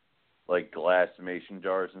jars, like glass mason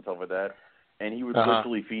jars and stuff like that, and he would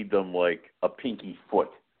literally feed them like a pinky foot,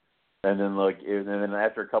 and then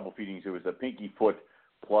after a couple feedings, it was a pinky foot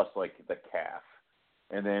plus like the calf,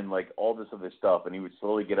 and then like all this other stuff, and he would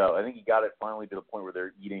slowly get out. I think he got it finally to the point where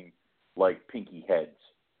they're eating like pinky heads,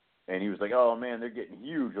 and he was like, "Oh man, they're getting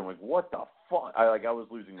huge." I'm like, "What the fuck?" I was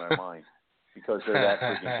losing my mind because they're that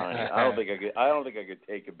freaking tiny. I don't think I could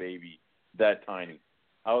take a baby that tiny.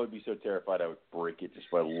 I would be so terrified I would break it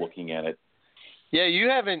just by looking at it. Yeah, you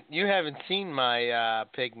haven't seen my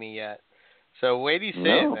pygmy yet, so wait till you see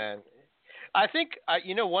it, man. I think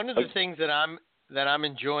one of the things that I'm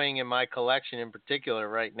enjoying in my collection in particular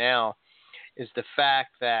right now is the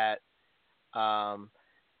fact that I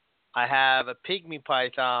have a pygmy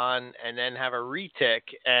python and then have a retic,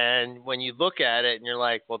 and when you look at it and you're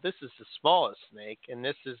like, well, this is the smallest snake and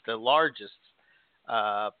this is the largest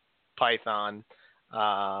python.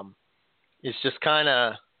 It's just kind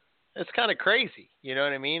of crazy, you know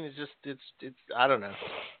what I mean? It's I don't know,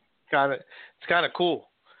 it's kind of cool,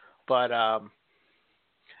 but I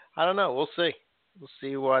don't know. We'll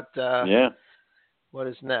see what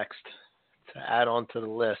is next to add on to the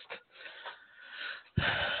list.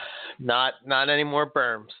 Not any more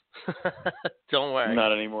berms. Don't worry.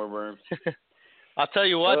 Not any more berms. I'll tell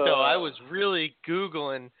you what though, I was really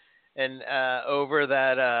Googling and over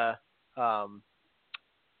that I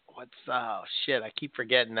keep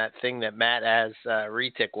forgetting that thing that Matt has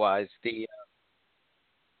retic wise. The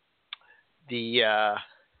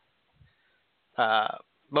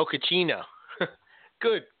mochaccino.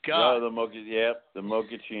 Good God. Oh, the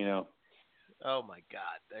mochaccino. Oh my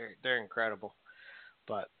God, they're incredible.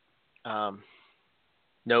 But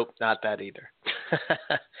nope, not that either.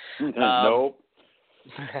 Nope.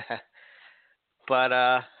 But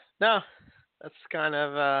no, that's kind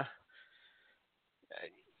of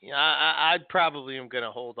I probably am going to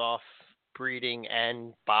hold off breeding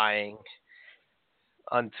and buying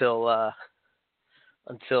until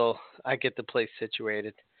I get the place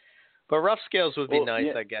situated. But rough scales would be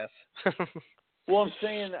nice, I guess. Well, I'm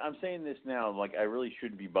saying this now. Like, I really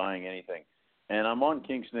shouldn't be buying anything. And I'm on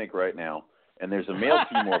King Snake right now, and there's a male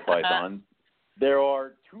Timor python. There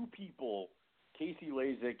are two people, Casey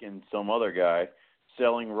Lazick and some other guy,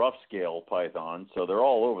 selling rough scale pythons. So they're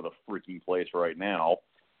all over the freaking place right now.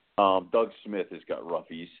 Doug Smith has got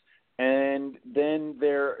roughies. And then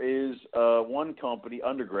there is one company,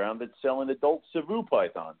 Underground, that's selling adult Cebu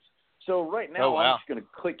pythons. So right now I'm just going to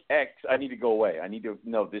click X. I need to go away.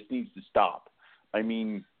 This needs to stop. I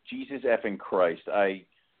mean, Jesus effing Christ.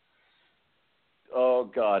 Oh,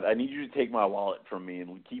 God, I need you to take my wallet from me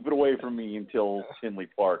and keep it away from me until Tinley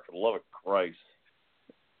Park. For the love of Christ.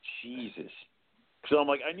 Jesus. So I'm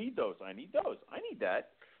like, I need those. I need that.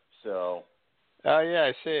 So. Oh, yeah,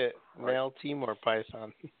 I see it. Male Timor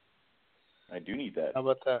python. I do need that. How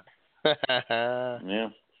about that? Yeah.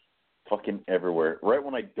 Fucking everywhere. Right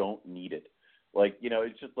when I don't need it. Like,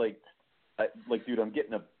 it's just like, dude, I'm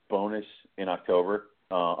getting a bonus in October.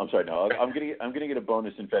 I'm sorry, no, I'm gonna get a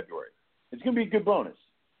bonus in February. It's gonna be a good bonus.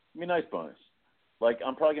 It's gonna be a nice bonus. Like,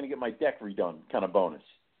 I'm probably gonna get my deck redone kind of bonus.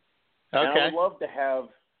 Okay. And I would love to have,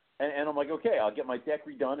 and I'm like, okay, I'll get my deck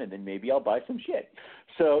redone, and then maybe I'll buy some shit.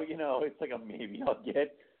 So, it's like maybe I'll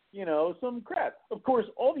get, some crap. Of course,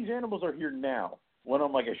 all these animals are here now when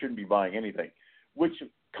I'm like, I shouldn't be buying anything. Which,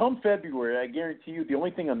 come February, I guarantee you, the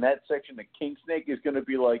only thing on that section, the King Snake, is going to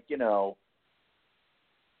be like, shit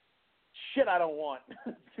I don't want.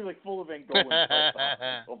 It's like full of Angolan pythons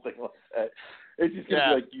or something like that. It's just going to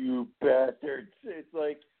be like, you bastards. It's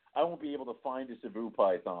like, I won't be able to find a Cebu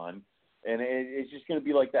python, and it's just going to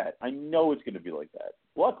be like that. I know it's going to be like that.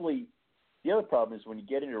 Luckily, the other problem is when you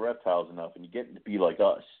get into reptiles enough and you get to be like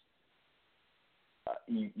us,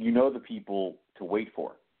 you know the people to wait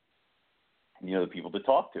for. You know the people to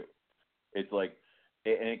talk to. It's like,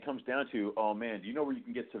 and it comes down to, oh man, do you know where you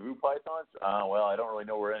can get Cebu pythons? Well, I don't really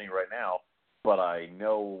know where any right now, but I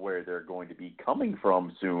know where they're going to be coming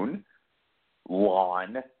from soon.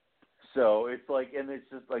 Lawn. So it's like, and it's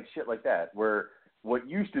just like shit like that, where what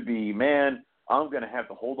used to be, man, I'm going to have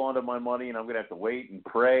to hold on to my money, and I'm going to have to wait and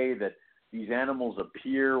pray that these animals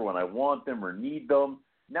appear when I want them or need them.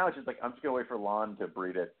 Now it's just like, I'm just going to wait for Lon to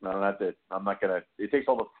breed it. No, not that. I'm not going to. It takes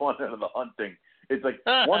all the fun out of the hunting. It's like,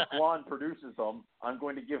 once Lon produces them, I'm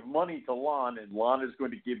going to give money to Lon, and Lon is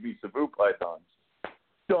going to give me Cebu pythons.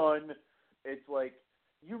 Done. It's like,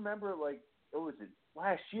 you remember, like, what was it,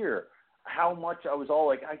 last year, how much I was all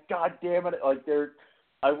like, God damn it, like,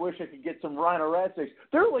 I wish I could get some rhino rat steaks.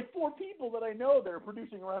 There are like 4 people that I know that are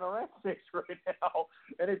producing rhino rat steaks right now,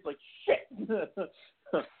 and it's like, shit.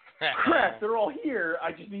 Crap, they're all here.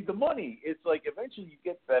 I just need the money. It's like, eventually you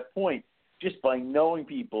get to that point just by knowing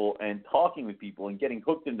people and talking with people and getting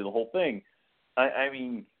hooked into the whole thing. I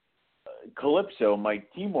mean, Calypso, my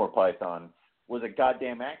Timor python, was a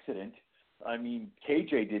goddamn accident. I mean,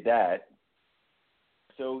 KJ did that.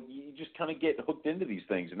 So you just kind of get hooked into these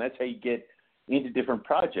things, and that's how you get into different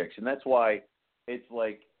projects. And that's why it's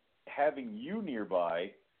like having you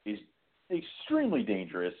nearby is extremely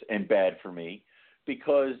dangerous and bad for me,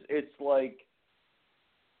 because it's like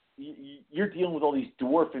you're dealing with all these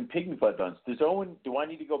dwarf and pygmy pythons. Do I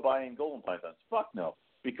need to go buy Angolan pythons? Fuck no,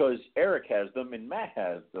 because Eric has them and Matt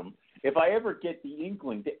has them. If I ever get the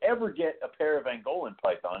inkling to ever get a pair of Angolan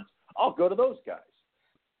pythons, I'll go to those guys.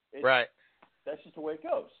 Right. That's just the way it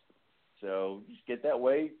goes. So just get that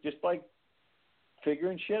way just by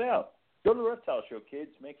figuring shit out. Go to the reptile show,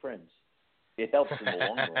 kids. Make friends. It helps in the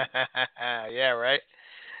long run. Yeah, right.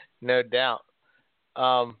 No doubt.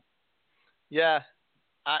 Yeah,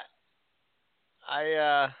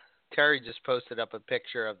 Terry just posted up a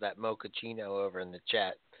picture of that mochaccino over in the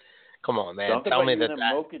chat. Come on, man. Something Tell about me you that. And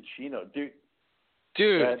a mochaccino, dude.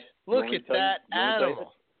 Dude, look at that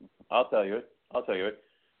animal. I'll tell you it.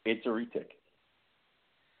 It's a retic.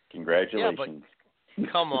 Congratulations. Yeah,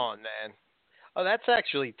 but come on, man. Oh, that's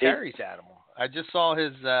actually Terry's animal. I just saw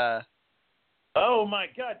his. Oh my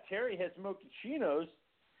God, Terry has mochachinos.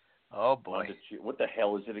 Oh boy. What the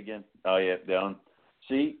hell is it again? Oh yeah, down.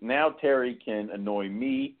 See, now Terry can annoy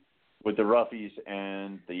me with the roughies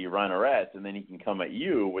and the rhino rats, and then he can come at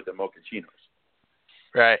you with the mochachinos.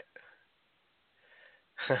 Right.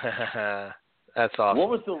 That's awesome. What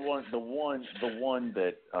was the one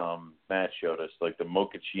that Matt showed us, like the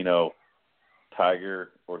mochaccino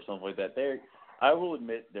tiger or something like that? I will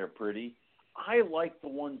admit they're pretty. I like the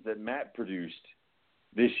ones that Matt produced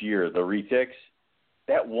this year, the retics.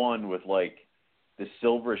 That one with like the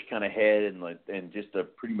silverish kind of head and just a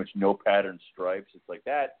pretty much no pattern stripes. It's like,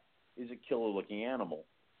 that is a killer looking animal.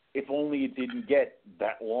 If only it didn't get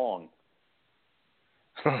that long.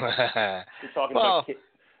 We're talking about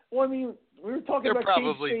well, I mean, we were talking about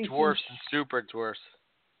probably cage space dwarfs and super dwarfs.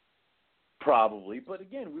 Probably, but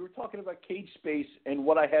again, we were talking about cage space and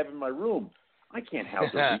what I have in my room. I can't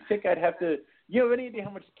house a retic. I'd have to. You have any idea how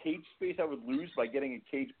much cage space I would lose by getting a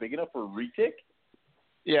cage big enough for a retic?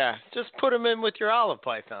 Yeah, just put them in with your olive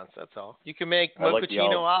pythons. That's all. You can make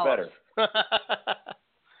mochaccino olives. Better.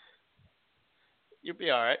 You'll be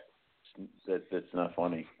all right. That's not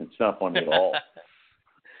funny. It's not funny at all.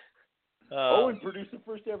 Owen produced the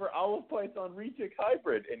first ever olive python retic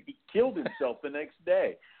hybrid, and he killed himself the next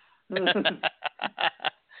day.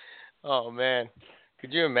 Oh man,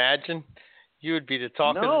 could you imagine? You would be the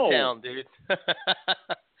talk of the town, dude.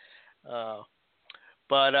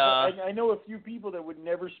 But I know a few people that would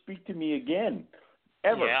never speak to me again,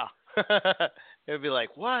 ever. Yeah, they'd be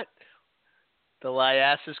like, "What? The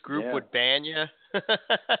Liasis group would ban you?"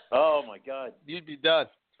 Oh my God, you'd be done.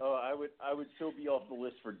 Oh, I would still be off the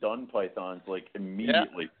list for dun pythons like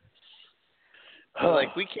immediately. Yeah.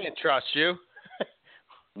 Like, we can't trust you.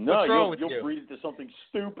 No, what's wrong with you'll you? breed into something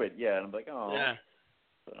stupid. Yeah, and I'm like, oh. Yeah.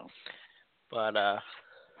 So. But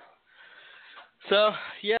so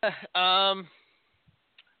yeah, I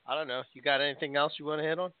don't know. You got anything else you want to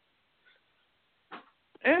hit on?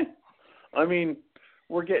 I mean,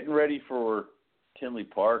 we're getting ready for Tinley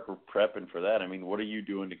Park. We're prepping for that. I mean, what are you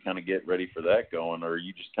doing to kind of get ready for that going, or are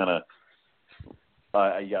you just kind of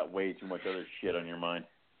you got way too much other shit on your mind?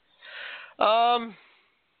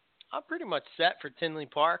 I'm pretty much set for Tinley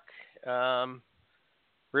Park.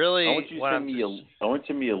 Really, I want you to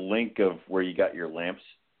send me a link of where you got your lamps,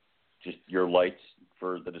 just your lights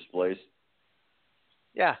for the displays.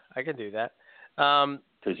 Yeah, I can do that.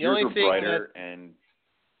 Because yours are brighter, and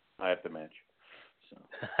I have to match. So.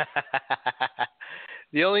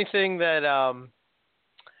 The only thing that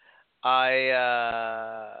I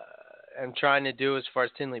am trying to do as far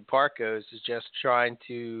as Tinley Park goes is just trying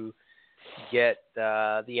to get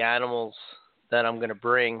the animals that I'm going to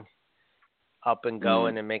bring up and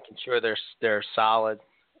going and making sure they're solid.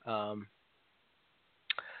 I'll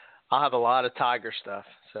have a lot of tiger stuff,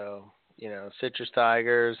 so Citrus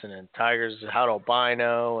Tigers, and then Tigers Out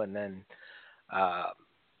Albino, and then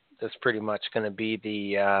that's pretty much going to be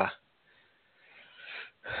the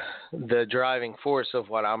driving force of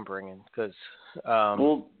what I'm bringing. Because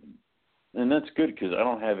well, and that's good because I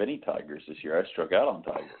don't have any Tigers this year. I struck out on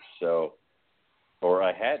Tigers, or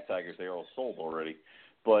I had Tigers. They all sold already.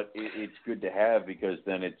 But it's good to have because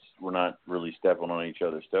then we're not really stepping on each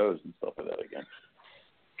other's toes and stuff like that again.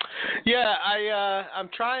 Yeah, I'm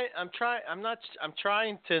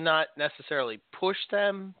trying to not necessarily push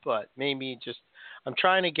them, but maybe I'm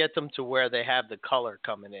trying to get them to where they have the color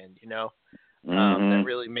coming in, that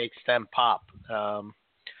really makes them pop.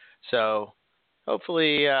 So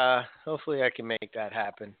hopefully I can make that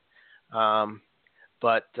happen.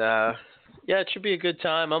 But it should be a good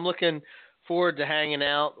time. I'm looking forward to hanging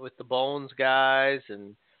out with the Bones guys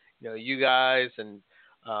and you guys, and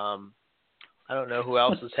I don't know who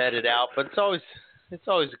else is headed out, but it's always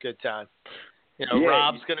a good time.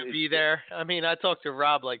 Rob's going to be there. I mean, I talk to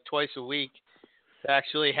Rob like twice a week to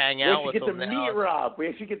actually hang out with him. We actually get to meet Rob. We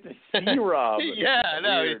actually get to see Rob. Yeah, I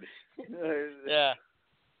know. Yeah.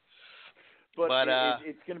 But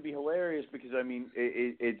it's going to be hilarious because I mean,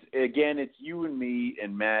 it's you and me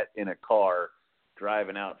and Matt in a car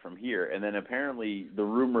driving out from here, and then apparently the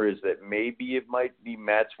rumor is that maybe it might be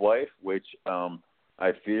Matt's wife, which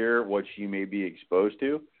I fear what she may be exposed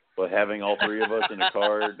to. But having all three of us in a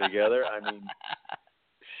car together, I mean,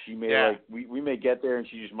 she may we may get there and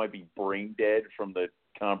she just might be brain dead from the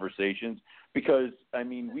conversations because I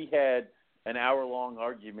mean we had an hour-long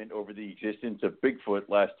argument over the existence of Bigfoot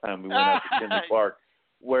last time we went out to Tinley Park,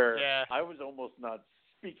 where I was almost not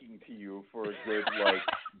speaking to you for a good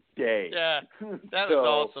day. Yeah, that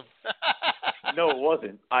was awesome. No, it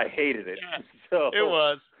wasn't. I hated it. Yeah, so, it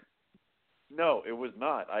was. No, it was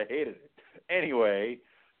not. I hated it. Anyway,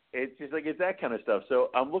 it's just it's that kind of stuff. So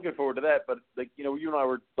I'm looking forward to that. But you and I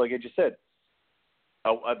were like I just said,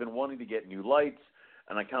 I've been wanting to get new lights,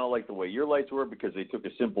 and I kind of like the way your lights were because they took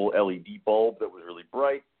a simple LED bulb that was really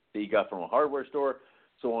bright that you got from a hardware store.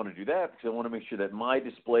 So I want to do that because I want to make sure that my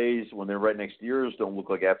displays, when they're right next to yours, don't look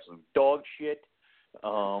like absolute dog shit.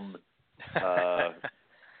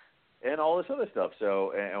 And all this other stuff.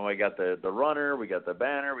 So, and we got the runner, we got the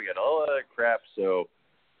banner, we got all that crap. So,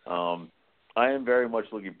 I am very much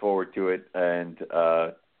looking forward to it. And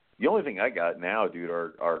the only thing I got now, dude,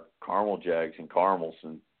 are caramel jags and caramels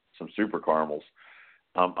and some super caramels.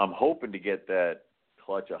 I'm hoping to get that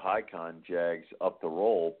clutch of Hycon jags up the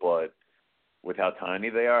roll, but with how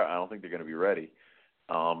tiny they are, I don't think they're going to be ready.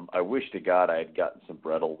 I wish to God I had gotten some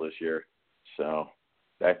Brettel this year. So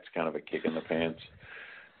that's kind of a kick in the pants.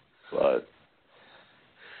 But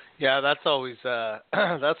yeah, that's always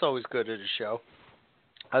good at a show.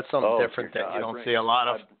 That's something different that you don't see a lot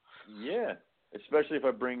of. Yeah, especially if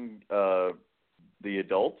I bring the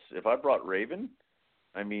adults. If I brought Raven,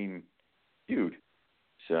 I mean, dude.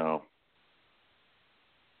 So,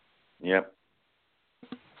 yep.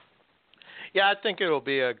 Yeah, I think it'll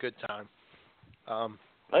be a good time. I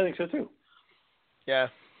think so too. Yeah.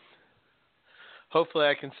 Hopefully,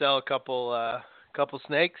 I can sell a couple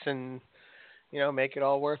snakes and make it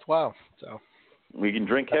all worthwhile. So we can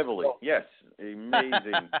drink heavily. Cool. Yes,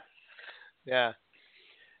 amazing. Yeah,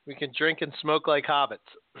 we can drink and smoke like hobbits.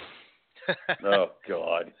 Oh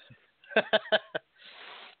God.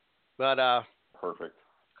 But perfect.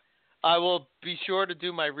 I will be sure to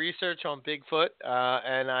do my research on Bigfoot,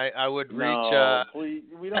 and I would reach. No, please.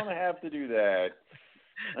 We don't have to do that.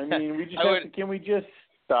 I mean, we just can we just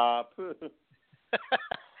stop?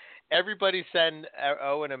 Everybody send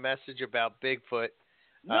Owen a message about Bigfoot.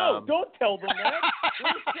 No, don't tell them that.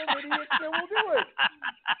 We're some idiots that will do it.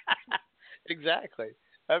 Exactly.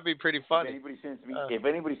 That'd be pretty funny. If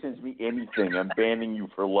anybody sends me anything, I'm banning you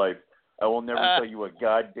for life. I will never tell you a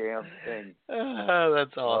goddamn thing.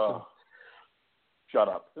 That's awesome. Shut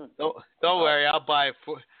up. Don't worry. I'll buy it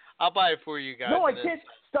for you guys. No, I can't.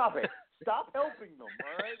 Stop it. Stop helping them.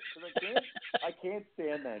 All right? Because I can't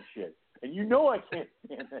stand that shit. And you know I can't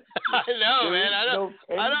stand that shit. I know, man. I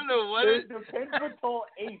don't know what it is. There's a 10-foot-tall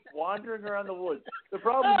ape wandering around the woods. The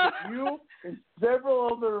problem is that you and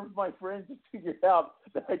several other of my friends have figured out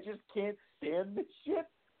that I just can't stand this shit.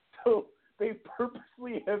 So they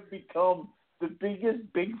purposely have become the biggest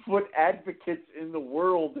Bigfoot advocates in the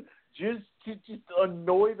world just to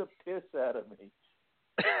annoy the piss out of me.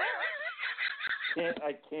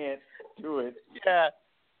 I can't do it. Yeah.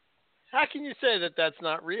 How can you say that that's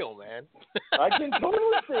not real, man? I can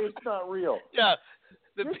totally say it's not real. Yeah.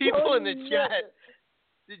 The people in the chat.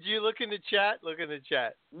 Did you look in the chat? Look in the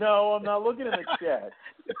chat. No, I'm not looking in the chat.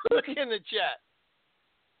 Look in the chat.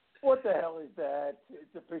 What the hell is that?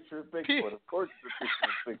 It's a picture of Bigfoot. Of course it's a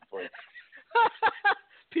picture of Bigfoot.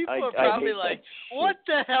 People are probably like, what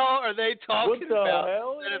the hell are they talking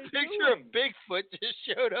about? And a picture of Bigfoot just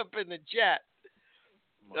showed up in the chat.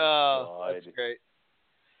 Oh, that's great.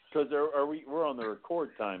 Because we're on the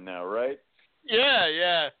record time now, right?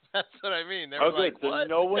 Yeah. That's what I mean. They were like, so what?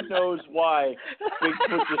 No one knows why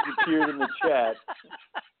Bigfoot just appeared in the chat.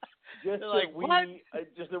 Just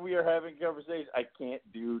that we are having a conversation. I can't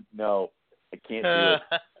do it.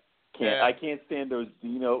 I can't stand those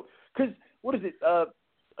Xeno. Because what is it?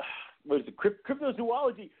 What is it?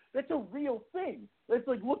 Cryptozoology. That's a real thing. That's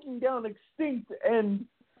like looking down extinct and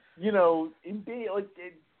in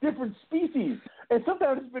different species. And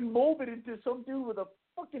sometimes it's been molded into some dude with a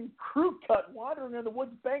fucking crew cut wandering in the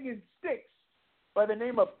woods banging sticks by the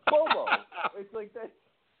name of Bobo. It's like that.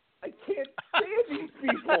 I can't stand these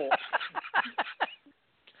people.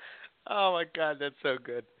 Oh my God, that's so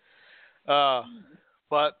good.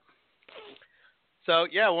 But so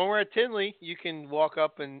yeah, when we're at Tinley, you can walk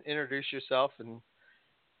up and introduce yourself and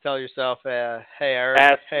tell yourself, "Hey,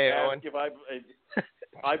 Eric. Hey, Owen. If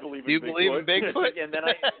I believe in Bigfoot. Do you believe in Bigfoot?"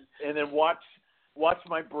 and then watch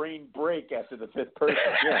my brain break after the fifth person.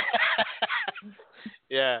 Yeah.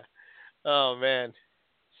 Yeah. Oh man.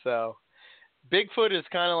 So Bigfoot is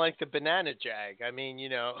kind of like the banana jag. I mean,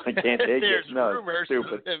 I can't take there's it. No, rumors of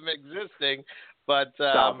him existing, but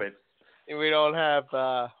stop it. We don't have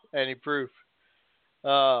any proof.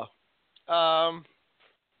 Yeah,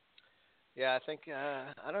 I think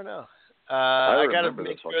I don't know. I got to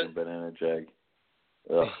make sure. Fucking banana jag.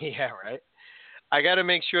 Yeah, right. I got to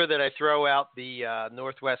make sure that I throw out the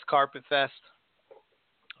Northwest Carpet Fest.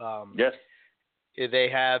 Yes. They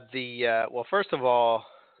have the well. First of all,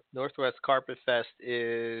 Northwest Carpet Fest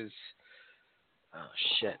is I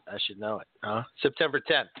should know it. September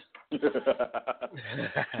 10th.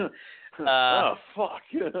 Oh fuck!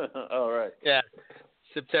 All right. Yeah,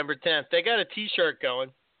 September 10th. They got a T-shirt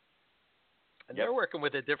going, and they're working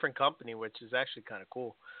with a different company, which is actually kind of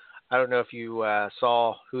cool. I don't know if you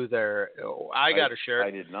saw who they're. I got a shirt.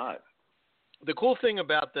 I did not. The cool thing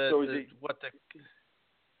about the cool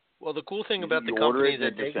thing about the company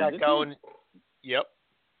that they got going. Yep.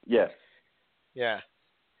 Yes. Yeah.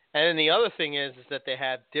 And then the other thing is that they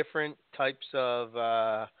have different types of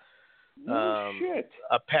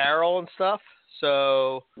apparel and stuff.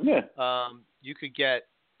 So you could get,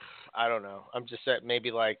 I don't know, I'm just saying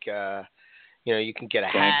maybe like, you can get a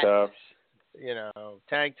hat,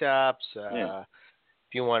 tank tops,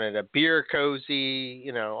 if you wanted a beer cozy,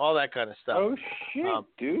 all that kind of stuff. Oh shit,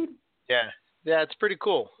 dude. Yeah, it's pretty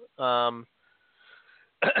cool.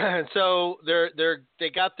 So they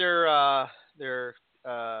got their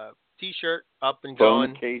T-shirt up and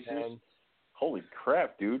going. Cases. And, holy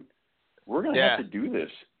crap, dude! We're gonna have to do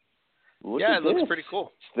this. Look it at looks this. pretty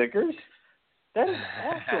cool. Stickers. That is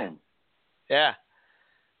awesome. Yeah.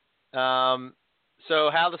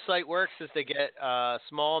 So how the site works is they get a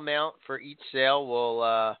small amount for each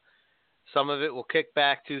sale. Some of it will kick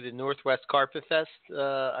back to the Northwest Carpet Fest,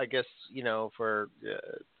 I guess, for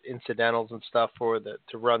incidentals and stuff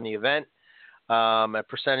to run the event. A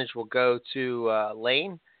percentage will go to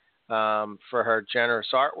Lane for her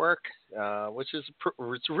generous artwork, which is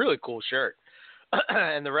it's a really cool shirt.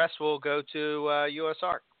 And the rest will go to US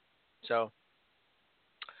Art. So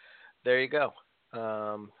there you go.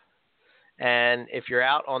 And if you're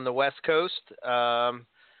out on the West Coast,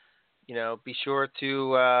 be sure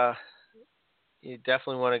to you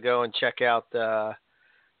definitely want to go and check it out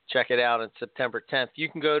on September 10th. You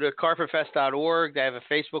can go to carpetfest.org. They have a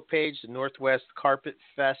Facebook page, the Northwest Carpet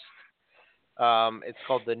Fest. It's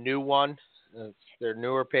called The New One. It's their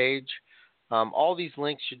newer page. All these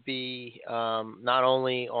links should be not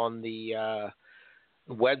only on the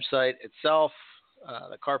website itself,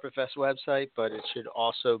 the Carpet Fest website, but it should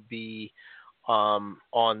also be on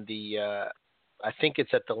the I think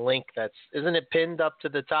it's at the link isn't it pinned up to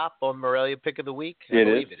the top on Morelia Pick of the Week? I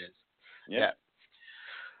believe it is. Yeah.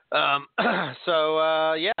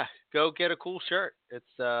 So go get a cool shirt.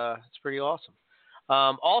 It's pretty awesome.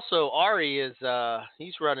 Also Ari is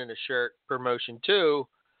he's running a shirt promotion too.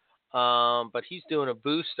 But he's doing a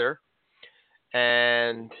booster,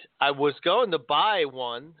 and I was going to buy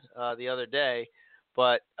one the other day,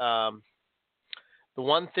 but the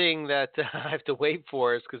one thing that I have to wait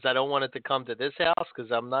for is because I don't want it to come to this house because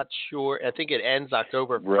I'm not sure. I think it ends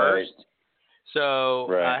October 1st, so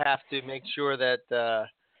I have to make sure that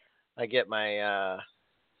I get my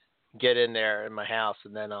get in there in my house,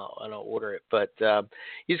 and then I'll order it. But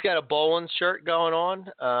he's got a Bolin shirt going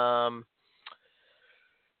on.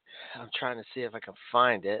 I'm trying to see if I can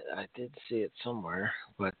find it. I did see it somewhere,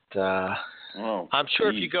 but I'm sure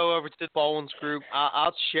if you go over to the Bowens group,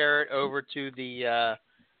 I'll share it over to the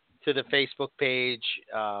Facebook page,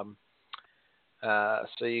 so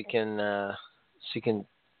you can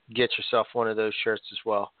get yourself one of those shirts as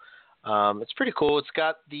well. It's pretty cool. It's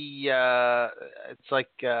got it's like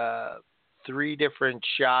 3 different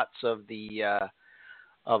shots of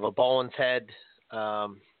of a Bowens head,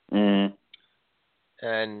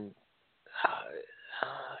 and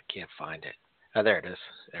I can't find it. Oh, there it is.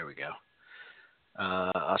 There we go.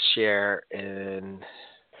 I'll share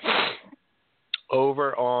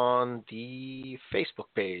over on the Facebook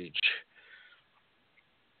page.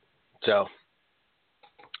 So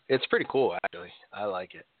it's pretty cool, actually. I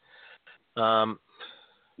like it.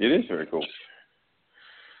 It is very cool.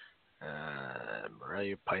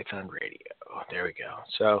 Morelia Python Radio. There we go.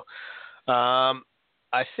 So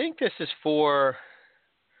I think this is for,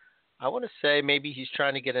 I want to say maybe he's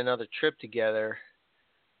trying to get another trip together.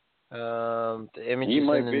 The images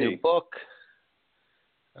in the new book.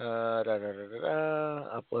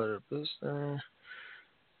 Uploaded booster.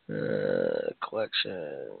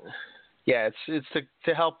 Collection. Yeah, it's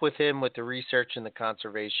to help with him with the research and the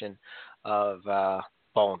conservation of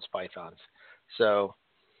Bowens pythons. So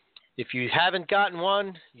if you haven't gotten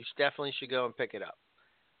one, you definitely should go and pick it up.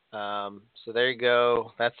 So there you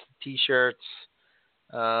go. That's the T-shirts.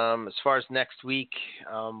 As far as next week,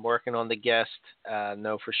 I'm working on the guest.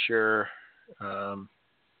 Know for sure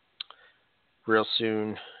real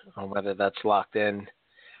soon on whether that's locked in.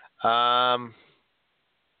 I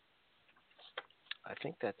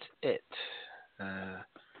think that's it.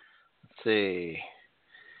 Let's see.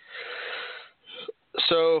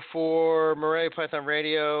 So for Morelia Python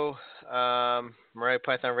Radio,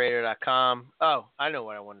 MoreliaPythonRadio.com. Oh, I know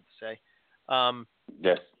what I wanted to say.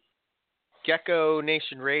 Yes. Gecko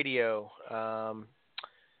Nation Radio.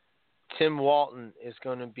 Tim Walton is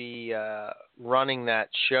going to be running that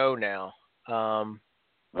show now.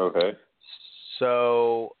 Okay.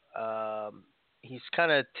 So he's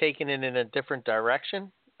kind of taking it in a different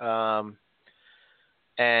direction, and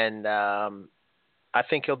I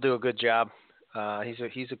think he'll do a good job.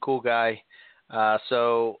 He's a cool guy.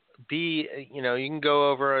 So you can go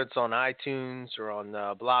over. It's on iTunes or on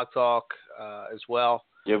Blog Talk as well.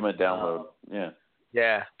 Give him a download.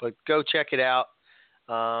 Yeah, but go check it out.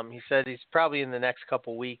 He said he's probably in the next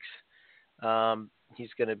couple weeks.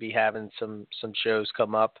 He's going to be having some shows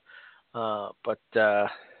come up, but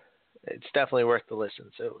it's definitely worth the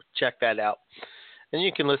listen. So check that out, and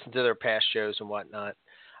you can listen to their past shows and whatnot.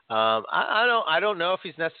 I don't know if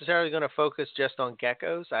he's necessarily going to focus just on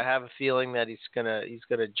geckos. I have a feeling that he's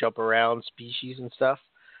gonna jump around species and stuff.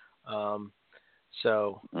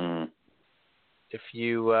 If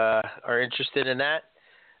you are interested in that,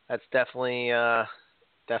 that's definitely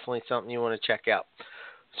something you want to check out.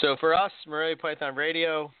 So for us, Morelia Python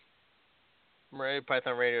Radio,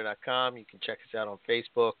 MoreliaPythonRadio.com. You can check us out on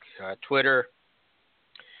Facebook, Twitter,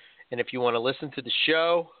 and if you want to listen to the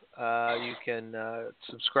show, you can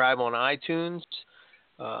subscribe on iTunes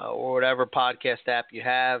or whatever podcast app you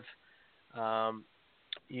have.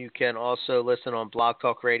 You can also listen on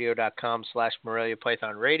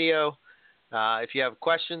blogtalkradio.com/MoreliaPythonRadio. If you have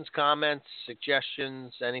questions, comments,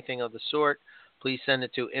 suggestions, anything of the sort, please send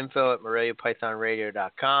it to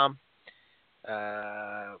info@MoreliaPythonRadio.com.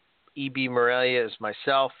 EB Morelia is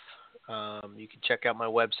myself. You can check out my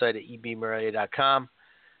website at ebmorelia.com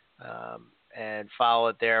and follow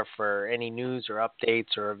it there for any news or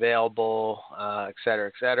updates or available, et cetera,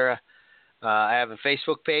 et cetera. I have a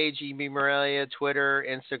Facebook page, EB Morelia, Twitter,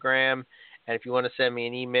 Instagram, and if you want to send me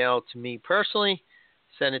an email to me personally,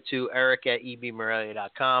 send it to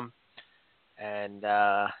eric@ebmorelia.com. And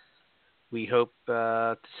we hope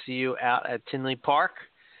to see you out at Tinley Park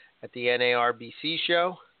at the NARBC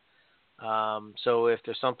show. So if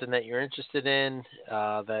there's something that you're interested in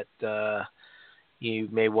that you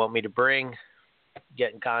may want me to bring,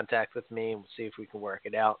 get in contact with me and we'll see if we can work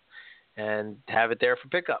it out and have it there for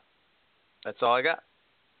pickup. That's all I got.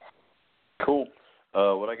 Cool.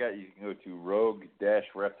 What I got, you can go to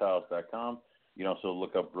rogue-reptiles.com. You can also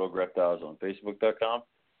look up Rogue Reptiles on Facebook.com.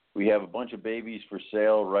 We have a bunch of babies for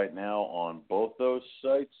sale right now on both those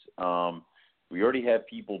sites. We already have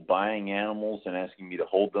people buying animals and asking me to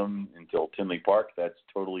hold them until Tinley Park. That's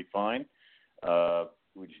totally fine.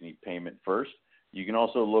 We just need payment first. You can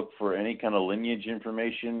also look for any kind of lineage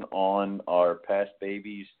information on our past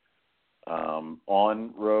babies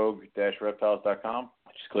on rogue-reptiles.com.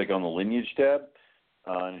 Just click on the lineage tab,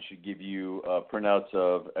 and it should give you printouts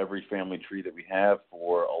of every family tree that we have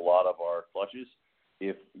for a lot of our clutches.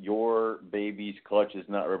 if your baby's clutch is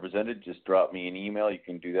not represented, just drop me an email. You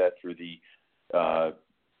can do that through the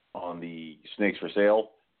on the Snakes for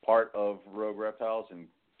Sale part of Rogue Reptiles, and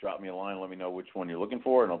drop me a line. Let me know which one you're looking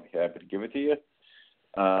for, and I'll be happy to give it to you.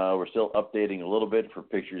 We're still updating a little bit for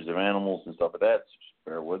pictures of animals and stuff like that, so just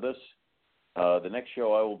bear with us. The next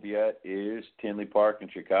show I will be at is Tinley Park in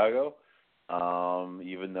Chicago,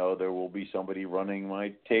 even though there will be somebody running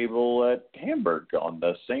my table at Hamburg on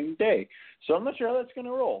the same day. So I'm not sure how that's going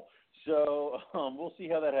to roll. So we'll see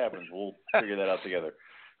how that happens. We'll figure that out together.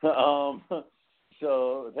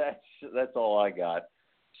 So that's all I got.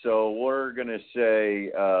 So we're going to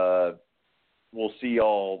say we'll see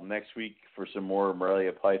y'all next week for some more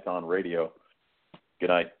Morelia Python Radio. Good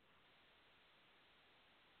night.